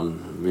sådär. Man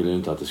ville ju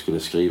inte att det skulle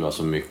skrivas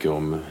så mycket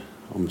om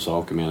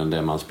saker mer än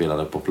det man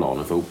spelade på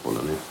planen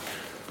fotbollen.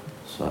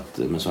 Så att,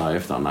 men så här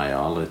efter, nej, jag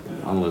har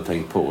aldrig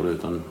tänkt på det.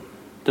 Utan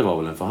det var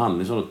väl en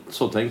förhandling.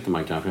 Så tänkte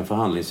man kanske. En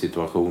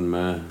förhandlingssituation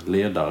med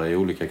ledare i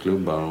olika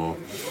klubbar. Och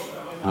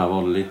här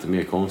var det lite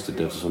mer konstigt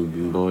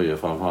eftersom Börje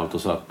framförallt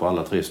och satt på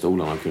alla 3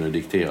 stolarna och kunde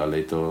diktera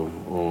lite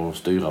och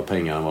styra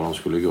pengarna var de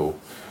skulle gå.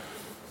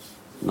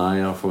 Nej,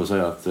 jag får väl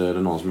säga att det är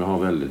någon som jag har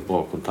väldigt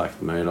bra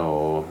kontakt med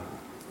idag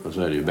och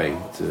så är det ju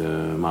Bengt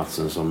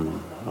Madsen som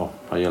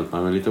har hjälpt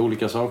mig med lite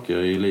olika saker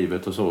i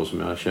livet och så som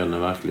jag känner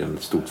verkligen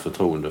ett stort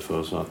förtroende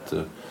för. Så att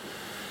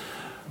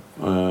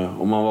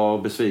om man var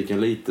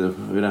besviken lite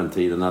vid den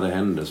tiden när det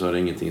hände så är det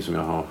ingenting som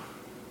jag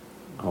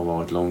har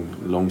varit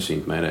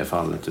långsint med i det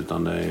fallet,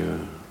 utan det är ju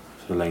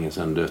så länge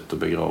sedan dött och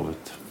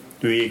begravet.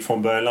 Du gick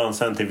från Börjeland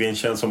sen till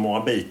Vincenzo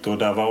Morabito och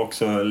där var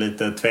också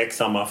lite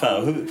tveksamma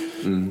affärer.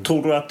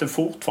 Tror du att det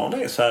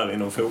fortfarande är så här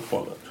inom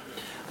fotbollen?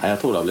 Ja, jag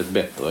tror det har blivit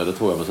bättre, det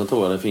tror jag. Men så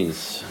tror jag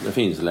det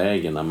finns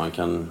lägen där man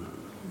kan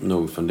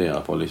nog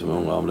fundera på liksom,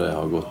 undra om det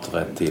har gått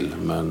rätt till.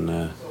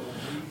 Men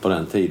på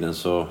den tiden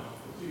så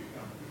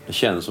det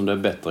känns som det är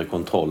bättre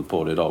kontroll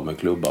på det idag med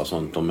klubbar och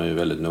sånt. De är ju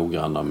väldigt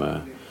noggranna med.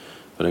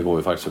 För det går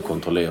ju faktiskt att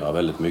kontrollera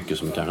väldigt mycket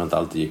som kanske inte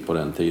alltid gick på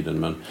den tiden.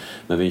 Men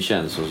med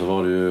Vincenzo så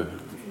var det ju,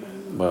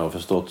 vad jag har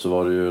förstått så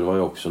var det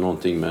ju också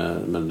någonting med,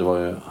 men det var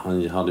ju,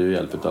 han hade ju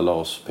hjälp av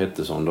Lars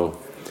Pettersson då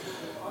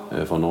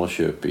från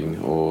Norrköping.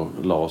 Och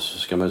Lars,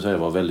 ska man ju säga,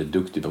 var väldigt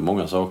duktig på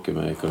många saker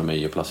med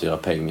ekonomi och placera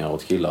pengar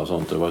åt killar och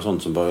sånt. Det var ju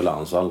sånt som Börje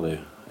Lantz aldrig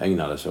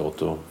ägnade sig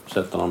åt, och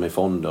sätta dem i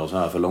fonder och så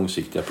här för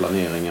långsiktiga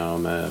planeringar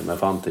med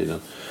framtiden.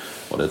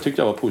 Och det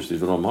tyckte jag var positivt,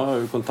 för de har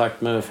jag ju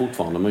kontakt med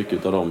fortfarande,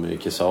 mycket av dem i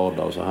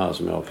Quesada och så här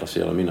som jag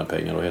placerade mina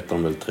pengar. Då hette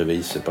de väl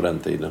Treviso på den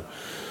tiden.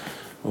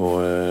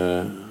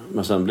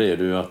 Men sen blev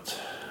det ju att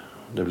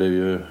det blev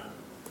ju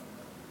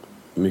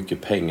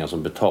mycket pengar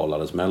som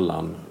betalades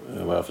mellan,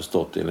 vad jag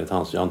förstått enligt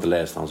hans, jag har inte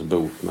läst hans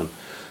bok, men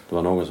det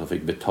var någon som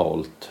fick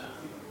betalt,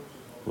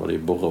 var det i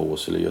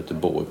Borås eller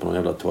Göteborg på någon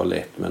jävla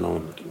toalett, men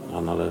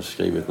han hade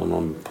skrivit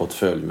någon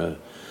portfölj med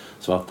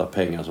svarta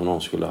pengar som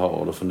någon skulle ha,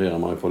 och då funderar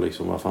man på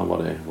liksom, vad fan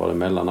var det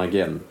mellan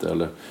agenter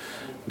eller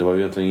det var ju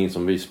egentligen inget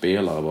som vi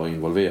spelare var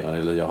involverade,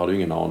 eller jag hade ju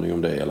ingen aning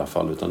om det i alla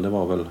fall, utan det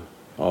var väl,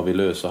 vi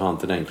löser han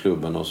till den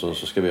klubben och så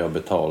ska vi ha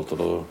betalt, och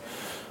då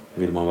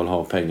vill man väl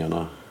ha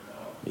pengarna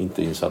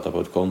inte insatta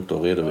på ett konto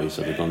och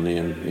redovisat, utan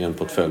i en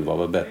portfölj var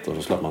väl bättre, och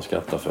så slapp man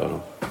skatta för dem.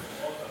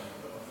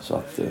 Så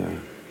att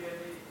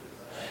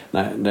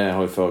nej, det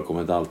har ju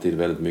förekommit alltid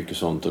väldigt mycket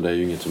sånt, och det är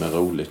ju inget som är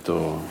roligt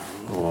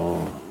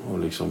och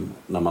liksom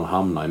när man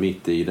hamnar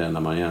mitt i det,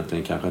 när man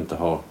egentligen kanske inte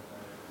har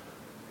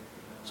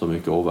så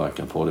mycket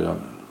åverkan på det.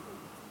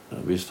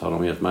 Visst har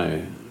de gett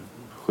mig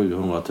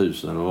 700 000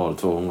 eller var det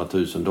 200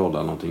 000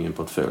 dollar någonting i en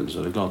portfölj,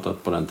 så det är klart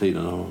att på den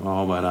tiden,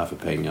 vad är det här för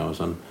pengar, och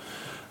sen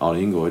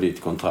det ingår i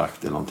ditt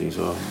kontrakt eller någonting,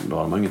 så då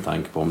har man ingen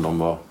tanke på om de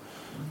var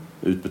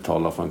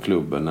utbetalda från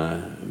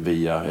klubben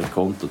via ett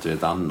konto till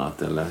ett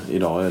annat, eller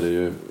idag är det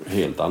ju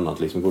helt annat.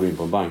 Liksom går du in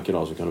på en bank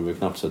idag så kan du väl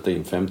knappt sätta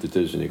in 50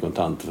 000 i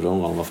kontanter, för då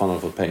undrar de vad fan har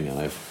du fått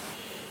pengarna ifrån.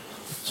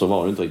 Så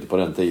var det inte riktigt på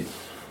den tiden,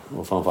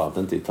 och framförallt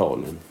inte i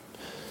Italien.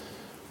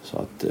 Så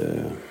att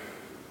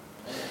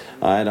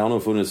nej, det har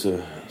nog funnits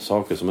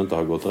saker som inte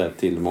har gått rätt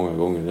till många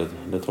gånger,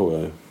 det tror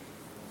jag ju.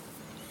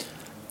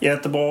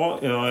 Jättebra.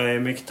 Jag är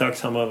mycket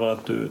tacksam över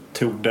att du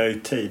tog dig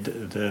tid.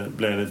 Det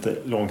blev lite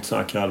långt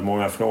snack, jag hade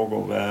många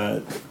frågor.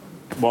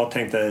 Bara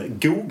tänkte,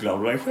 googlar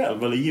du dig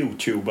själv eller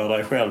youtubar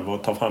dig själv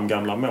och tar fram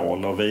gamla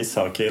mål och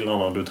visar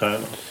killarna du tränar?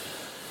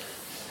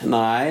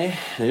 Nej,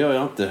 det gör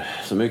jag inte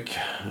så mycket.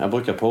 Jag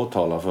brukar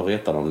påtala för att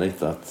reta dem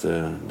lite att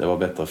det var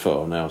bättre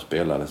förr när jag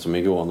spelade. Som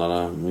igår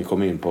när vi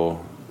kom in på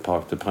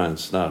Parc des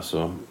Princes där,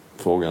 så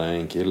frågade jag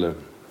en kille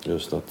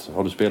just att,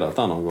 har du spelat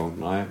där någon gång?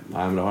 Nej,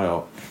 men det har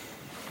jag.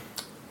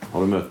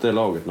 Har du mött det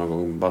laget någon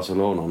gång?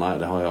 Barcelona? Nej,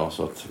 det har jag.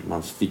 Så att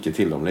man sticker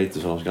till dem lite,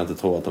 så de ska inte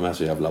tro att de är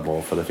så jävla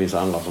bra. För det finns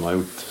andra som har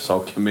gjort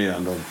saker mer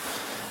än dem.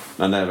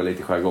 Men det är väl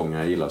lite jargong,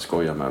 jag gillar att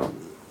skoja med dem.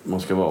 Man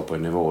ska vara på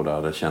en nivå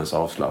där det känns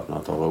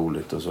avslappnat och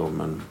roligt och så,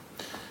 men...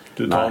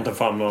 Du tar inte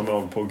fram någon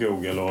mål på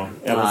Google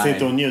eller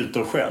sitter och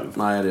njuter själv?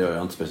 Nej, det gör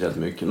jag inte speciellt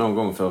mycket. Någon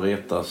gång för att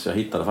retas, jag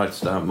hittade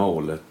faktiskt det här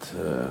målet.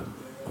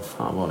 Vad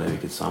fan var det, i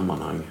vilket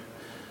sammanhang?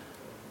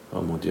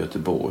 Mot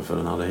Göteborg, för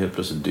den hade helt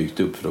plötsligt dykt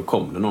upp, för då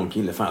kom det någon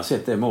kille, fan jag har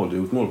sett det mål, du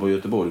gjort mål på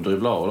Göteborg, du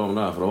dribblade av dem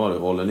där, för då var det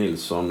Rolle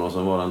Nilsson och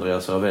sen var det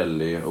Andreas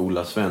Ravelli,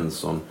 Ola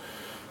Svensson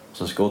och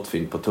sen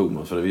skottfint på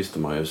Thomas, för det visste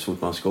man ju, så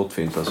fort man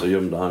skottfintade så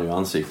gömde han ju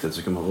ansiktet,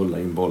 så kunde man rulla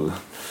in bollen.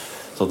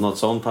 Så att något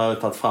sånt har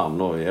jag tagit fram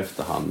då i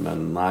efterhand,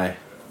 men nej,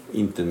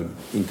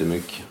 inte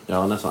mycket. Jag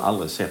har nästan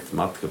aldrig sett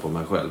matcher på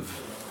mig själv.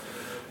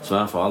 Så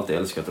därför har jag alltid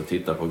älskat att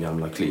titta på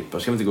gamla klipp.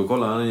 Jag ska inte gå och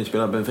kolla när ni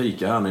spelar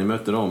Benfica här, när ni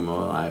mötte dem.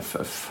 Och, nej,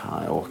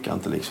 fan, jag orkar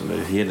inte liksom. Det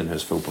är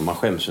hedenhösfotboll. Man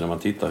skäms ju när man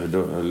tittar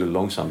hur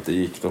långsamt det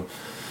gick då.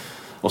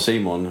 Och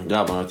Simon,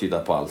 grabbarna har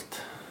tittat på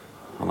allt.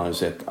 Han har ju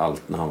sett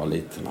allt när han var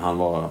liten. Han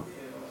var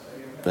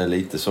väl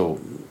lite så...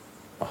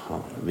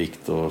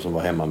 Viktor som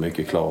var hemma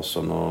mycket,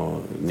 Claesson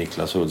och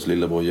Niklas Hults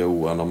lillebror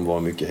Johan, de var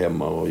mycket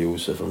hemma, och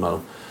Josef och de här.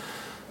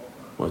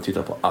 Och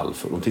tittade på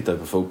allt. De tittade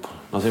på fotboll.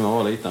 När Simon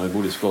var liten, när vi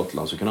bodde i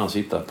Skottland, så kunde han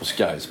sitta på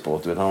Sky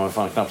Sport. Han var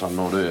fan knappt han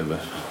nådde över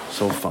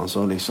soffan,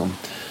 så liksom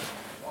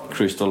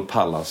Crystal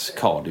Palace,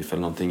 Cardiff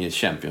eller någonting i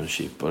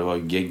Championship, och det var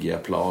geggiga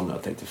planer.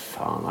 Jag tänkte,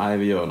 fan, nej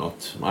vi gör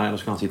något. Nej, då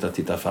ska han sitta och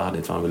titta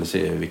färdigt, för han ville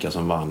se vilka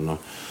som vann.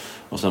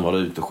 Och sen var det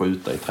ut och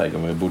skjuta i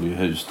trädgården. Vi bodde i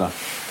hus där.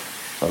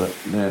 Så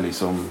det är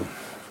liksom...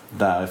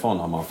 Därifrån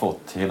har man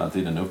fått hela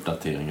tiden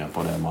uppdateringar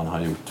på det man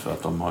har gjort, för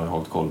att de har ju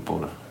hållit koll på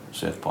det,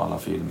 sett på alla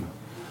filmer.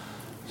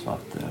 Så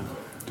att,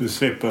 du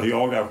slipper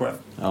jaga själv?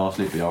 Ja, jag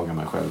slipper jaga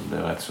mig själv. Det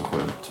är rätt så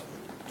skönt.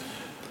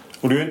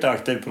 Och du är inte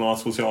aktiv på några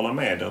sociala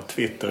medier?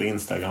 Twitter,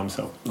 Instagram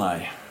så?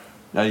 Nej.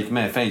 Jag gick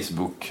med i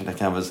Facebook, det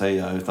kan jag väl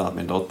säga, utan att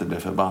min dotter blev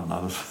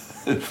förbannad.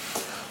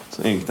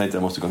 Så enkelt tänkte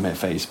jag måste gå med i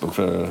Facebook,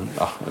 för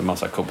en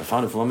massa koppar.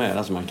 Fan, du får vara med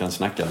där så man kan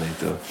snacka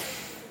lite.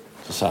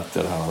 Så satt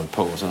jag där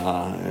på, och så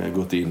har jag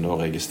gått in och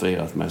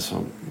registrerat mig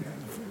som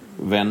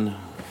vän.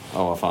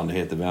 Ja, vad fan det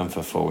heter,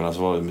 vänförfrågan.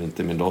 Så var det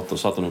inte min dotter,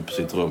 satt hon upp på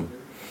sitt rum.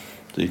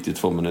 Det gick till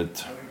 2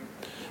 minuter.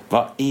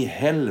 Vad i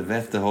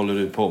helvete håller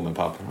du på med,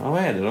 pappa? Ja,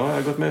 vad är det då? Jag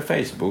har gått med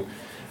i Facebook.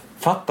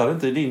 Fattar du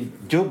inte, din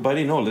gubbar i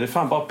din ålder, det är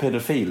fan bara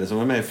pedofiler som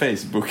är med i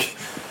Facebook.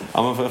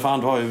 Ja, men för fan,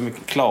 du har ju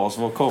Claes,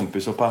 vår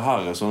kompis, och Per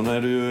Harrison.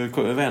 Är du ju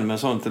vän med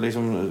sånt,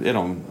 liksom, är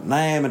de?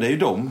 Nej, men det är ju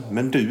de.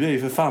 Men du är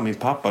ju för fan min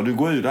pappa. Du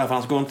går ur där, för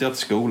han går inte till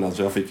skolan.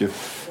 Så jag fick ju,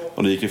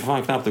 och det gick ju för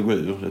fan knappt att gå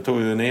ur. Det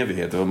tog ju en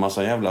evighet, det var en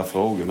massa jävla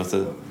frågor. Men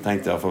så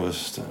tänkte jag får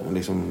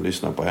liksom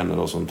lyssna på henne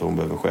då, som hon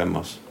behöver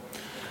skämmas.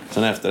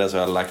 Sen efter det så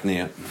har jag lagt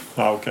ner.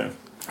 Ja, okej.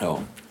 Ja.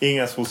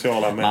 Inga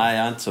sociala medier? Nej,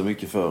 jag är inte så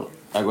mycket för.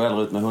 Jag går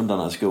hellre ut med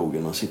hundarna i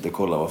skogen och sitter och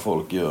kollar vad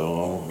folk gör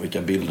och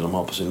vilka bilder de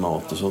har på sin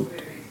mat och sånt.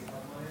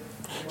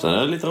 Sen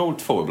är det lite roligt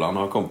att få ibland,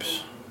 ha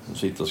kompis som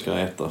sitter och ska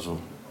äta. Så.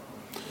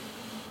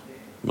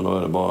 Men då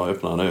är det bara att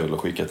öppna en öl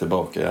och skicka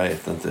tillbaka. Jag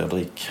äter inte, jag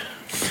dricker.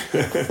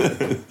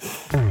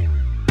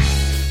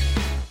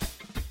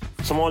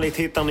 Som vanligt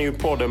hittar ni ju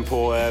podden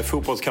på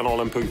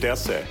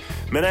fotbollskanalen.se.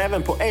 Men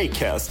även på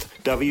Acast,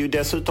 där vi ju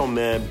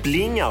dessutom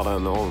blingar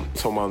den,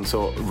 som man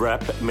så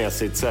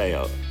rapmässigt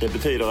säger. Det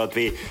betyder att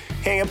vi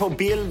hänger på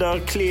bilder,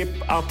 klipp,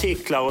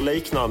 artiklar och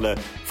liknande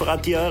för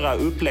att göra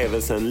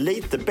upplevelsen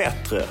lite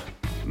bättre.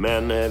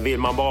 Men vill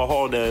man bara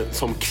ha det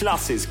som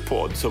klassisk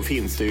podd, så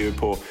finns det ju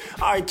på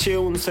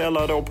iTunes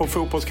eller då på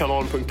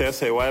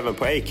fotbollskanalen.se, och även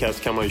på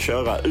Acast kan man ju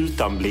köra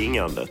utan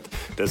blingandet.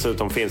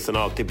 Dessutom finns den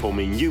alltid på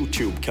min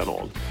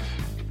YouTube-kanal.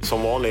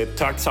 Som vanligt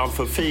tacksam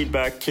för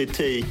feedback,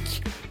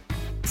 kritik,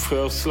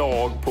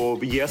 förslag på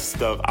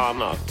gäster,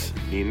 annat.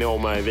 Ni når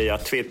mig via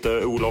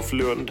Twitter, Olof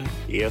Lund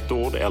i ett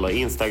ord, eller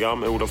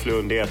Instagram, Olof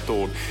Lund i ett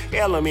ord,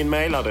 eller min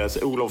mailadress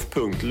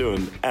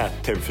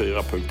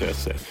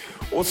olof.lund@tv4.se.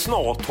 Och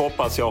snart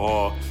hoppas jag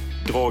ha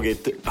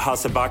dragit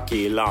Hasse Backe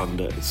i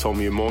land,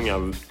 som ju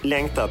många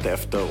längtat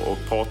efter och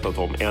pratat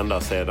om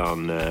ända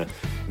sedan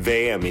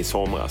VM i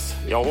somras.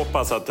 Jag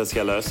hoppas att det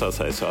ska lösa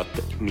sig så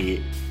att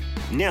ni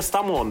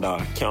nästa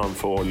måndag kan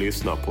få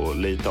lyssna på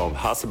lite av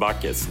Hasse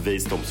Backes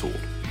visdomsord.